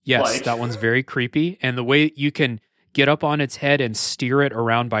 Yes, that one's very creepy. And the way you can get up on its head and steer it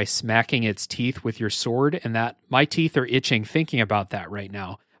around by smacking its teeth with your sword, and that my teeth are itching thinking about that right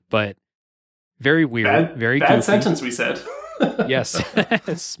now. But very weird, very bad goofy. Sentence we said. Yes.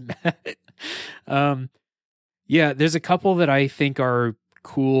 Yeah, there's a couple that I think are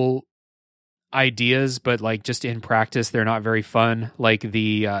cool ideas, but like just in practice, they're not very fun. Like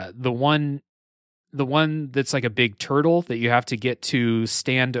the one that's like a big turtle that you have to get to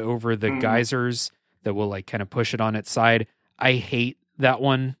stand over the geysers that will like kind of push it on its side. I hate that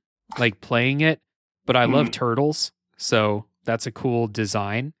one, like playing it, but I love turtles, so that's a cool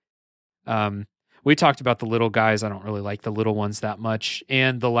design. We talked about the little guys. I don't really like the little ones that much.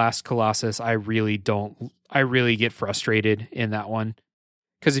 And the last Colossus, I really get frustrated in that one.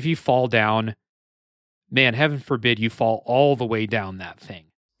 Because if you fall down, man, heaven forbid you fall all the way down that thing.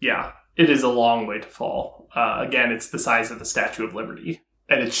 Yeah, it is a long way to fall. Again, it's the size of the Statue of Liberty,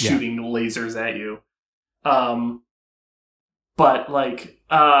 and it's shooting lasers at you. But like,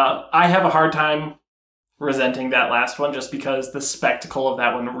 I have a hard time resenting that last one just because the spectacle of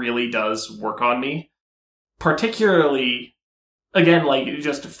that one really does work on me. Particularly, again, like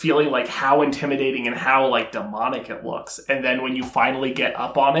just feeling like how intimidating and how like demonic it looks. And then when you finally get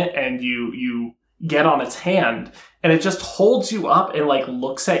up on it and you get on its hand and it just holds you up and like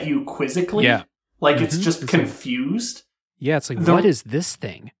looks at you quizzically. Yeah. Like it's just confused. Yeah, it's like, what is this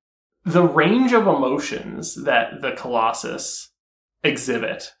thing? The range of emotions that the Colossus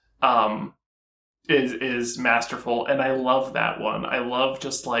exhibit is masterful, and I love that one. I love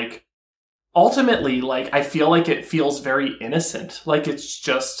just like ultimately, like I feel like it feels very innocent. Like it's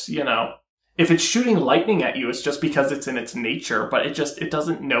just, if it's shooting lightning at you, it's just because it's in its nature, but it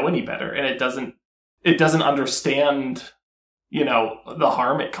doesn't know any better, and it doesn't understand, the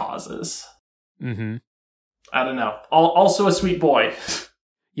harm it causes. Mm-hmm. I don't know. Also a sweet boy.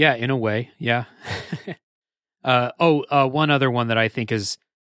 Yeah, in a way, yeah. One other one that I think is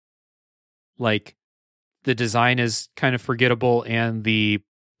like the design is kind of forgettable and the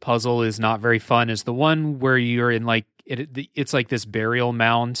puzzle is not very fun is the one where you're in like it's like this burial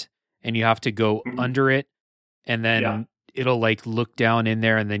mound and you have to go under it, and then it'll like look down in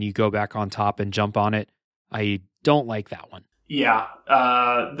there and then you go back on top and jump on it. I don't like that one. Yeah,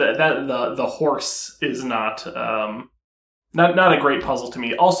 the horse is not a great puzzle to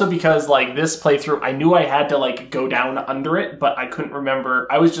me. Also because like this playthrough, I knew I had to like go down under it, but I couldn't remember.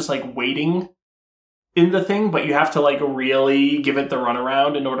 I was just like waiting in the thing, but you have to like really give it the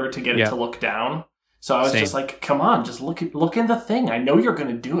runaround in order to get it to look down. So I was just like, come on, just look in the thing. I know you're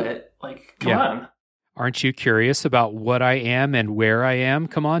going to do it. Like, come on. Aren't you curious about what I am and where I am?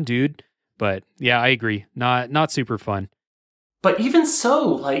 Come on, dude. But yeah, I agree. Not super fun. But even so,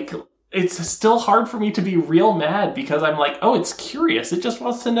 like, it's still hard for me to be real mad because I'm like, oh, it's curious. It just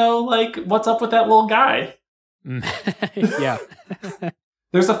wants to know, like, what's up with that little guy. Yeah.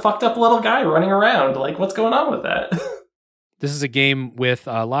 There's a fucked up little guy running around. Like, what's going on with that? This is a game with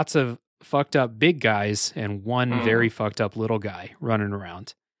lots of fucked up big guys and one very fucked up little guy running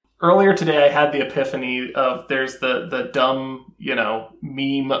around. Earlier today, I had the epiphany of there's the dumb,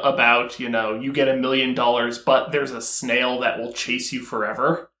 meme about, you get $1 million, but there's a snail that will chase you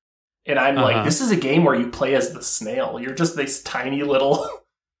forever. And I'm like, this is a game where you play as the snail. You're just this tiny little,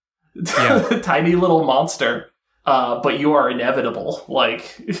 tiny little monster, but you are inevitable.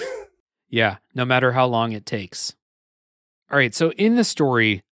 Like, yeah, no matter how long it takes. All right, so in the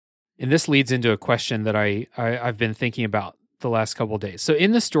story, and this leads into a question that I've been thinking about the last couple of days. So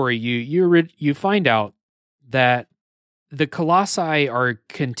in the story, you find out that the colossi are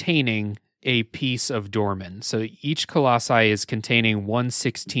containing a piece of Dormin. So each colossi is containing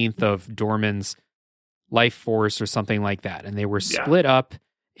 1/16 of Dormin's life force or something like that. And they were split up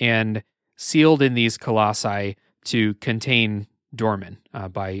and sealed in these colossi to contain Dormin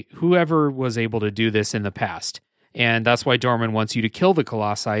by whoever was able to do this in the past. And that's why Dormin wants you to kill the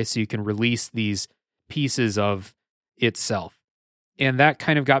colossi so you can release these pieces of itself. And that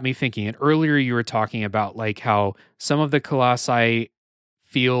kind of got me thinking. And earlier you were talking about like how some of the colossi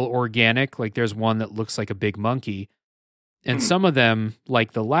feel organic, like there's one that looks like a big monkey. And some of them,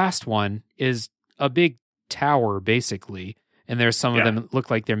 like the last one, is a big tower, basically. And there's some of them that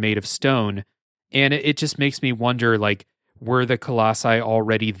look like they're made of stone. And it just makes me wonder, like, were the colossi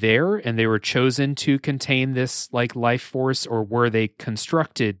already there and they were chosen to contain this like life force, or were they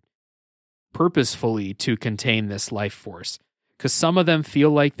constructed purposefully to contain this life force? Because some of them feel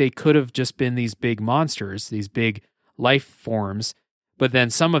like they could have just been these big monsters, these big life forms, but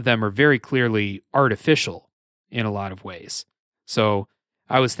then some of them are very clearly artificial in a lot of ways. So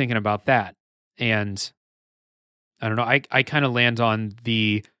I was thinking about that, and I don't know, I kind of land on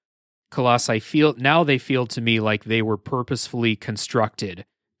the colossi they feel to me like they were purposefully constructed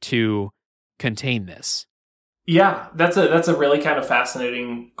to contain this. Yeah, that's a really kind of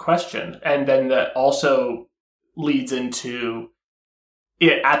fascinating question. And then that also leads into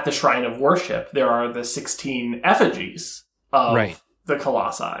it at the Shrine of Worship. There are the 16 effigies of the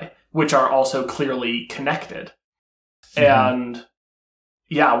colossi, which are also clearly connected. And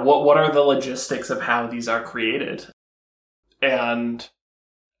what are the logistics of how these are created? And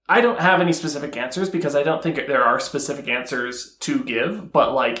I don't have any specific answers because I don't think there are specific answers to give,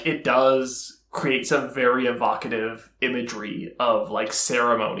 but like it does create some very evocative imagery of like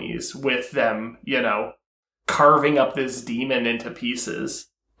ceremonies with them, carving up this demon into pieces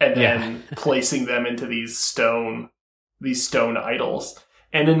and then placing them into these stone idols.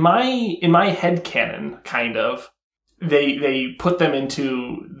 And in my headcanon, kind of, they put them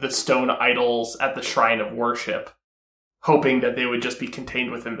into the stone idols at the Shrine of Worship, hoping that they would just be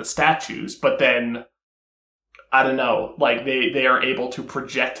contained within the statues. But then, I don't know, like they are able to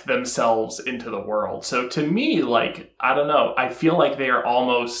project themselves into the world. So to me, like, I don't know, I feel like they are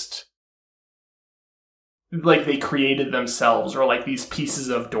almost like they created themselves, or like these pieces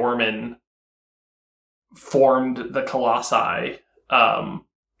of Dormin formed the colossi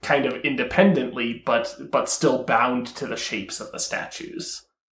kind of independently, but still bound to the shapes of the statues.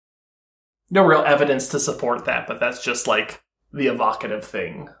 No real evidence to support that, but that's just like the evocative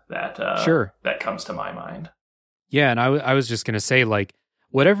thing that that comes to my mind. Yeah, and I was just going to say, like,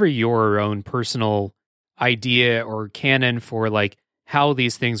 whatever your own personal idea or canon for like how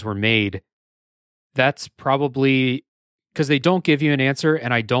these things were made, that's probably because they don't give you an answer,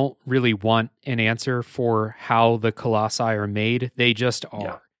 and I don't really want an answer for how the colossi are made. They just are.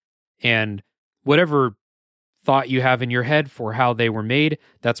 Yeah. And whatever thought you have in your head for how they were made,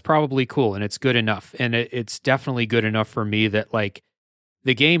 that's probably cool, and it's good enough. And it's definitely good enough for me that like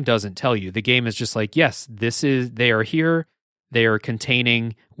the game doesn't tell you. The game is just like, yes, they are here. they are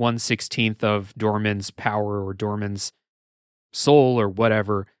containing 1/16 of Dorman's power or Dorman's soul or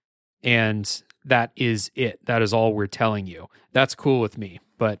whatever, and that is it. That is all we're telling you. That's cool with me.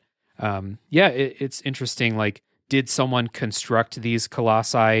 But it's interesting. Like, did someone construct these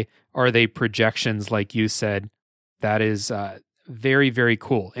colossi? Are they projections, like you said? That is very, very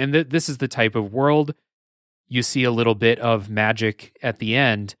cool. And this is the type of world you see a little bit of magic at the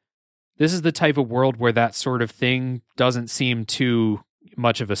end. This is the type of world where that sort of thing doesn't seem too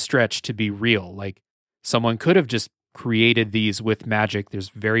much of a stretch to be real. Like, someone could have just created these with magic. There's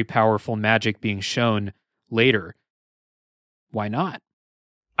very powerful magic being shown later. Why not?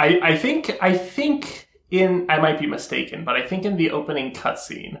 I think I might be mistaken, but I think in the opening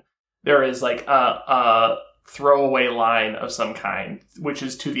cutscene there is like a throwaway line of some kind, which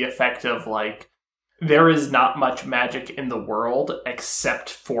is to the effect of like, there is not much magic in the world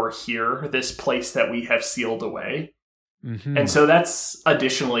except for here, this place that we have sealed away. Mm-hmm. And so that's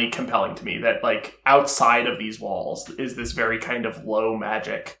additionally compelling to me, that like outside of these walls is this very kind of low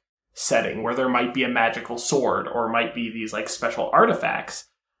magic setting where there might be a magical sword or might be these like special artifacts.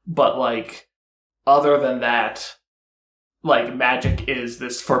 But like, other than that, like, magic is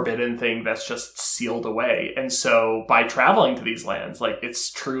this forbidden thing that's just sealed away. And so by traveling to these lands, like,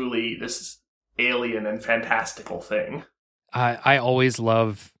 it's truly this alien and fantastical thing. I always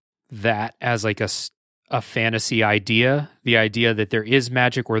love that as like a fantasy idea, the idea that there is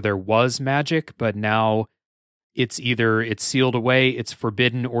magic or there was magic, but now it's either it's sealed away, it's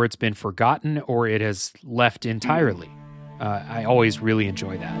forbidden, or it's been forgotten, or it has left entirely. I always really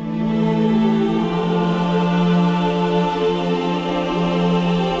enjoy that.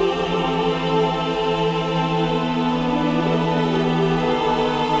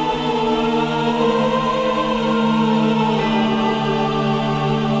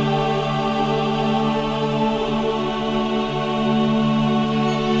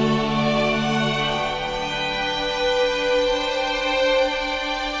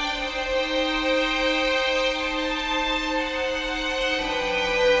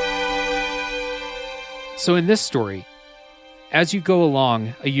 So in this story, as you go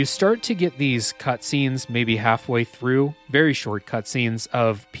along, you start to get these cutscenes maybe halfway through, very short cutscenes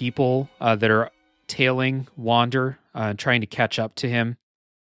of people that are tailing Wander, trying to catch up to him.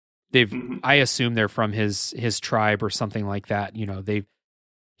 I assume they're from his tribe or something like that. You know,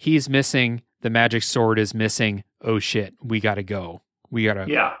 he's missing, the magic sword is missing. Oh shit, we gotta go. We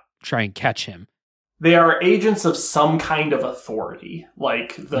gotta try and catch him. They are agents of some kind of authority.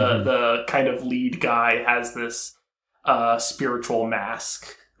 Like, the kind of lead guy has this spiritual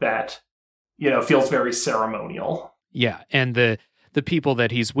mask that, you know, feels very ceremonial. Yeah, and the people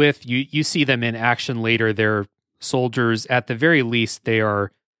that he's with, you see them in action later. They're soldiers. At the very least, they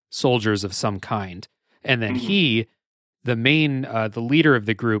are soldiers of some kind. And then he, the main, the leader of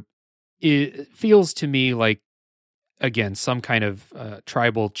the group, it feels to me like, again, some kind of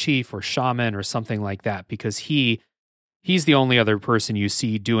tribal chief or shaman or something like that, because he's the only other person you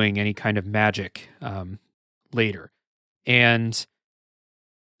see doing any kind of magic later. And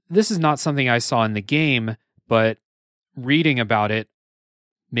this is not something I saw in the game, but reading about it,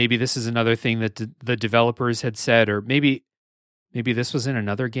 maybe this is another thing that the developers had said, or maybe this was in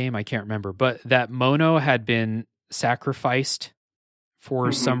another game, I can't remember, but that Mono had been sacrificed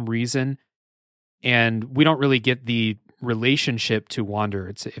for some reason. And we don't really get the relationship to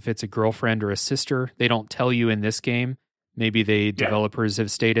Wander. If it's a girlfriend or a sister, they don't tell you in this game. Maybe developers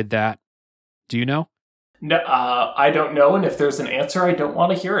have stated that. Do you know? No, I don't know. And if there's an answer, I don't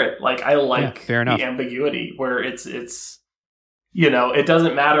want to hear it. Like, I like the ambiguity where it's, you know, it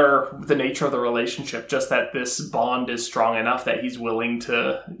doesn't matter the nature of the relationship, just that this bond is strong enough that he's willing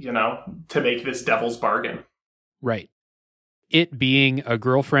to, you know, to make this devil's bargain. Right. It being a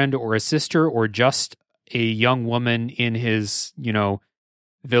girlfriend or a sister or just a young woman in his, you know,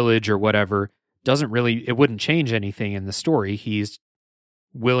 village or whatever, it wouldn't change anything in the story. He's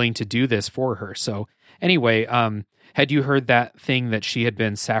willing to do this for her. So anyway, had you heard that thing that she had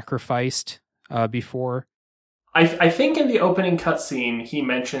been sacrificed before? I think in the opening cutscene, he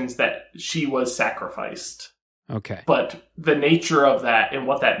mentions that she was sacrificed. Okay. But the nature of that and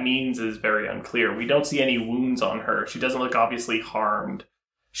what that means is very unclear. We don't see any wounds on her. She doesn't look obviously harmed.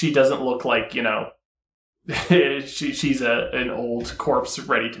 She doesn't look like, you know, she's an old corpse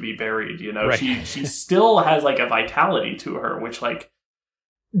ready to be buried, you know. Right. She still has like a vitality to her, which like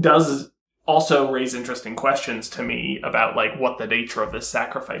does also raise interesting questions to me about like what the nature of this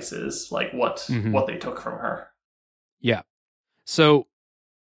sacrifice is, like what they took from her. Yeah. So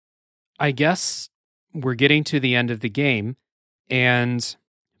I guess we're getting to the end of the game, and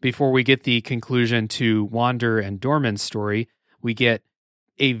before we get the conclusion to Wander and Dorman's story, we get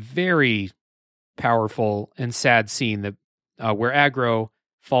a very powerful and sad scene that where Aggro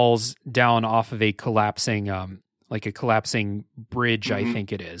falls down off of a collapsing bridge, I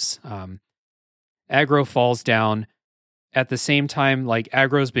think it is. Aggro falls down. At the same time, like,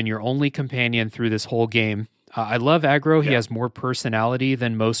 Aggro's been your only companion through this whole game. I love Aggro. He has more personality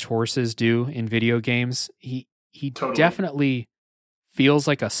than most horses do in video games. He totally. Definitely feels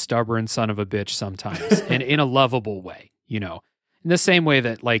like a stubborn son of a bitch sometimes, and in a lovable way, in the same way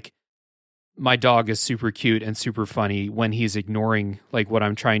that, like, my dog is super cute and super funny. When he's ignoring, like, what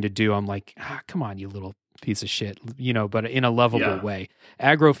I'm trying to do, I'm like, come on, you little piece of shit, but in a lovable way.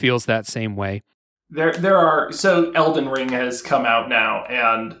 Aggro feels that same way. So Elden Ring has come out now,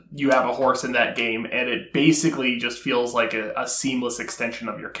 and you have a horse in that game, and it basically just feels like a seamless extension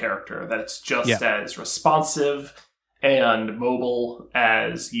of your character, that it's just as responsive and mobile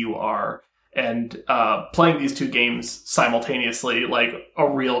as you are. And playing these two games simultaneously, like, a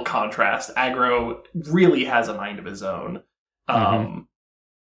real contrast. Aggro really has a mind of his own.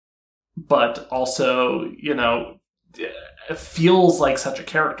 But also, it feels like such a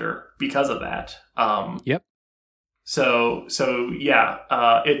character because of that. So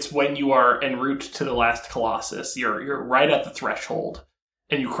it's when you are en route to the last Colossus, you're right at the threshold,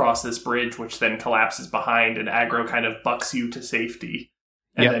 and you cross this bridge, which then collapses behind, and Aggro kind of bucks you to safety,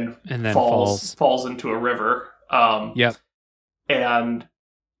 and then falls into a river. And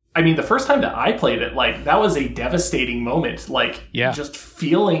I mean, the first time that I played it, like, that was a devastating moment. Like, just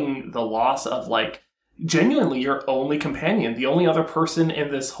feeling the loss of, like, genuinely your only companion, the only other person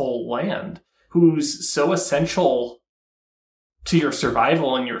in this whole land who's so essential to your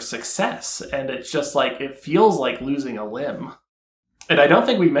survival and your success. And it's just like, it feels like losing a limb. And I don't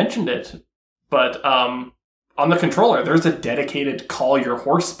think we mentioned it, but on the controller, there's a dedicated call your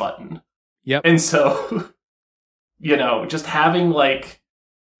horse button. And so, just having, like,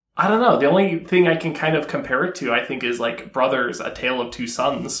 I don't know, the only thing I can kind of compare it to, I think, is like Brothers, A Tale of Two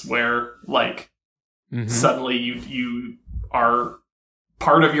Sons, where, like, suddenly you are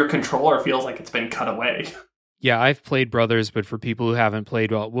part of your controller feels like it's been cut away. Yeah, I've played Brothers, but for people who haven't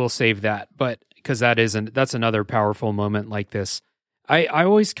played, well, we'll save that. But because that's another powerful moment like this. I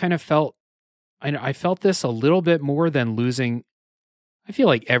always kind of felt, I felt this a little bit more than losing. I feel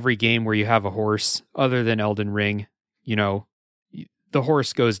like every game where you have a horse, other than Elden Ring, the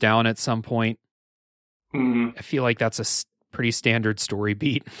horse goes down at some point. I feel like that's a pretty standard story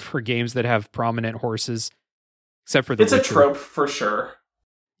beat for games that have prominent horses, except for the Witcher. A trope for sure.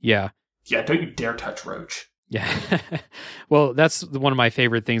 Yeah, don't you dare touch Roach. Yeah. Well, that's one of my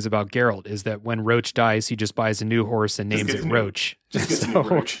favorite things about Geralt, is that when Roach dies, he just buys a new horse and names it Roach. Just gets a new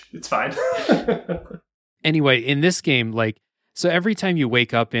Roach. It's fine. Anyway, in this game, like, so every time you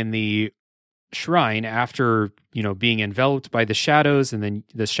wake up in the shrine after, being enveloped by the shadows, and then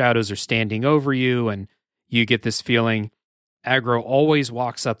the shadows are standing over you, and you get this feeling, Aggro always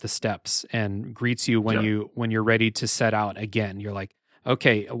walks up the steps and greets you when you're ready to set out again. You're like,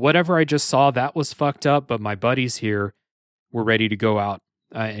 okay, whatever I just saw, that was fucked up, but my buddy's here. We're ready to go out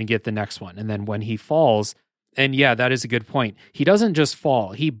and get the next one. And then when he falls, and that is a good point. He doesn't just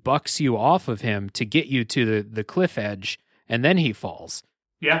fall. He bucks you off of him to get you to the cliff edge, and then he falls.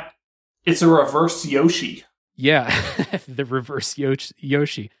 Yeah. It's a reverse Yoshi. Yeah, the reverse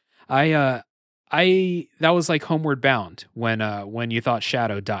Yoshi. That was like Homeward Bound when you thought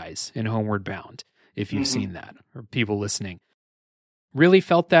Shadow dies in Homeward Bound, if you've seen that, or people listening. Really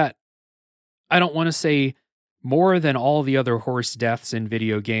felt that, I don't want to say more than all the other horse deaths in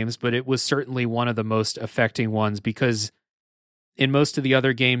video games, but it was certainly one of the most affecting ones, because in most of the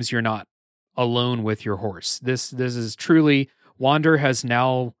other games, you're not alone with your horse. This is truly, Wander has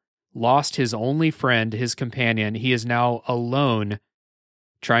now lost his only friend, his companion. He is now alone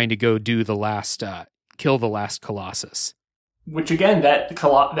trying to go do kill the last Colossus. Which, again, that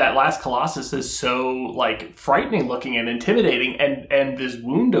last Colossus is so, like, frightening looking and intimidating, and this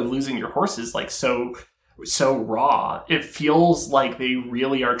wound of losing your horse is, like, so raw. It feels like they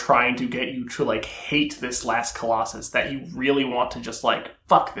really are trying to get you to, like, hate this last Colossus, that you really want to just, like,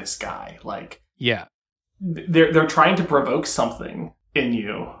 fuck this guy. Like, yeah, they're trying to provoke something in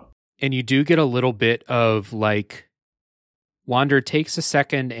you. And you do get a little bit of, like, Wander takes a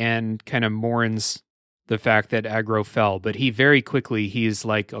second and kind of mourns the fact that Aggro fell, but he very quickly, he's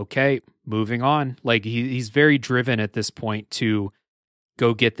like, okay, moving on. Like, he's very driven at this point to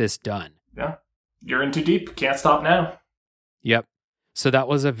go get this done. Yeah. You're in too deep. Can't stop now. Yep. So that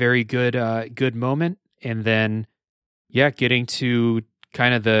was a very good moment. And then, getting to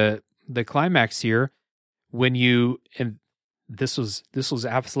kind of the climax here, when and this was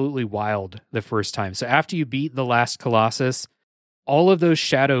absolutely wild the first time. So after you beat the last Colossus, all of those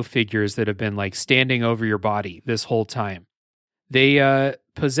shadow figures that have been like standing over your body this whole time, they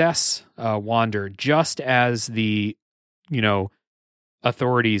possess Wander just as the,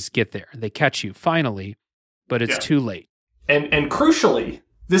 authorities get there. They catch you finally, but it's too late. And crucially,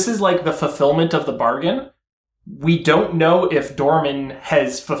 this is like the fulfillment of the bargain. We don't know if Dorman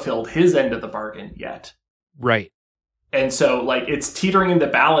has fulfilled his end of the bargain yet. Right. And so, like, it's teetering in the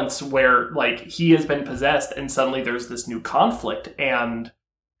balance where, like, he has been possessed and suddenly there's this new conflict and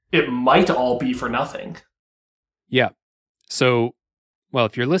it might all be for nothing. Yeah. So, well,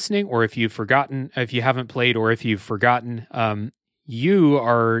 if you're listening or if you've forgotten, if you haven't played or if you've forgotten,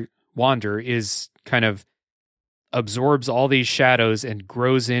 Wander is kind of absorbs all these shadows and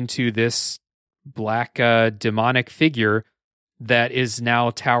grows into this black demonic figure that is now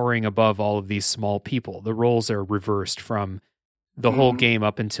towering above all of these small people. The roles are reversed from the whole game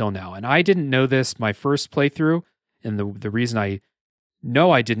up until now. And I didn't know this my first playthrough. And the reason I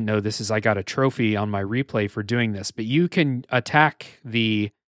know I didn't know this is I got a trophy on my replay for doing this. But you can attack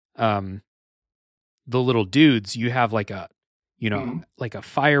the little dudes. You have like a, like a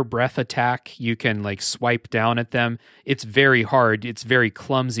fire breath attack. You can like swipe down at them. It's very hard. It's very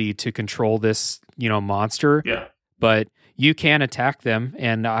clumsy to control this, monster. Yeah. But you can attack them,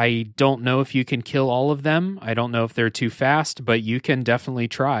 and I don't know if you can kill all of them. I don't know if they're too fast, but you can definitely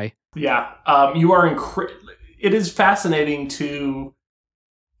try. Yeah. You are it is fascinating to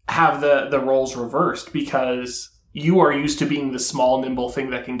have the roles reversed because you are used to being the small, nimble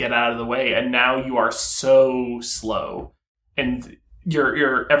thing that can get out of the way, and now you are so slow. And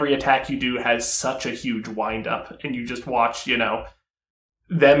your every attack you do has such a huge wind up, and you just watch,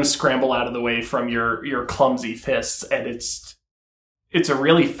 them scramble out of the way from your clumsy fists, and it's a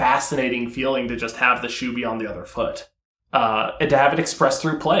really fascinating feeling to just have the shoe be on the other foot, and to have it expressed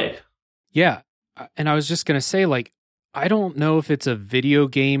through play. Yeah, and I was just gonna say, like, I don't know if it's a video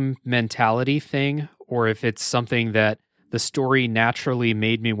game mentality thing or if it's something that the story naturally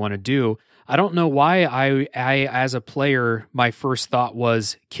made me want to do. I don't know why I as a player, my first thought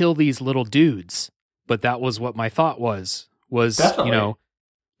was kill these little dudes, but that was what my thought was Definitely.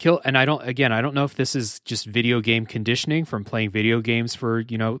 kill. And I don't know if this is just video game conditioning from playing video games for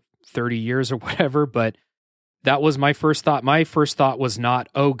 30 years or whatever, but that was my first thought. My first thought was not,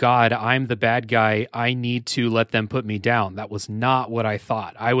 oh God, I'm the bad guy, I need to let them put me down. That was not what I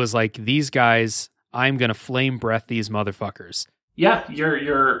thought. I was like, these guys, I'm gonna flame breath these motherfuckers. Yeah,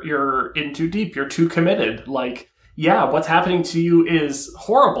 you're in too deep. You're too committed. Like, yeah, what's happening to you is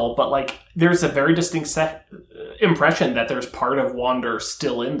horrible, but like, there's a very distinct impression that there's part of Wander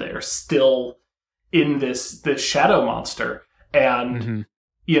still in there, still in this shadow monster. And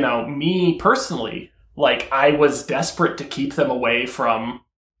me personally, like, I was desperate to keep them away from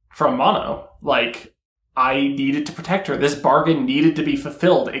Mono. Like, I needed to protect her. This bargain needed to be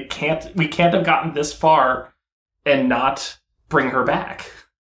fulfilled. We can't have gotten this far and not bring her back.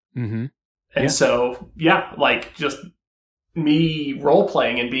 And so, yeah, like, just me role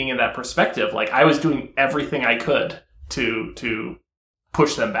playing and being in that perspective, like, I was doing everything I could to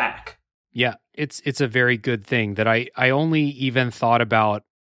push them back. Yeah, it's a very good thing that I only even thought about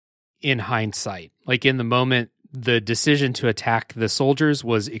in hindsight. Like, in the moment, the decision to attack the soldiers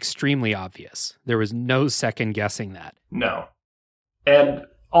was extremely obvious. There was no second guessing that. No. And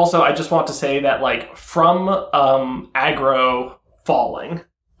also, I just want to say that, like, from aggro falling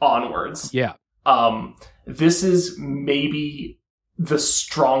onwards, this is maybe the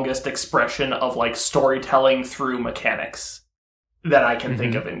strongest expression of, like, storytelling through mechanics that I can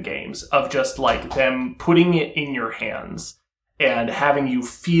think of in games, of just, like, them putting it in your hands and having you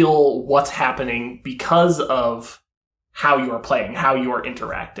feel what's happening because of how you are playing, how you are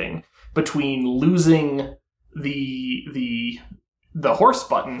interacting, between losing the horse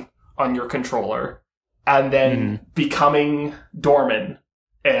button on your controller and then becoming Dorman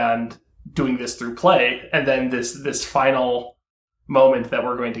and doing this through play, and then this final moment that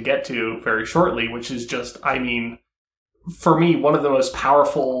we're going to get to very shortly, which is just, I mean, for me, one of the most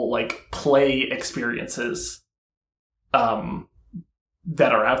powerful, like, play experiences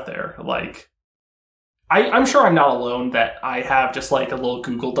that are out there. Like, I'm sure I'm not alone that I have just, like, a little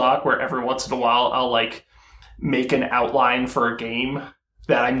Google Doc where every once in a while I'll, like, make an outline for a game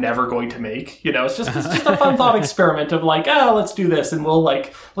that I'm never going to make. It's just a fun thought experiment of, like, oh, let's do this, and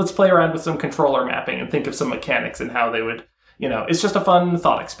let's play around with some controller mapping and think of some mechanics and how they would, it's just a fun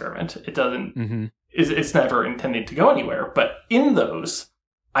thought experiment. It doesn't, it's never intended to go anywhere. But in those,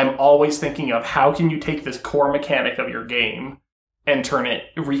 I'm always thinking of how can you take this core mechanic of your game and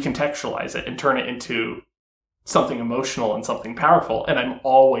recontextualize it and turn it into something emotional and something powerful. And I'm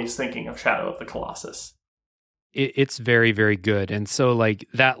always thinking of Shadow of the Colossus. it's very, very good. And so like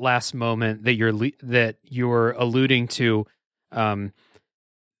that last moment that you're alluding to,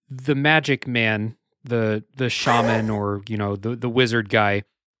 the magic man, the shaman, or the wizard guy,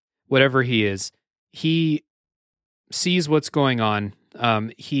 whatever he is, he sees what's going on.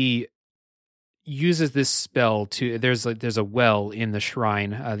 He uses this spell to there's a well in the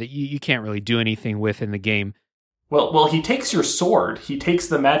shrine that you can't really do anything with in the game. Well, he takes your sword. He takes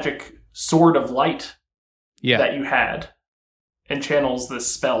the magic sword of light that you had and channels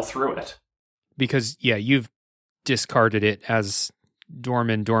this spell through it. Because you've discarded it as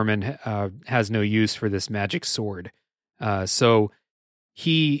Dorman. Dorman has no use for this magic sword. So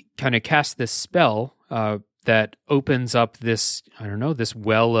he kind of casts this spell that opens up this, this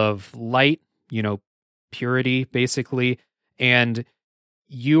well of light, purity, basically, and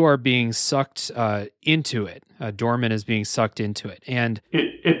you are being sucked into it. Dorman is being sucked into it, and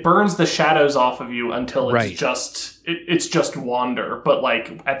it burns the shadows off of you until it's just Wander. But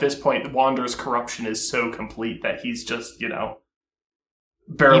like at this point, Wander's corruption is so complete that he's just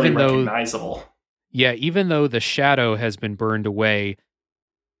barely recognizable. Even though the shadow has been burned away,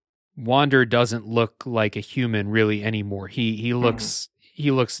 Wander doesn't look like a human really anymore. He looks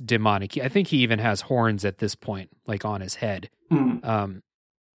demonic. I think he even has horns at this point, like on his head.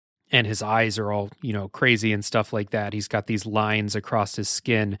 And his eyes are all, crazy and stuff like that. He's got these lines across his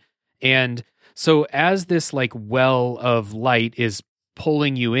skin. And so as this like well of light is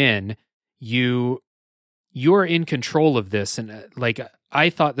pulling you in, you're in control of this. And I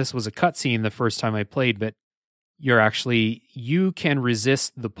thought this was a cutscene the first time I played, but you can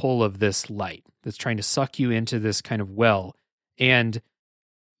resist the pull of this light that's trying to suck you into this kind of well. And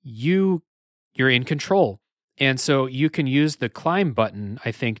you're in control. And so you can use the climb button,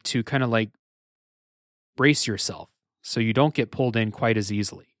 I think, to kind of like brace yourself so you don't get pulled in quite as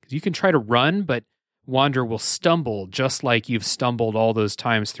easily. Because you can try to run, but Wander will stumble just like you've stumbled all those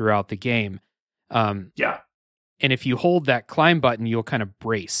times throughout the game. And if you hold that climb button, you'll kind of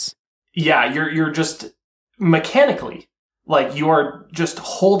brace. Yeah, you're just mechanically, like you are just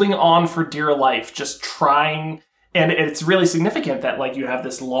holding on for dear life, just trying. And it's really significant that like you have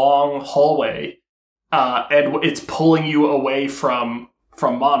this long hallway, and it's pulling you away from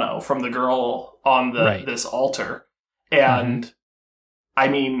Mono, from the girl on this altar. And I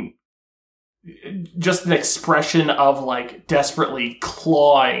mean, just an expression of like desperately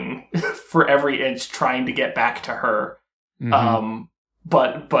clawing for every inch, trying to get back to her.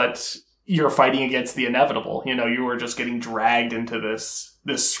 But you're fighting against the inevitable. You are just getting dragged into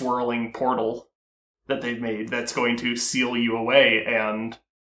this swirling portal that they've made that's going to seal you away, and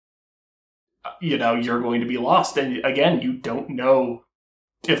you're going to be lost. And again, you don't know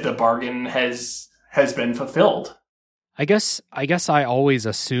if the bargain has been fulfilled. I guess I always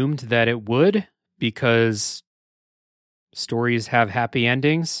assumed that it would, because stories have happy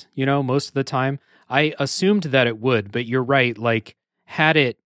endings, most of the time. I assumed that it would, but you're right. Like, had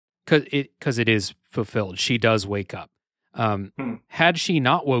it, because it is fulfilled, she does wake up. Had she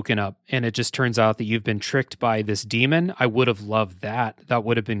not woken up and it just turns out that you've been tricked by this demon, I would have loved that. That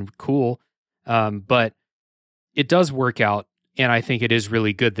would have been cool. But it does work out, and I think it is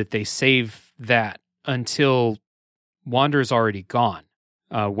really good that they save that until Wander's already gone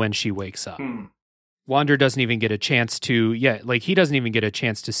when she wakes up. Wander doesn't even get a chance to, he doesn't even get a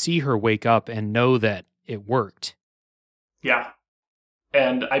chance to see her wake up and know that it worked. Yeah.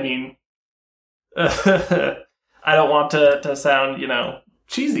 And I mean, I don't want to sound,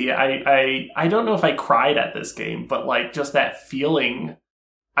 cheesy. I don't know if I cried at this game, but like just that feeling,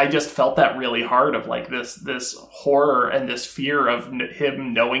 I just felt that really hard of like this horror and this fear of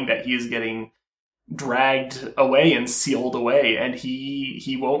him knowing that he is getting dragged away and sealed away, and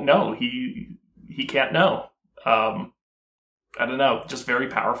he won't know. He can't know. I don't know. Just very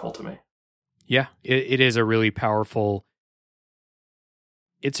powerful to me. Yeah, it is a really powerful.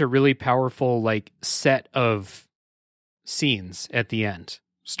 It's a really powerful like set of scenes at the end,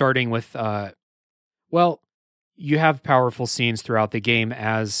 starting with you have powerful scenes throughout the game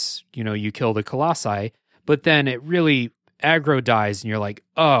as you kill the Colossi, but then it really aggro dies and you're like,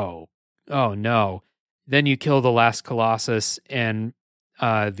 oh no. Then you kill the last Colossus and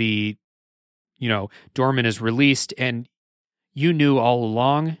Dorman is released, and you knew all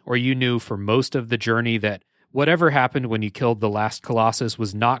along, or you knew for most of the journey, that whatever happened when you killed the last Colossus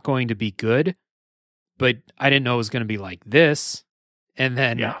was not going to be good, but I didn't know it was going to be like this. And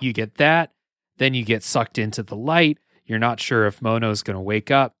then you get that, then you get sucked into the light. You're not sure if Mono's going to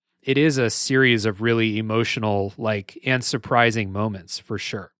wake up. It is a series of really emotional, and surprising moments for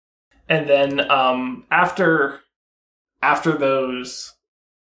sure. And then after those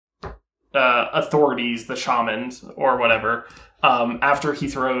authorities, the shamans or whatever, after he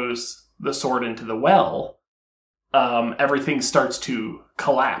throws the sword into the well, everything starts to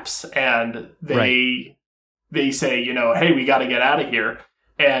collapse, and they say, hey, we got to get out of here.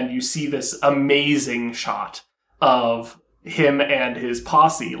 And you see this amazing shot of him and his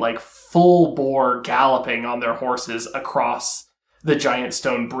posse, like full bore galloping on their horses across the giant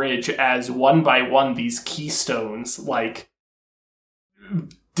stone bridge, as one by one these keystones like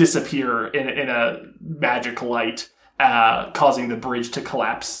disappear in a magic light, causing the bridge to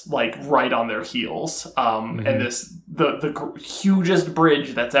collapse like right on their heels. And the hugest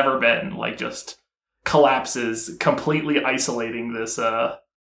bridge that's ever been like just collapses, completely isolating this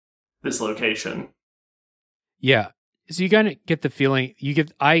location. Yeah. So you gotta get the feeling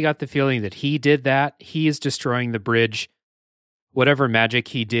I got the feeling that he did that. He is destroying the bridge. Whatever magic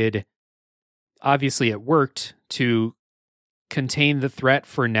he did, obviously it worked to contain the threat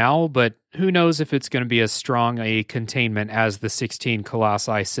for now, but who knows if it's going to be as strong a containment as the 16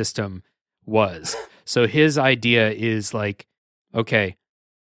 Colossi system was. So his idea is like, okay,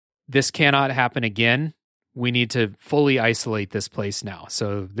 this cannot happen again. We need to fully isolate this place now.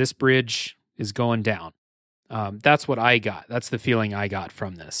 So this bridge is going down. That's what I got. That's the feeling I got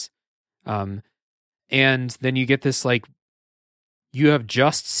from this. And then you get this, like, you have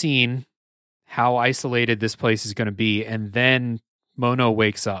just seen how isolated this place is going to be, and then Mono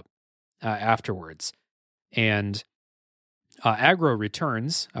wakes up afterwards. And Agro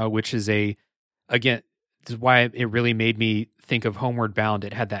returns, which is again, this is why it really made me think of Homeward Bound.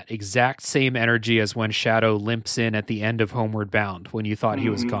 It had that exact same energy as when Shadow limps in at the end of Homeward Bound when you thought he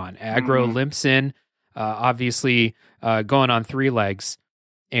was gone. Agro limps in, obviously going on 3 legs,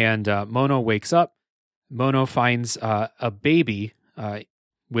 and Mono wakes up. Mono finds a baby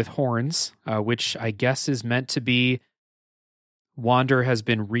with horns, which I guess is meant to be Wander has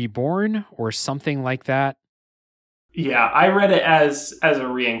been reborn or something like that. Yeah, I read it as a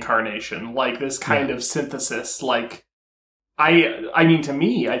reincarnation, like this kind of synthesis. Like, I mean, to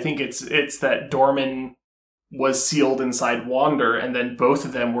me, I think it's that Dorman was sealed inside Wander, and then both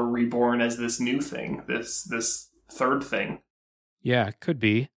of them were reborn as this new thing, this third thing. Yeah, could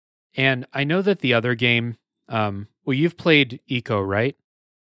be. And I know that the other game, well, you've played Eco, right?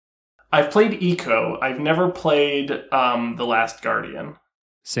 I've played Eco. I've never played The Last Guardian.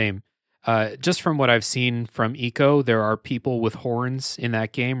 Same. Just from what I've seen from Eco, there are people with horns in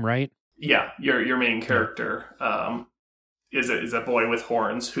that game, right? Yeah, your main character is a boy with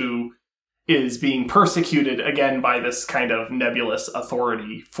horns who is being persecuted again by this kind of nebulous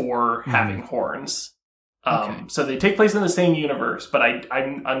authority for having horns. So they take place in the same universe, but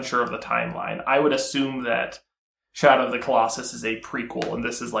I'm unsure of the timeline. I would assume that Shadow of the Colossus is a prequel, and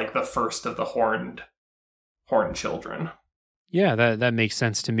this is like the first of the horned children. Yeah, that makes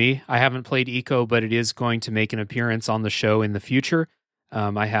sense to me. I haven't played Eco, but it is going to make an appearance on the show in the future.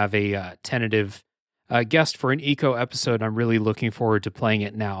 I have a tentative guest for an Eco episode. I'm really looking forward to playing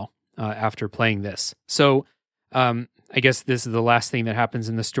it now after playing this. So I guess this is the last thing that happens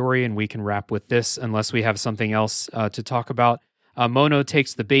in the story, and we can wrap with this unless we have something else to talk about. Mono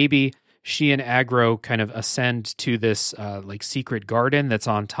takes the baby. She and Agro kind of ascend to this like secret garden that's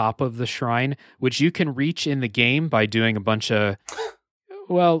on top of the shrine, which you can reach in the game by doing a bunch of,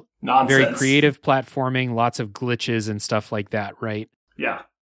 well, nonsense. Very creative platforming, lots of glitches and stuff like that, right? Yeah,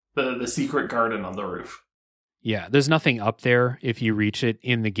 the secret garden on the roof. Yeah, there's nothing up there if you reach it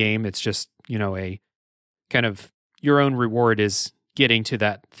in the game. It's just, a kind of your own reward is getting to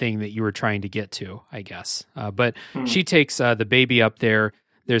that thing that you were trying to get to, I guess. But she takes the baby up there.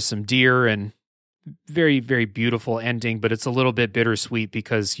 There's some deer and very, very beautiful ending, but it's a little bit bittersweet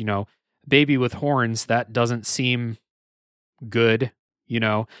because, baby with horns, that doesn't seem good,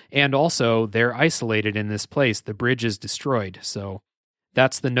 and also they're isolated in this place. The bridge is destroyed. So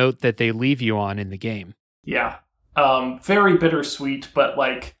that's the note that they leave you on in the game. Yeah. Very bittersweet, but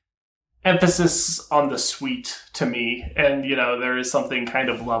like emphasis on the sweet to me. And, there is something kind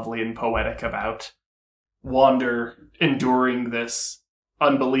of lovely and poetic about Wander enduring this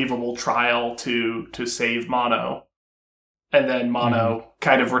unbelievable trial to save Mono, and then Mono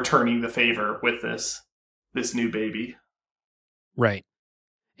kind of returning the favor with this new baby. Right.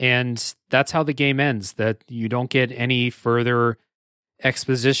 And that's how the game ends, that you don't get any further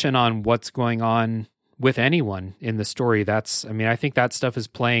exposition on what's going on with anyone in the story. I think that stuff is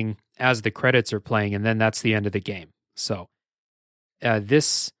playing as the credits are playing, and then that's the end of the game. So I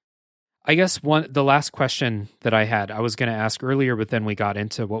guess the last question that I had, I was going to ask earlier, but then we got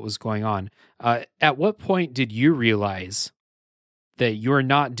into what was going on. At what point did you realize that you're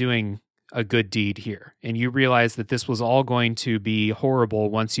not doing a good deed here, and you realize that this was all going to be horrible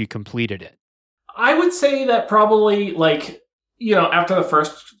once you completed it? I would say that probably, like, after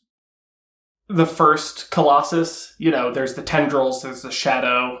the first Colossus, there's the tendrils, there's the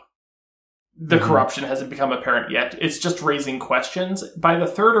shadow. The corruption hasn't become apparent yet. It's just raising questions. By the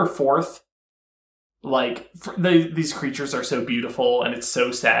third or fourth, like, these creatures are so beautiful, and it's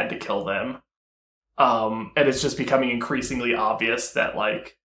so sad to kill them. And it's just becoming increasingly obvious that,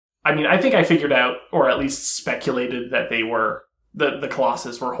 like, I think I figured out, or at least speculated, that they were, the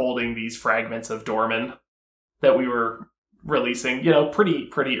Colossus were holding these fragments of Dormin that we were releasing,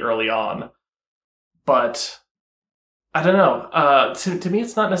 pretty early on. But I don't know. To me,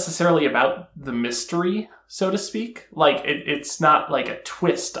 it's not necessarily about the mystery, so to speak. Like, it's not like a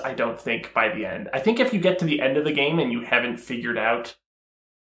twist, I don't think, by the end. I think if you get to the end of the game and you haven't figured out,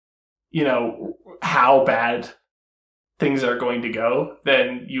 how bad things are going to go,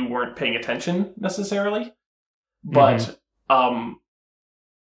 then you weren't paying attention necessarily. But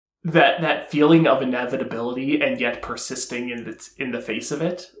that feeling of inevitability and yet persisting in the face of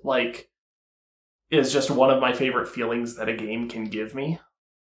it, like, is just one of my favorite feelings that a game can give me.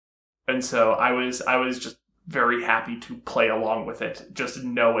 And so I was just very happy to play along with it, just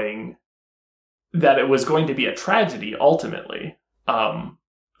knowing that it was going to be a tragedy ultimately,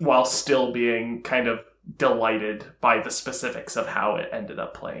 while still being kind of delighted by the specifics of how it ended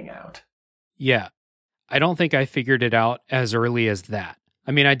up playing out. Yeah. I don't think I figured it out as early as that.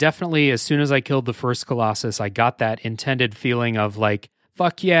 I mean, I definitely, as soon as I killed the first Colossus, I got that intended feeling of like,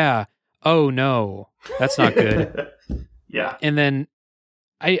 fuck yeah, oh no, that's not good. Yeah. And then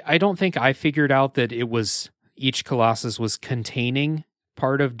I don't think I figured out that each Colossus was containing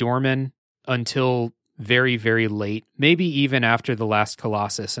part of Dormin until very, very late, maybe even after the last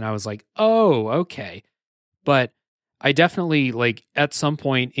Colossus. And I was like, oh, okay. But I definitely, like, at some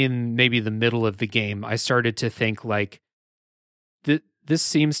point in maybe the middle of the game, I started to think, like, this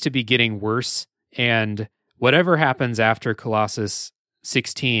seems to be getting worse. And whatever happens after Colossus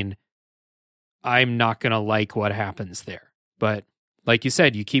 16, I'm not going to like what happens there. But like you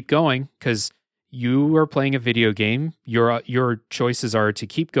said, you keep going because you are playing a video game. Your choices are to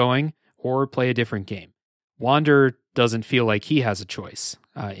keep going or play a different game. Wander doesn't feel like he has a choice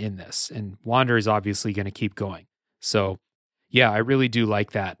in this, and Wander is obviously going to keep going. So, yeah, I really do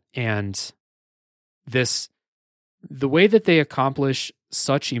like that. And the way that they accomplish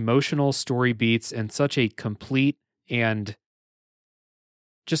such emotional story beats and such a complete and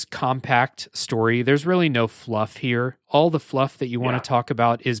just compact story, there's really no fluff here. All the fluff that you want to talk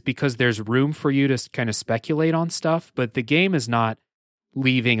about is because there's room for you to kind of speculate on stuff, but the game is not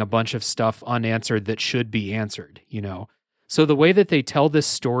leaving a bunch of stuff unanswered that should be answered, So the way that they tell this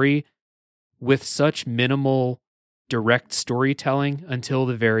story with such minimal direct storytelling until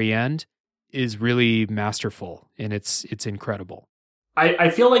the very end is really masterful, and it's incredible. I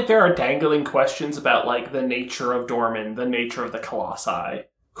feel like there are dangling questions about, like, the nature of Dormin, the nature of the Colossi,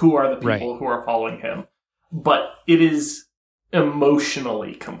 who are the people who are following him. But it is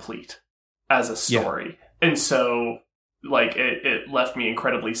emotionally complete as a story. Yeah. And so, like, it left me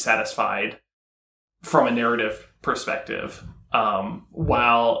incredibly satisfied from a narrative perspective.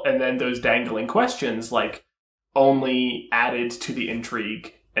 And then those dangling questions, like, only added to the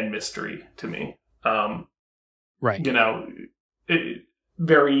intrigue and mystery to me. I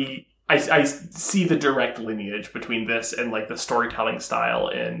see the direct lineage between this and, like, the storytelling style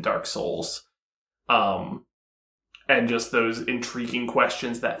in Dark Souls. And just those intriguing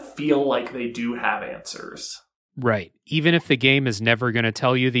questions that feel like they do have answers. Right. Even if the game is never going to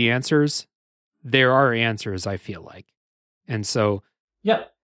tell you the answers, there are answers, I feel like. And so, yeah,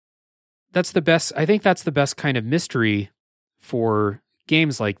 that's the best. I think that's the best kind of mystery for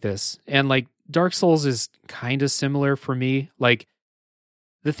games like this. And, like, Dark Souls is kind of similar for me. Like,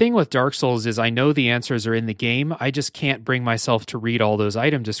 the thing with Dark Souls is I know the answers are in the game. I just can't bring myself to read all those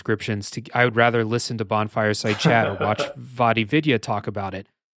item descriptions. I would rather listen to Bonfireside Chat or watch VaatiVidya talk about it.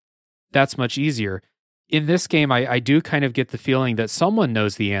 That's much easier. In this game, I do kind of get the feeling that someone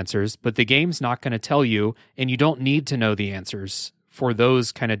knows the answers, but the game's not going to tell you, and you don't need to know the answers for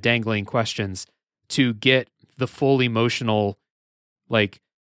those kind of dangling questions to get the full emotional, like,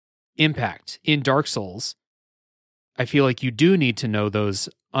 impact. In Dark Souls, I feel like you do need to know those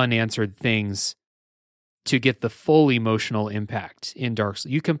unanswered things to get the full emotional impact in Dark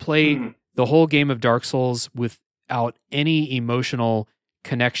Souls. You can play the whole game of Dark Souls without any emotional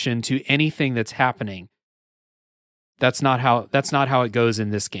connection to anything that's happening. That's not how it goes in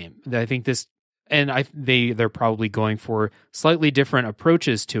this game. I think this, and they're probably going for slightly different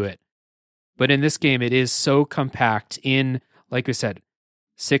approaches to it. But in this game, it is so compact in, like we said,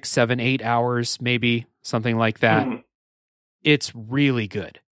 6, 7, 8 hours, maybe something like that. Mhm. It's really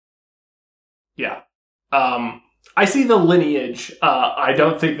good. Yeah. I see the lineage. I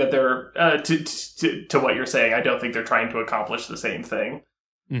don't think that they're to what you're saying. I don't think they're trying to accomplish the same thing.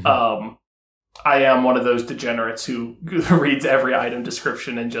 Mhm. I am one of those degenerates who reads every item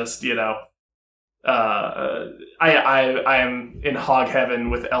description and just, I am in hog heaven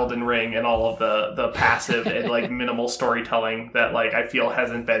with Elden Ring and all of the passive and like minimal storytelling that like I feel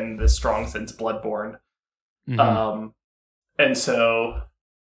hasn't been this strong since Bloodborne. Mhm. And so,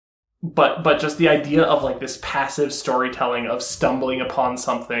 but just the idea of like this passive storytelling of stumbling upon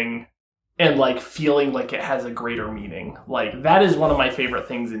something and like feeling like it has a greater meaning, like that is one of my favorite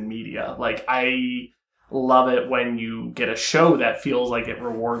things in media. Like I love it when you get a show that feels like it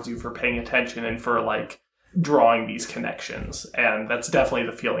rewards you for paying attention and for like drawing these connections, and that's definitely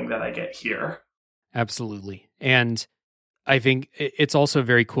the feeling that I get here. Absolutely. And I think it's also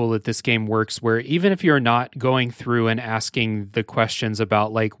very cool that this game works where even if you're not going through and asking the questions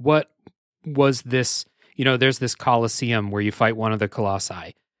about like, what was this, there's this Colosseum where you fight one of the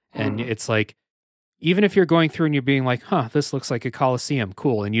Colossi. And it's like, even if you're going through and you're being like, this looks like a Colosseum,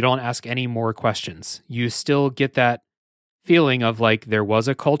 cool. And you don't ask any more questions, you still get that feeling of like, there was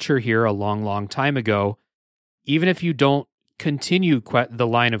a culture here a long, long time ago. Even if you don't continue the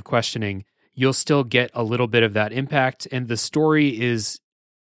line of questioning, you'll still get a little bit of that impact. And the story is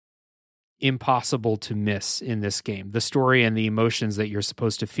impossible to miss in this game. The story and the emotions that you're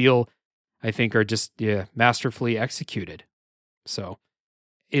supposed to feel, I think, are just masterfully executed. So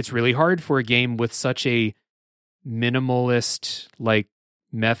it's really hard for a game with such a minimalist like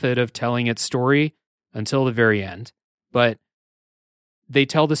method of telling its story until the very end. But they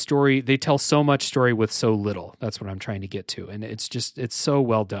tell so much story with so little. That's what I'm trying to get to. And it's so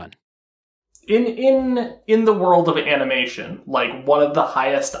well done. In the world of animation, like one of the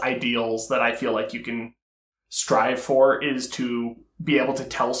highest ideals that I feel like you can strive for is to be able to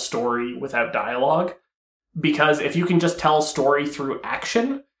tell story without dialogue. Because if you can just tell story through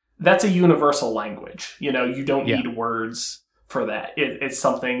action, that's a universal language. You don't need words for that. It's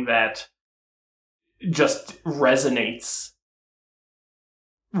something that just resonates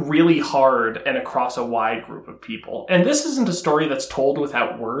really hard and across a wide group of people. And this isn't a story that's told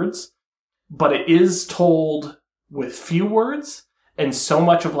without words, but it is told with few words. And so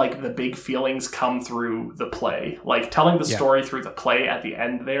much of like the big feelings come through the play. Like telling the story through the play at the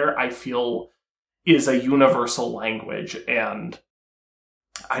end there, I feel is a universal language. And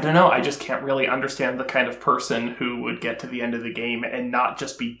I don't know, I just can't really understand the kind of person who would get to the end of the game and not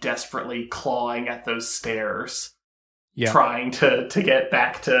just be desperately clawing at those stairs, trying to get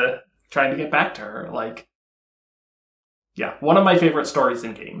back to her. Like, yeah, one of my favorite stories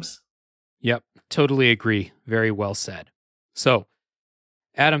in games. Yep, totally agree. Very well said. So,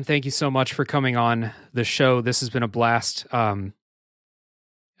 Adam, thank you so much for coming on the show. This has been a blast.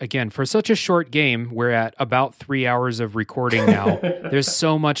 Again, for such a short game, we're at about 3 hours of recording now. There's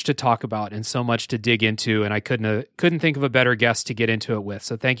so much to talk about and so much to dig into, and I couldn't think of a better guest to get into it with.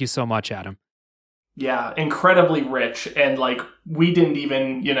 So thank you so much, Adam. Yeah, incredibly rich, and like we didn't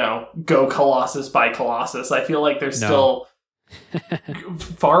even, go Colossus by Colossus. I feel like there's still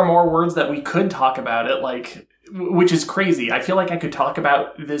far more words that we could talk about it, like, which is crazy. I feel like I could talk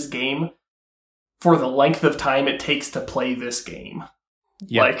about this game for the length of time it takes to play this game.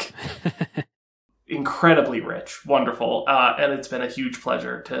 Yep. Like, incredibly rich, wonderful, and it's been a huge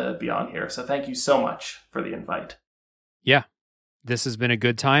pleasure to be on here. So thank you so much for the invite. Yeah, this has been a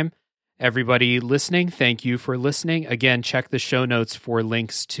good time. Everybody listening, thank you for listening. Again, check the show notes for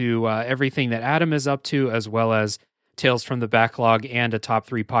links to everything that Adam is up to, as well as Tales from the Backlog and a Top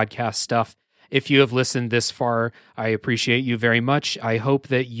 3 podcast stuff. If you have listened this far, I appreciate you very much. I hope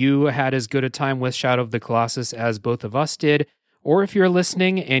that you had as good a time with Shadow of the Colossus as both of us did. Or if you're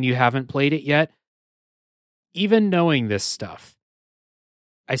listening and you haven't played it yet, even knowing this stuff,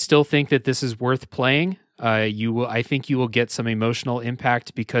 I still think that this is worth playing. I think you will get some emotional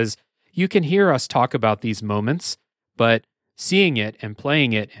impact because you can hear us talk about these moments, but seeing it and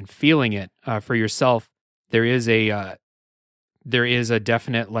playing it and feeling it for yourself, there is a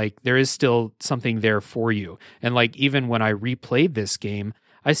definite, like, there is still something there for you. And like, even when I replayed this game,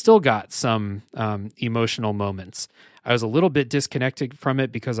 I still got some emotional moments. I was a little bit disconnected from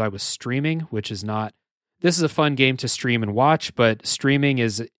it because I was streaming, which is not, this is a fun game to stream and watch, but streaming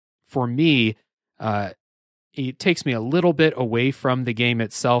is, for me, it takes me a little bit away from the game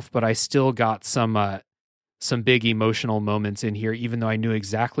itself, but I still got some big emotional moments in here, even though I knew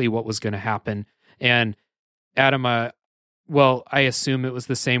exactly what was going to happen. And Adam, I assume it was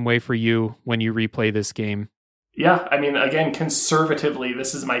the same way for you when you replay this game. Yeah, I mean, again, conservatively,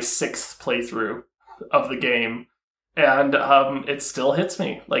 this is my 6th playthrough of the game, and it still hits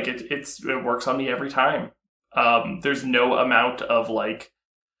me. Like it works on me every time. There's no amount of like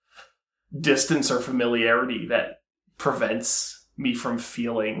distance or familiarity that prevents me from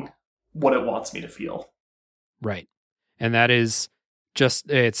feeling what it wants me to feel. Right. And that is just,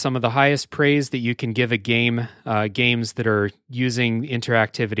 it's some of the highest praise that you can give a game, games that are using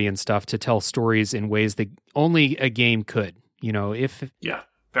interactivity and stuff to tell stories in ways that only a game could. You know, yeah,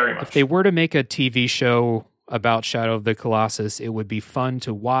 very much. If they were to make a TV show about Shadow of the Colossus, it would be fun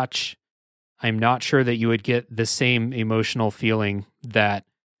to watch. I'm not sure that you would get the same emotional feeling that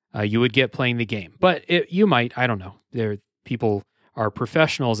you would get playing the game, but you might. I don't know. People are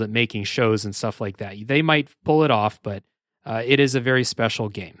professionals at making shows and stuff like that. They might pull it off, but it is a very special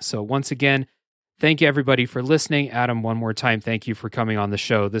game. So once again, thank you everybody for listening. Adam, one more time, thank you for coming on the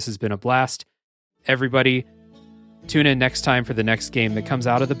show. This has been a blast. Everybody, tune in next time for the next game that comes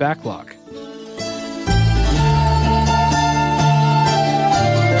out of the backlog.